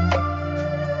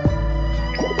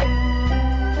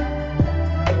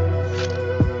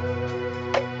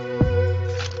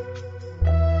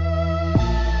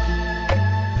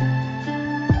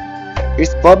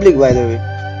 It's public, by the way.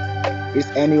 It's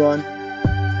anyone.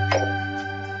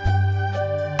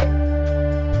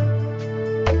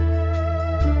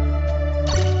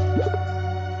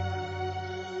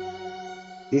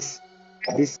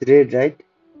 This red, right?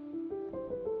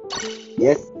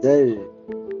 Yes, sir.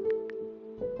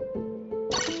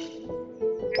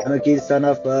 I'm a kid, son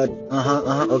of a.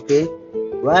 Okay.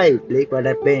 Why? Blake, what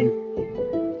happened?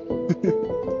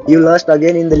 You lost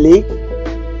again in the league?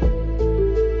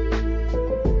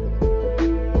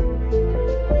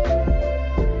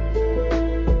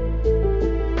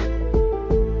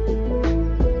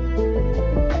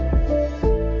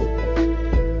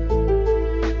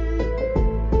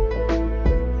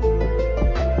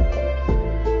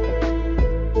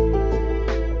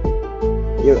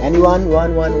 Yo, anyone? One.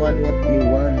 You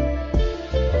won.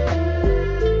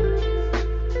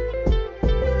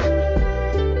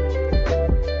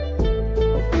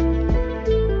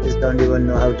 Just don't even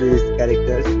know how to use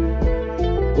characters.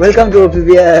 Welcome to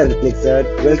OPBR, Flixer.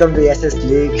 Welcome to SS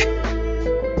League.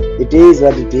 It is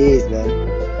what it is, man.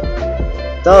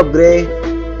 What's up, Gray?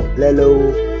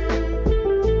 Hello.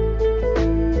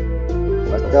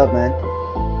 What's up, man?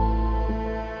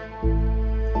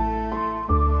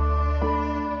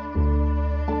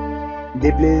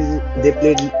 They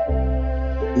played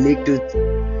League to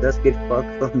just get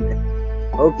fucked from them.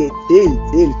 Okay, chill,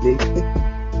 please.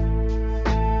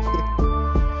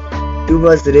 Too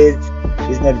much rage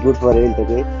is not good for health,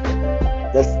 okay?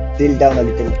 Just chill down a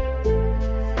little.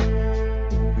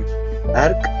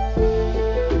 Ark?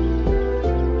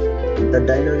 The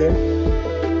Dino game?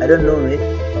 I don't know, mate.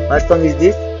 What song is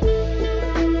this?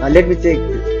 Let me check,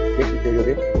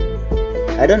 okay?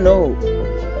 I don't know.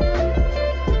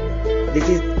 This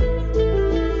is...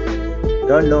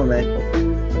 Don't know, man.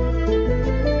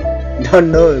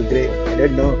 Don't know, Grey. I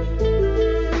don't know.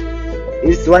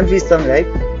 It's One Piece song, right?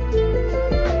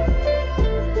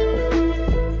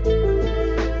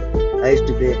 I used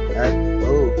to play...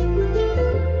 oh.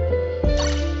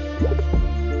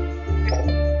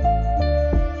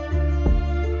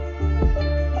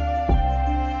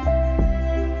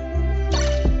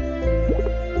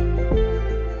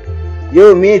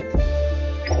 Yo, mate.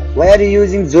 Why are you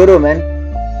using Zoro, man?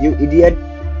 You idiot.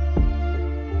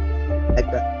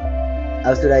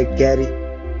 How should I carry?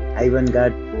 I even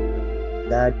got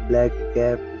that black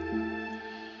cap.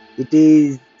 It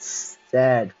is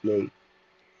sad, play.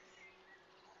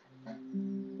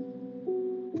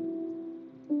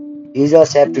 You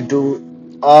just have to do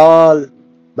all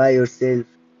by yourself.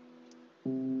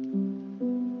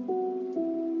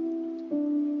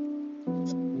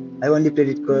 I only played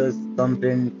it because some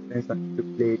friends wanted to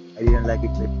play it. I didn't like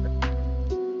it very much.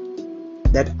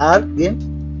 That Ark game?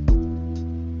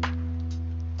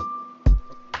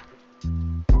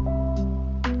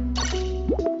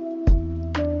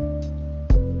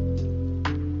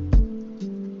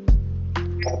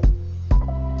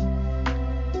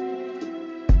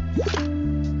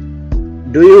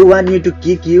 Do you want me to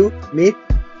kick you, Myth?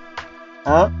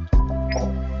 Huh?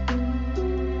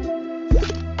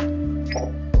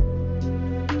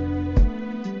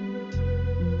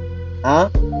 Huh?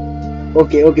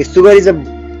 Okay. Sugar is a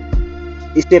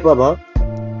step up, huh?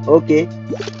 Okay.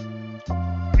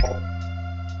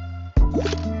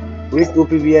 Which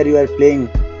OPBR you are playing,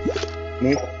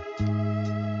 Myth?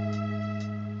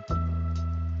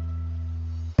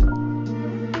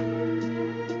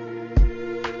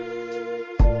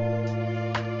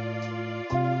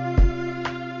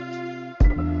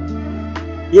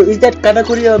 Yo, is that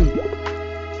Katakuri a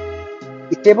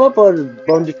step up or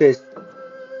boundary face?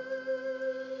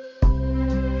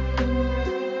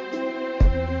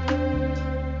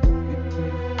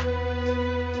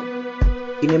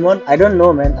 Kinemon? I don't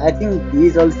know, man. I think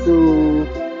he's also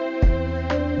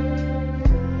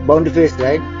boundary face,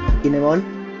 right? Kinemon?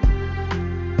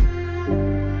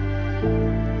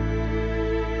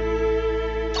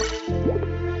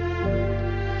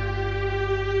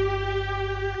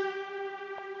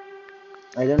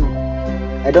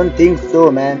 I don't think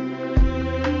so, man.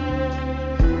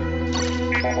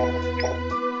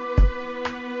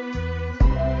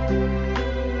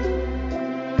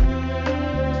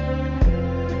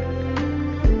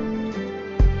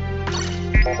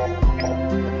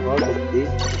 What is this?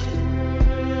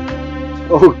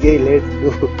 Okay, let's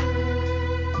go.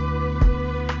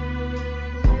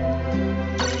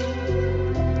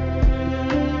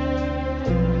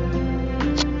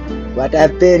 What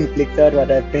happened, Flixer? What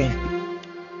happened?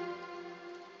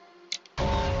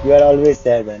 You are always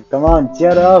sad, man. Come on,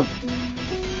 cheer up.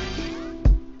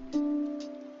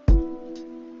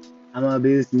 I'm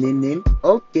abused, Nin.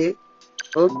 Okay,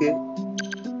 okay.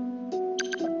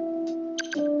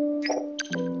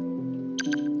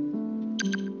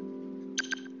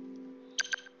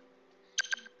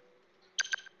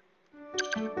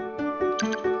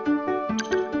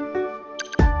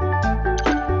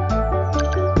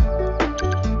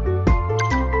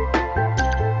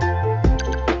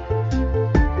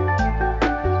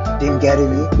 Didn't carry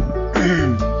me.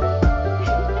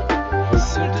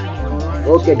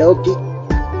 Okay, dokie.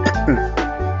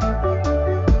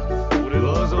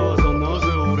 わざわざなぜ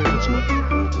俺たちまで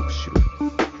報告しろ。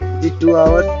 Is it 2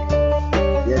 hours?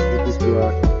 Yes, it is 2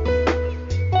 hours.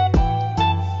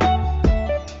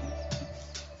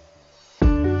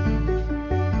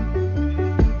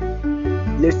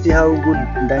 Let's see how good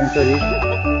dancer is.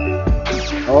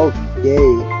 Okay.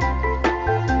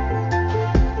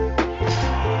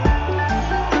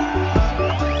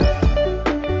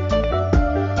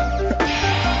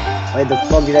 Why the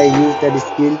fuck did I use that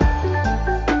skill?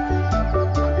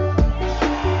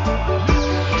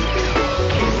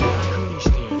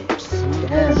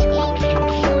 Damn.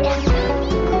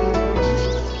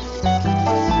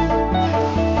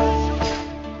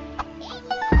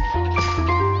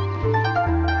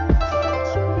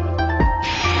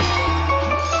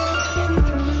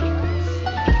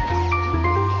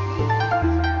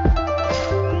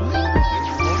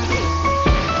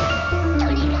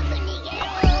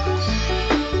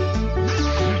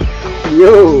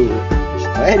 Yo,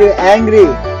 why are you angry?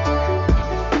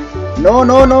 No,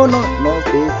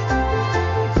 please.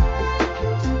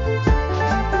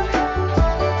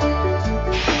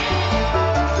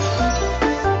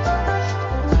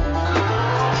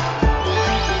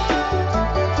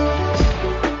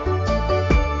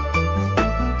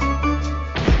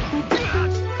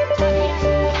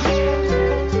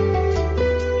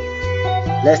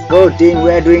 Let's go, team. We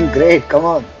are doing great. Come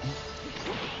on.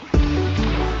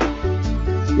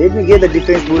 Let me get the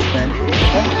defense boost, man.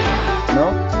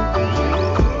 No?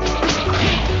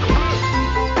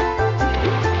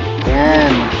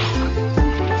 Damn.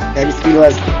 That skill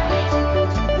was...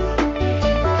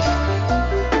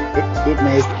 It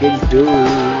my skill too.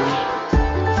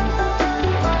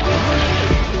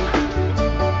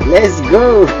 Let's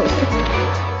go.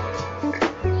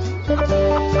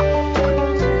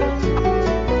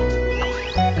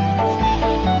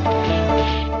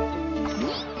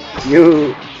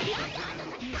 You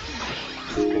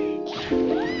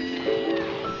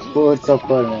poor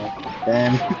soccer, man.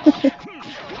 Damn.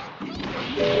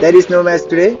 There is no match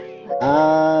today.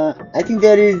 I think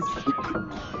there is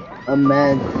a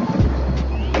match.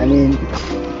 I mean,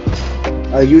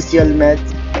 a UCL match.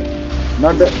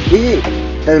 Not the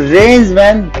range,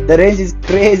 man. The range is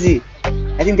crazy.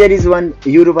 I think there is one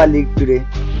Europa League today,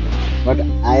 but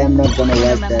I am not gonna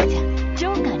watch that.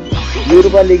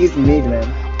 Europa League is mid, man.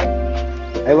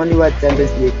 I only watch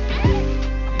Champions League.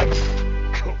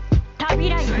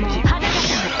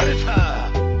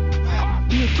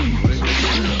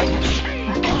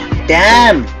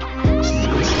 Damn!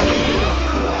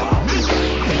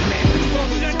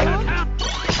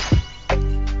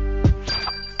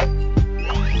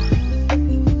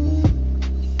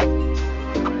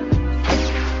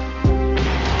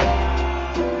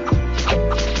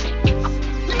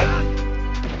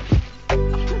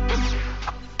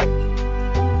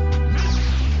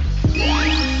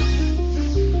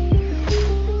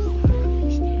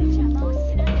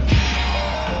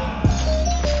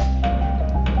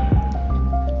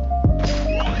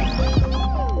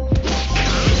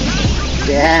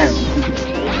 Damn.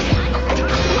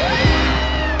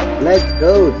 Let's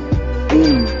go,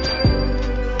 team.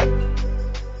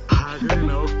 歯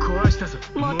車を壊したぞ。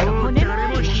もう誰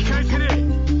も引き返せねえ。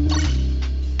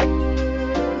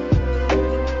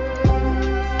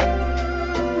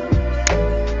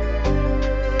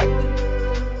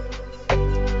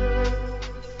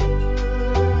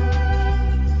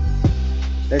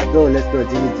Let's go,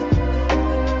 GG.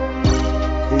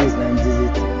 GG, man,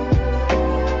 GG.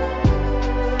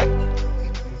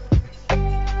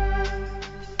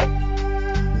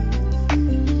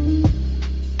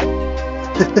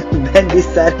 Man, this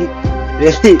Sari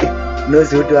really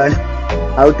knows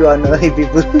how to annoy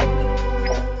people.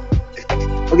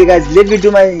 Okay, guys, let me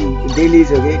do my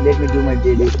dailies, okay? Let me do my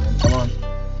dailies, man. Come on.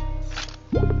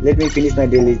 Let me finish my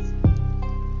dailies.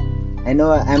 I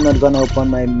know I'm not gonna open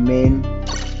my main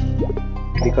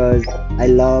because I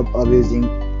love abusing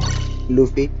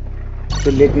Luffy.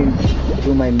 So let me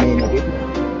do my main, okay?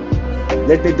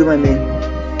 Let me do my main.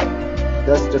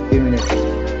 Just a few minutes.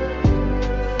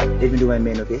 Let me do my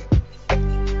main, okay?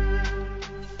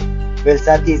 Well,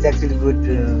 Sati is actually good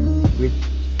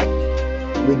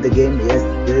with the game. Yes,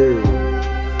 good.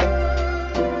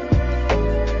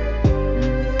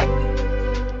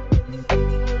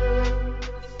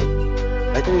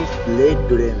 I think it's late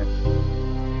today, man.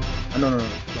 Oh, no.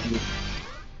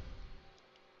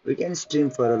 We can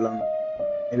stream for a long,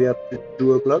 maybe up to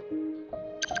 2 o'clock.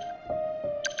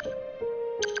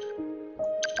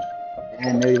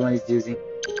 And everyone is using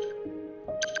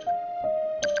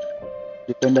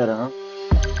Defender, huh?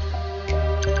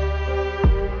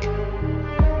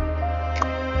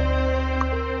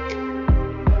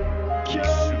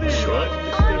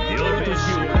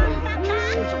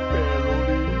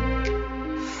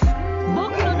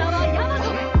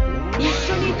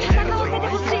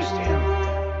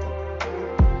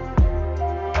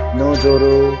 No,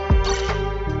 Zoro.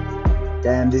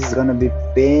 Damn, this is gonna be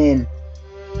pain.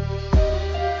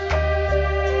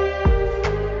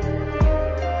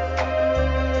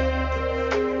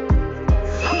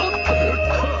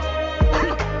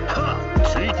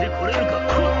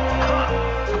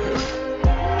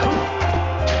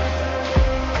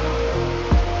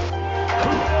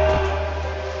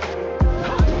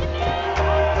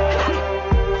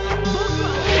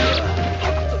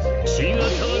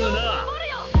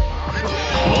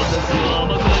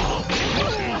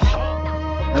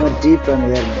 Deep from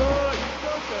here, man.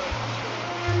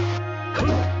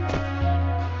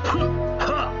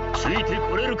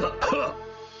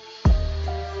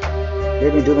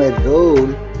 Let me do my role.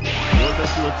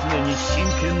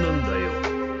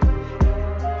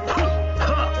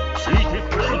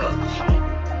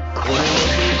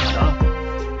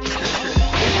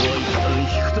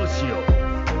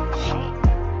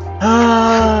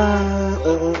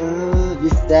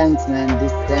 This thanks, man.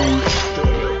 This thanks.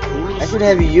 I should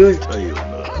have used.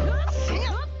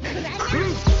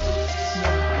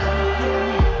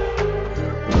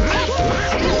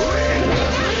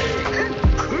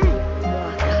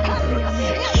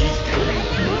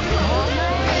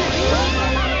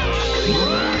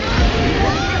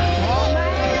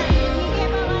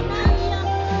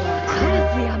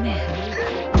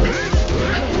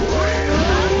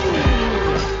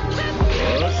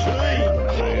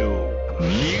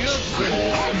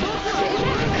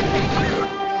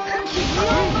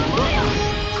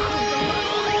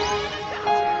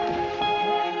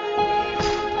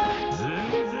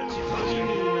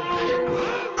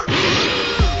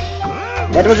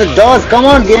 That was a dodge. Come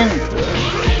on, game.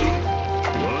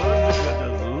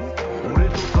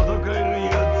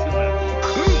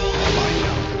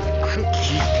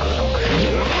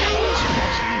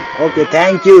 Okay,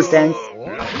 thank you, thanks.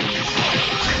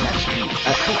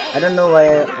 I don't know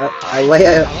why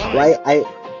I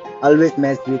always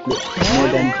mess with more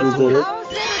than 2 Zoros,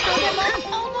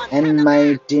 and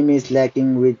my team is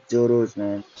lacking with Zoros,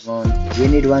 man. Come on, we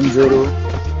need 1 Zoro.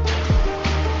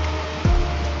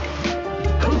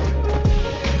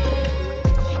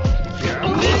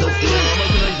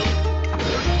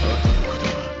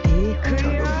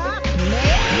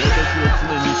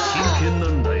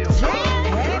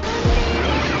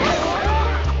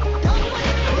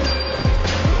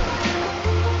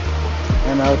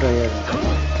 I'm out of here.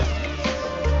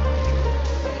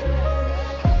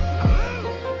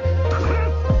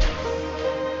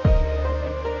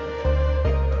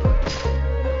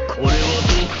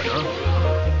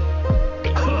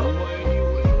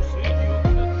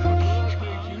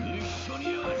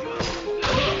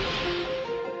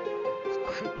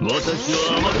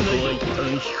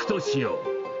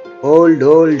 Hold. Do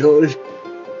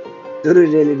you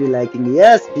really be liking?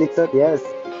 Yes, click shot, yes.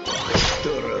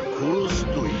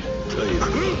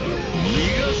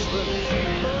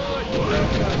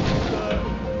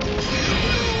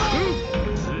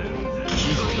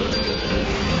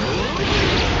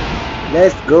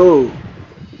 Let's go.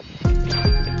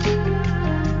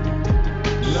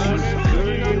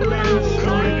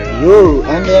 Yo,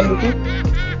 I'm the MVP.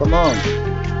 Come on.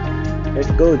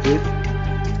 Let's go, dude.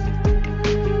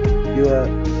 You are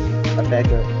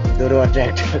attacker. Zoro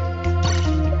attractor.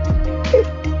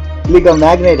 Click a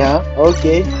magnet, huh?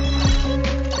 Okay.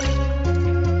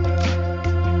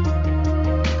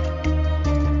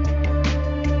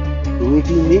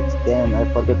 Weekly leaks? Damn, I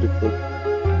forgot to check.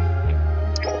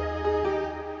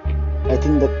 I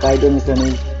think the Kaido mission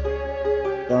is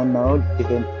done now.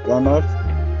 Defend runners.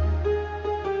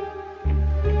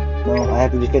 No, I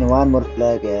have to defend one more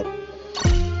flag here.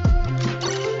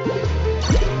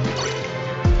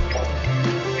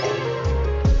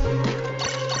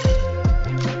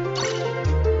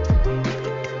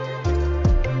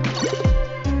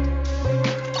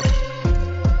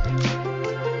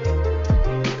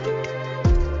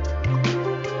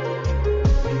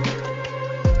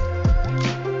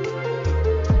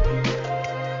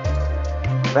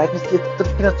 Brightness त्यत्रो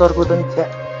किन चर्को नि छ्या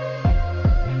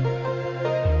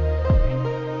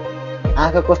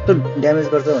आँखा कस्तो damage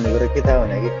गर्छ भनेको र के थाहा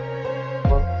भने कि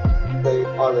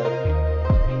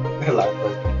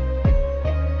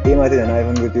त्यही माथि झन्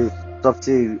आइफोनको त्यो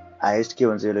सबसे हाइएस्ट के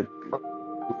भन्छ यसले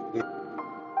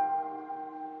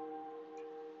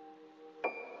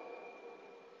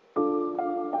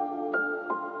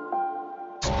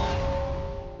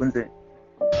कुन चाहिँ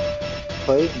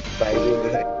खै भाइ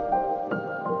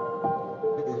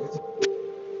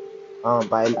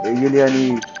भाइ यसले अनि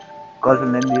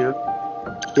गर्लफ्रेन्डलाई नि दियो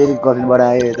फेरि गर्लफ्रेन्डबाट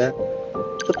आयो यता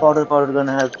यस्तो पाउडर गर्न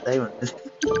आएको दाइ भन्दैछ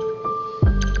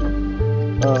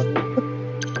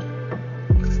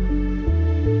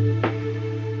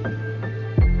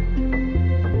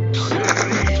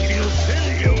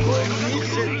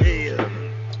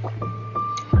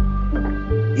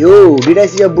Yo, did I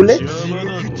see a bullet?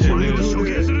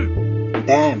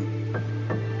 Damn.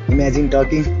 Imagine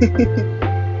talking.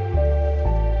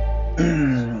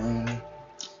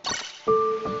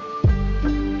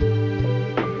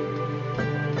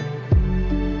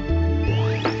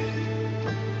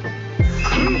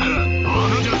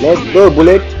 Let's go,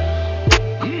 bullet.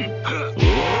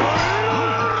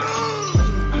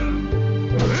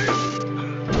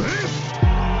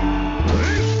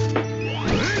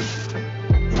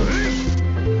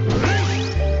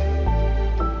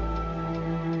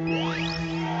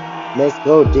 Let's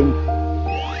go, team.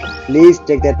 Please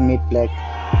take that mid flag.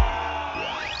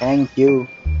 Thank you.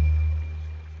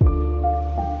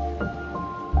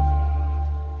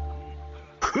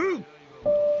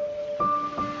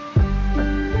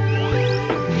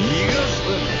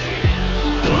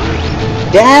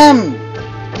 Damn!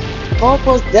 What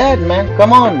was that, man?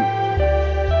 Come on!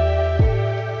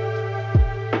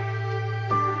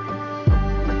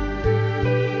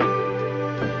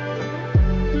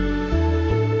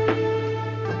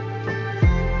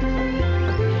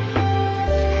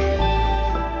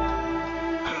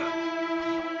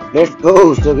 Let's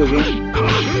go, Sogumi.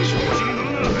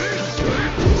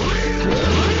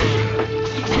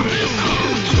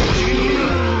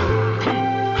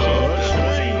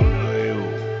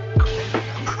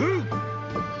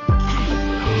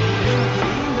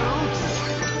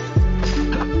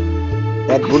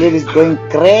 That bullet is going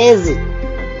crazy.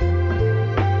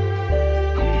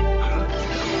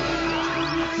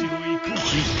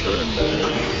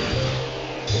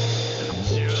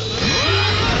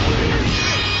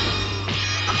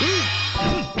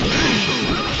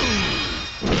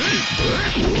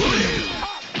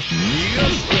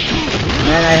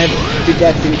 Man, I have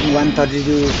pickaxe in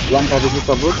 132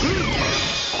 support.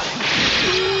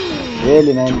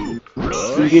 Really, man.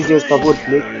 Increase your support,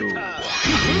 please.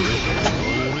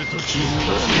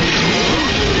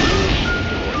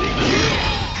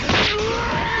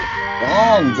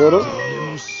 Damn, Zoro.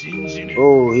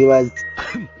 Oh, he was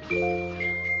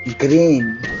green.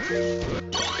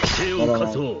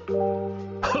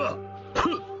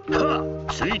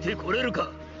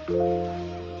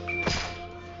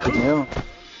 No.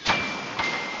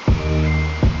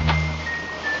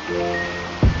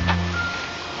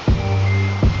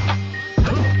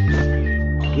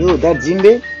 Yo, that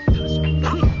Jinbei?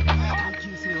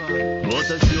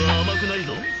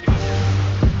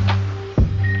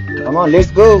 Come on,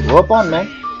 let's go. Hop on, man.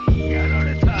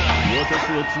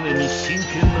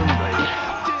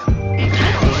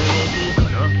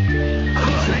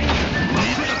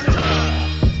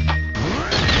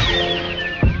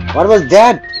 What was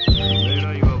that?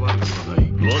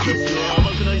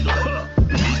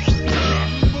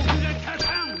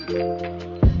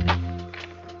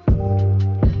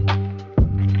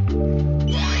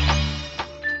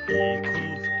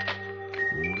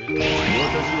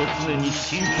 撮影に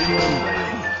真剣なんだよ。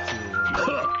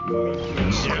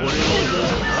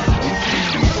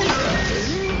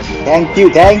Thank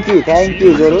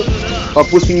you, Zoro, for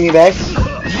pushing me back.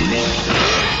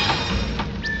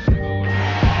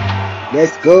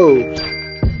 Let's go.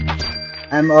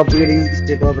 I'm upgrading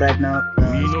step up right now.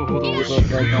 Step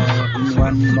up right now. In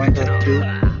 1 month or 2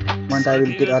 months, I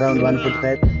will get around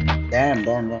 145. Damn.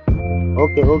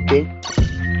 Okay.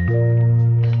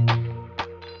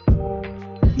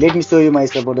 Let me show you my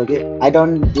support, okay? I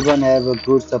don't even have a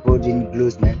good support in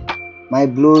blues, man. My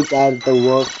blues are the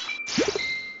worst.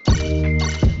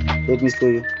 Let me show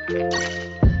you.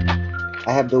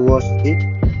 I have the worst, see?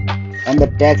 And the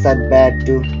tags are bad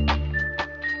too.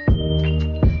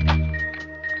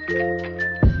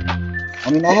 I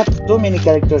mean, I have so many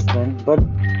characters, man, but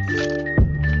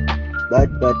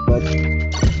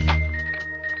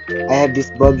I have this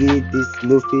Buggy, this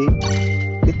Luffy.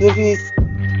 This Luffy is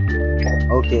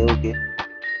okay.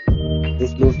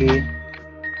 This Luffy.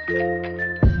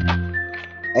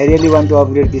 I really want to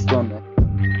upgrade this one, man.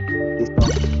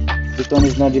 This one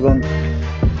is not even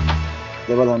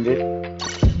level 100.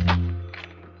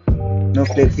 No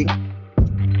flexing.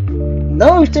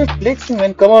 No, it's not flexing,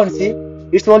 man. Come on, see?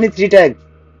 It's only 3 tags.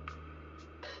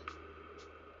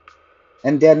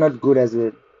 And they are not good as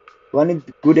well. One is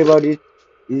good about it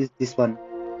is this one.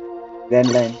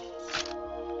 Grand Line.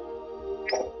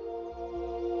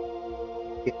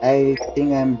 Okay, I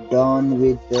think I'm done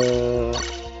with the...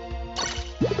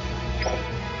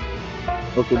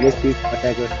 Okay, let's use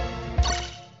attacker.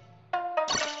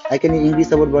 I can increase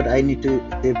support, but I need to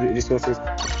save resources.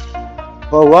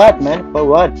 For what, man? For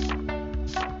what?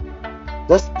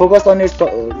 Just focus on your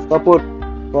support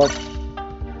first.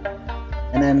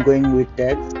 And I'm going with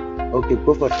tags. Okay,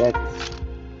 go for tags.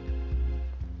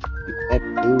 That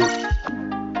too.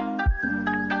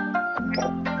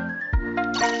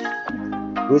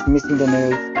 Who's missing the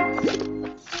nails?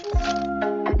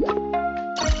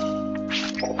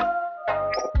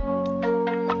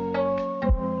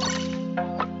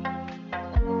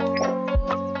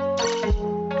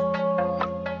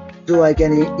 So I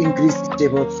can increase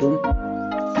step up soon.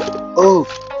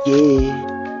 Okay.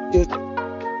 Just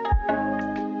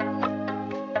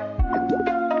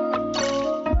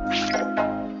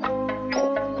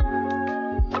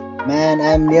man,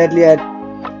 I'm nearly at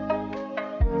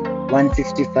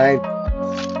 165.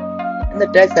 And the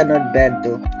tags are not bad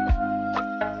though.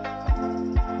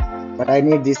 But I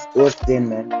need this horse then,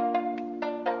 man.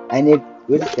 I need...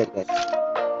 Where is that guy?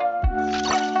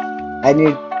 I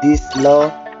need this law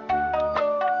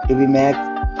to be max.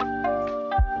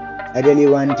 I really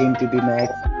want him to be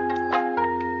max.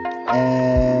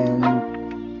 And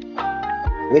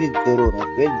where is Zoro, man?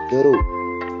 Where is Zoro?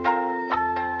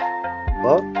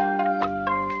 What?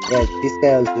 Right, this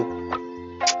guy also.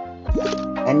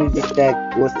 I need this tag.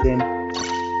 What's then?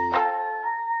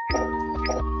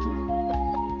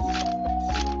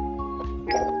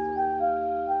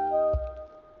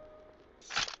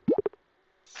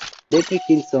 Let me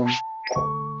kill some.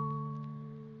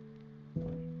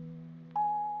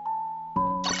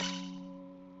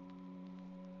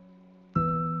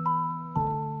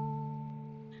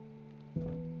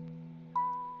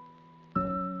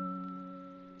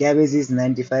 Cabbage is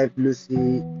 95,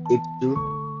 Lucy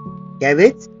 82.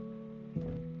 Cabbage?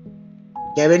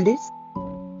 Cavendish?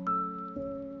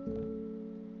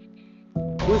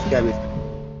 Who's Cabbage?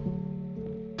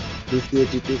 Lucy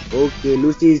 82. Okay,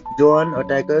 Lucy is John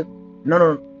attacker.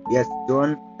 No. Yes,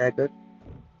 John attacker.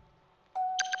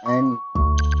 And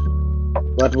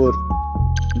what more?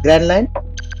 Grand Line?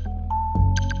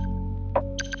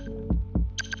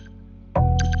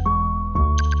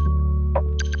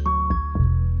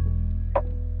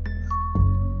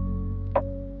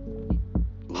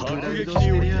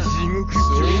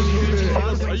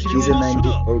 He's a 90.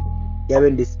 Oh,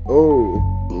 Cavendish. Oh.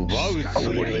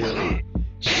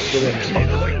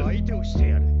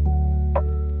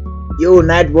 Yo,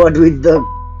 Nightbot with the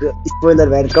spoiler,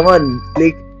 man. Come on,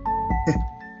 click.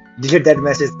 Delete that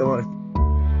message. Come on.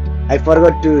 I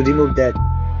forgot to remove that.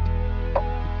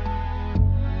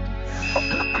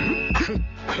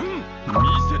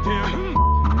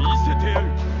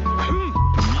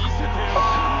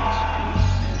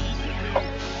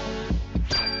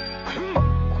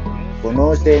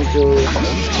 No sense.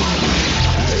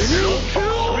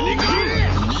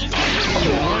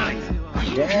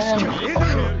 Damn.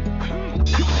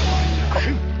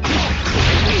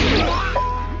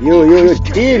 Yo,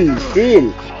 chill.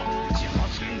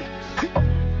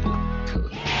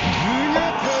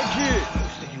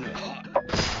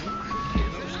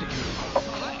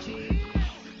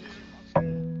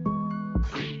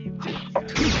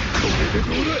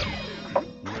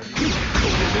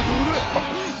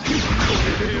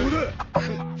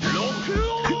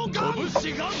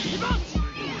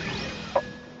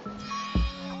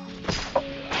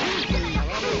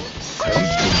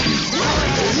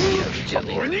 Yo,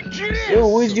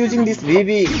 who is using this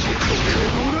VB?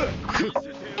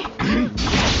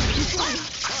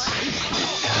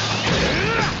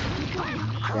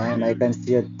 Damn, I can't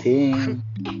see a thing.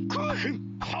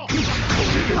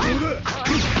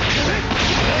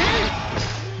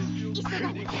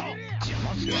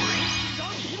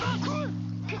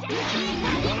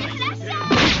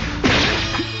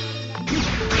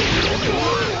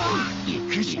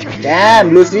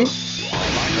 Damn, Lucy.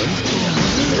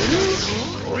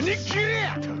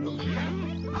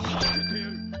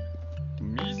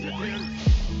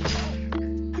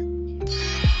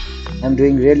 I'm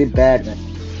doing really bad, man.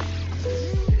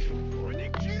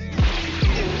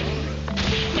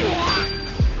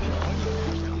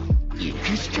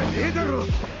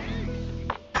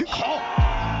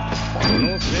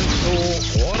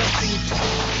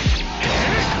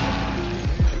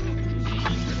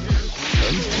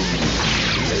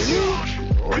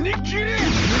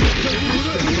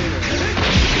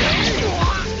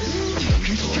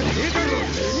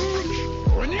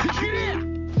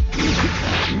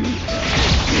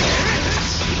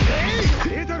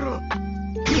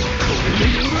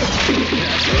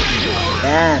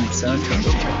 Damn, son.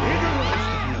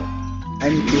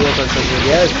 I'm too up also.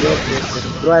 Yes.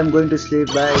 Bro, I'm going to sleep.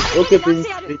 Bye. Okay, Prince.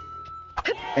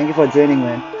 Thank you for joining,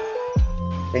 man.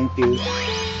 Thank you.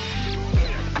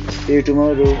 See you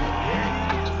tomorrow.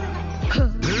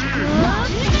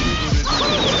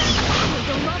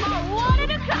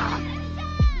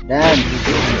 Damn.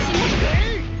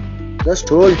 Just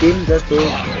hold, team. Just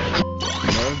hold.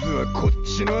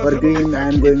 For green,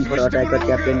 I'm going for attacker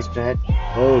captain strat.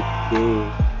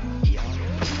 Okay.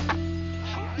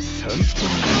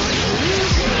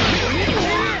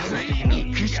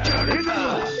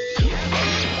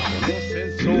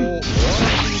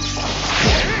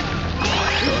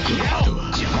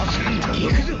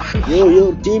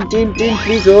 Yo, team,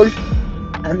 please hold.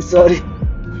 I'm sorry.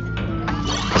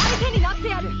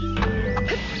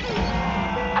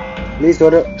 Please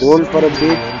hold for a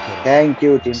bit. Thank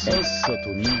you, team.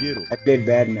 I played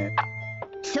bad, man.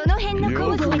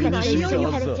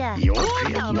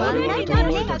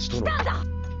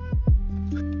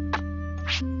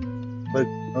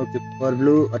 Okay, for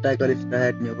blue, attacker is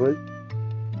strat new hold.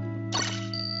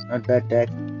 Not bad tag.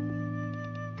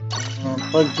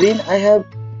 For green, I have.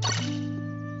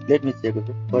 Let me check.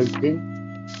 Okay.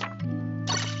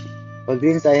 For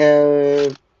greens, I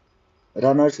have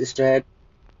runners, strat,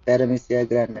 paramecia,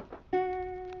 grand.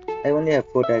 I only have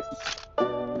 4 tags.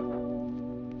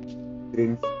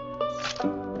 Greens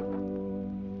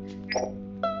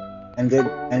and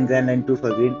grand line 2 for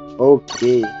green.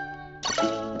 Okay.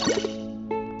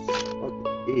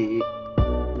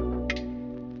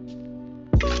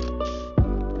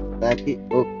 Backy.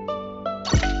 Oh.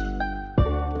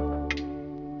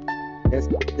 Yes,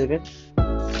 7.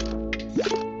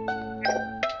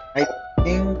 I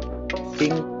think.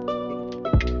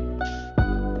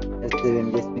 Yes,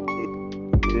 7. Yes, 7.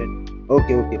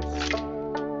 Okay.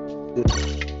 Good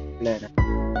plan.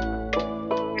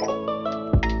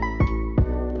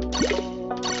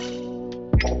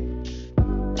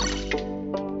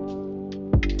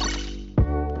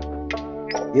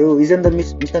 Yo, isn't the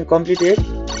mission completed?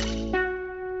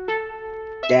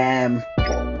 Damn,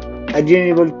 I didn't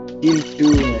even kill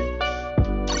 2, man.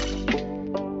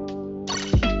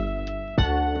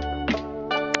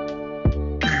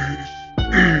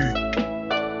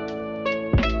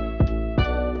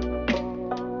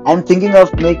 I'm thinking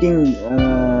of making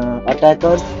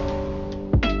attackers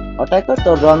or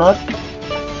runners,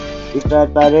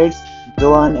 strat pirates,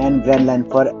 Joan and Grand Line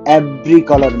for every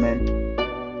color, man.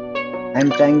 I'm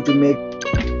trying to make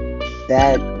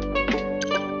that.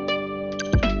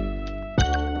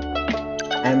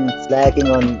 I'm slacking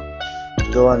on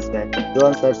Joans, man.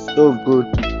 Joans are so good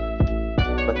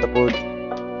for support.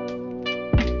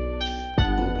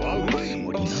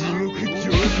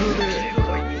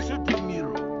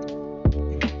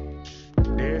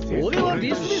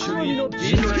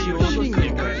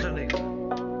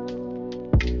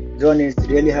 Joan is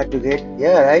really hard to get.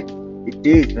 Yeah, right? It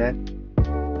is, man.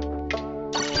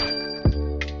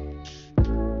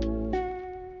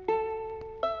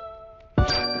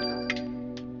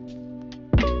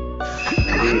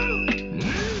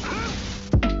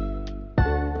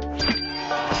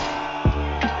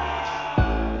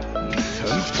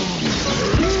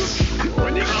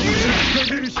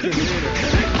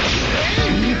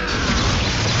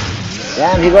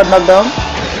 Damn, he got knocked down.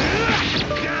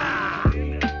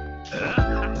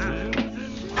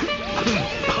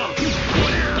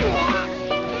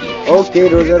 Okay,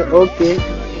 Roger, okay.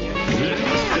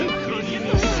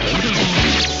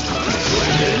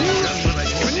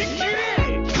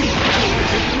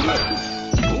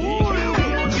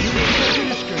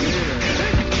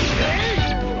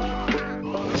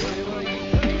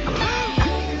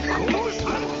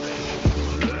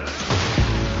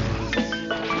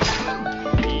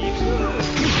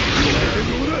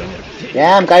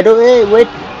 Damn, Kaido, hey, wait.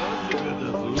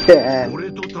 Damn.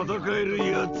 俺と戦える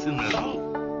やつならぶ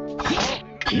っ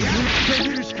た切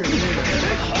るしかね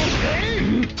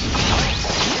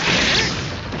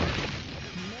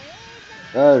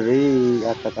え Sorry,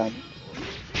 Atakan.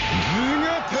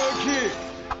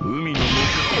 海の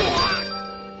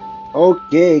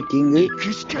Okay, King. 行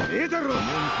くしかねえだろ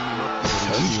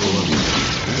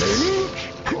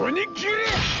こに切れ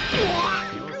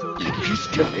行くし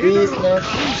かねえだ Peace, ろ man.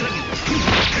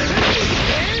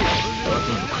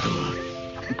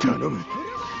 頼む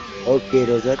Okay,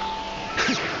 Roger. 相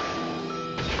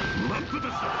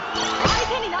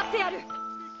手になってやる。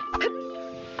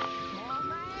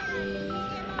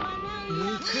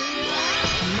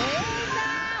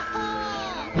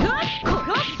この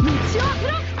道を開く。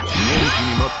元気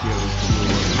に待ってやる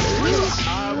必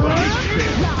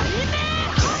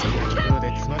要はないで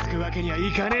つまずくわけには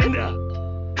いかねえんだ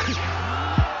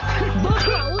僕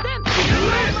はおでん。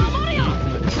守るよ。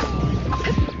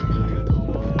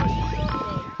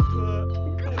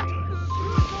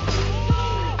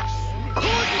皇族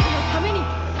のために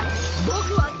僕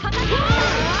は戦う。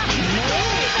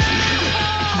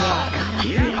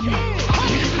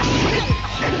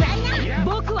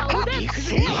僕はおでん。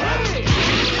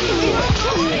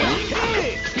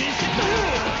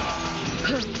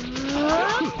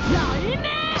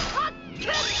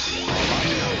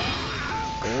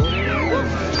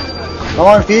Come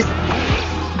on, Fist.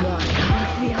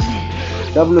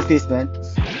 W Fist, man.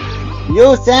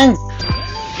 Yo, thanks.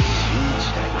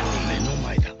 目の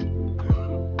前だ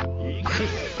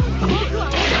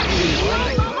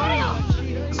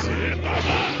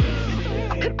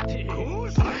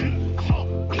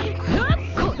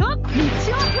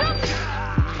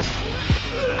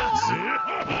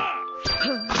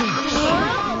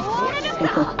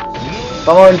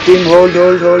Come on, team. Hold.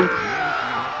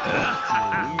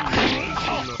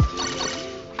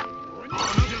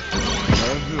 ま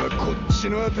ずはこっち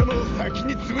の頭を先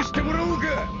に潰してもらおうか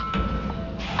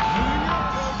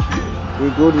We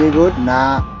good.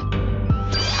 Nah.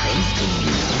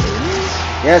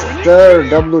 Yes, sir.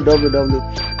 W.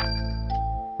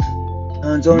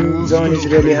 Zone is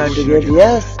really hard to get.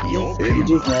 Yes, it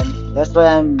is, man. That's why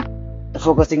I'm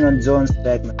focusing on zone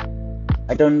stack, man.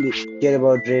 I don't care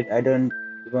about rate. I don't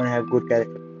even have good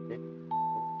character.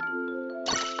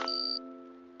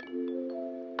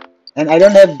 And I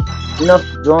don't have enough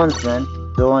zones, man.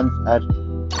 Zones are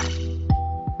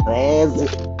crazy.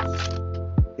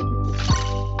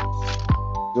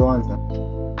 Zones, man.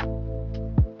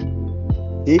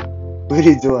 See? Where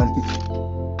is zone?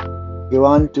 Okay,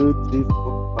 1, 2, 3,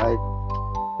 4, 5.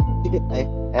 Okay, I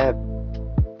have.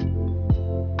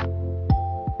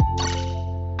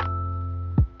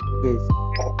 Okay,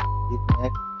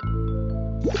 next.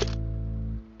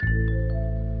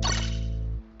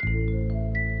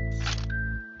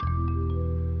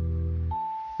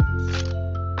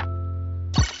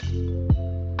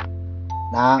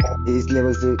 Nah, this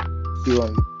level 2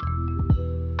 only.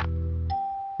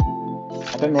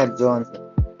 I don't have zones.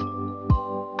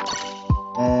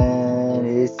 And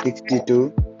he's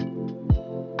 62.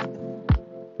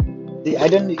 See, I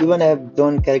don't even have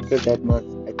zone character that much,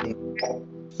 I think.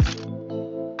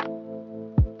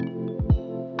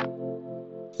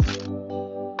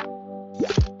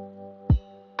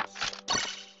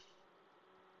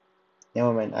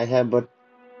 Never mind, I have, but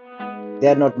they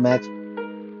are not matched.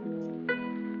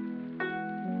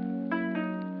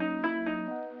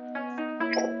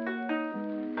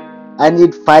 I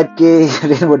need 5k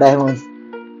rainbow diamonds.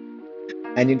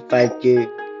 I need 5k.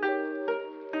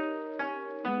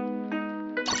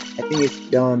 I think it's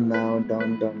down now.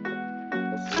 Down.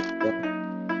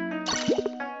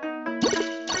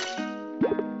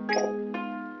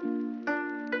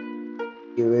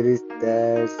 Okay, where is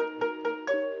that?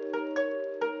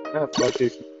 Ah, what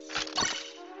is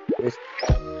this?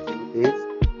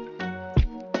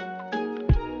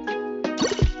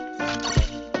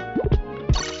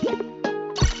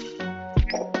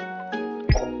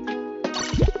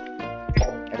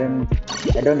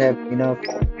 I don't have enough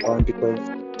bounty coins.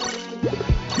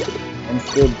 I'm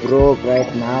so broke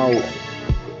right now.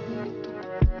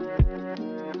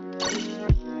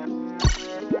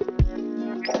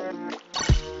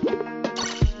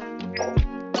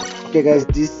 Okay guys,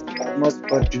 this much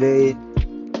for today.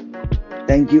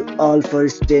 Thank you all for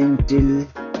staying till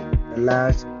the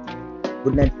last.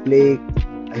 Good night, Flake.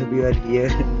 I hope you are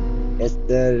here. Yes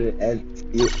sir, as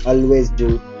you always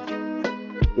do.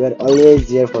 You are always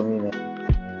here for me, man.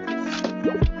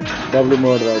 W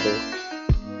mode rider.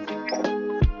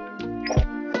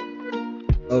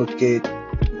 Okay,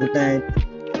 good night.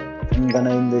 I'm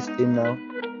gonna end the stream now.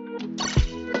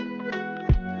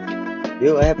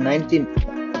 Yo, I have 19.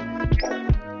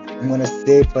 I'm gonna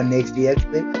save for next EX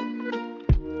play.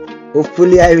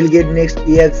 Hopefully, I will get next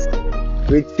EX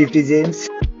with 50 gems.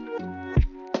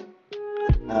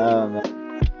 Man.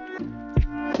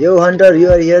 Yo, Hunter, you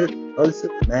are here also,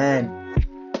 man.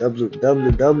 W.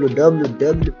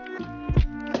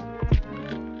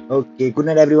 Okay, good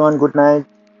night, everyone. Good night.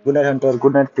 Good night, Hunter.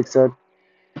 Good night, Fixer.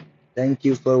 Thank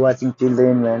you for watching till the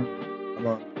end, man. Come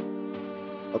on.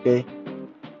 Okay,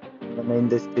 I'm gonna end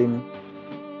the stream.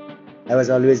 I was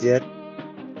always here.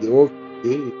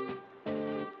 Okay.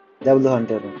 W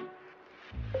Hunter.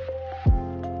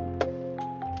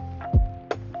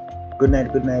 Good night,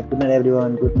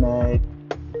 everyone. Good night.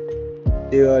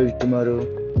 See you all tomorrow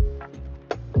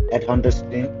at Hunter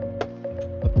stream.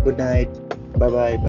 Good night. Bye bye.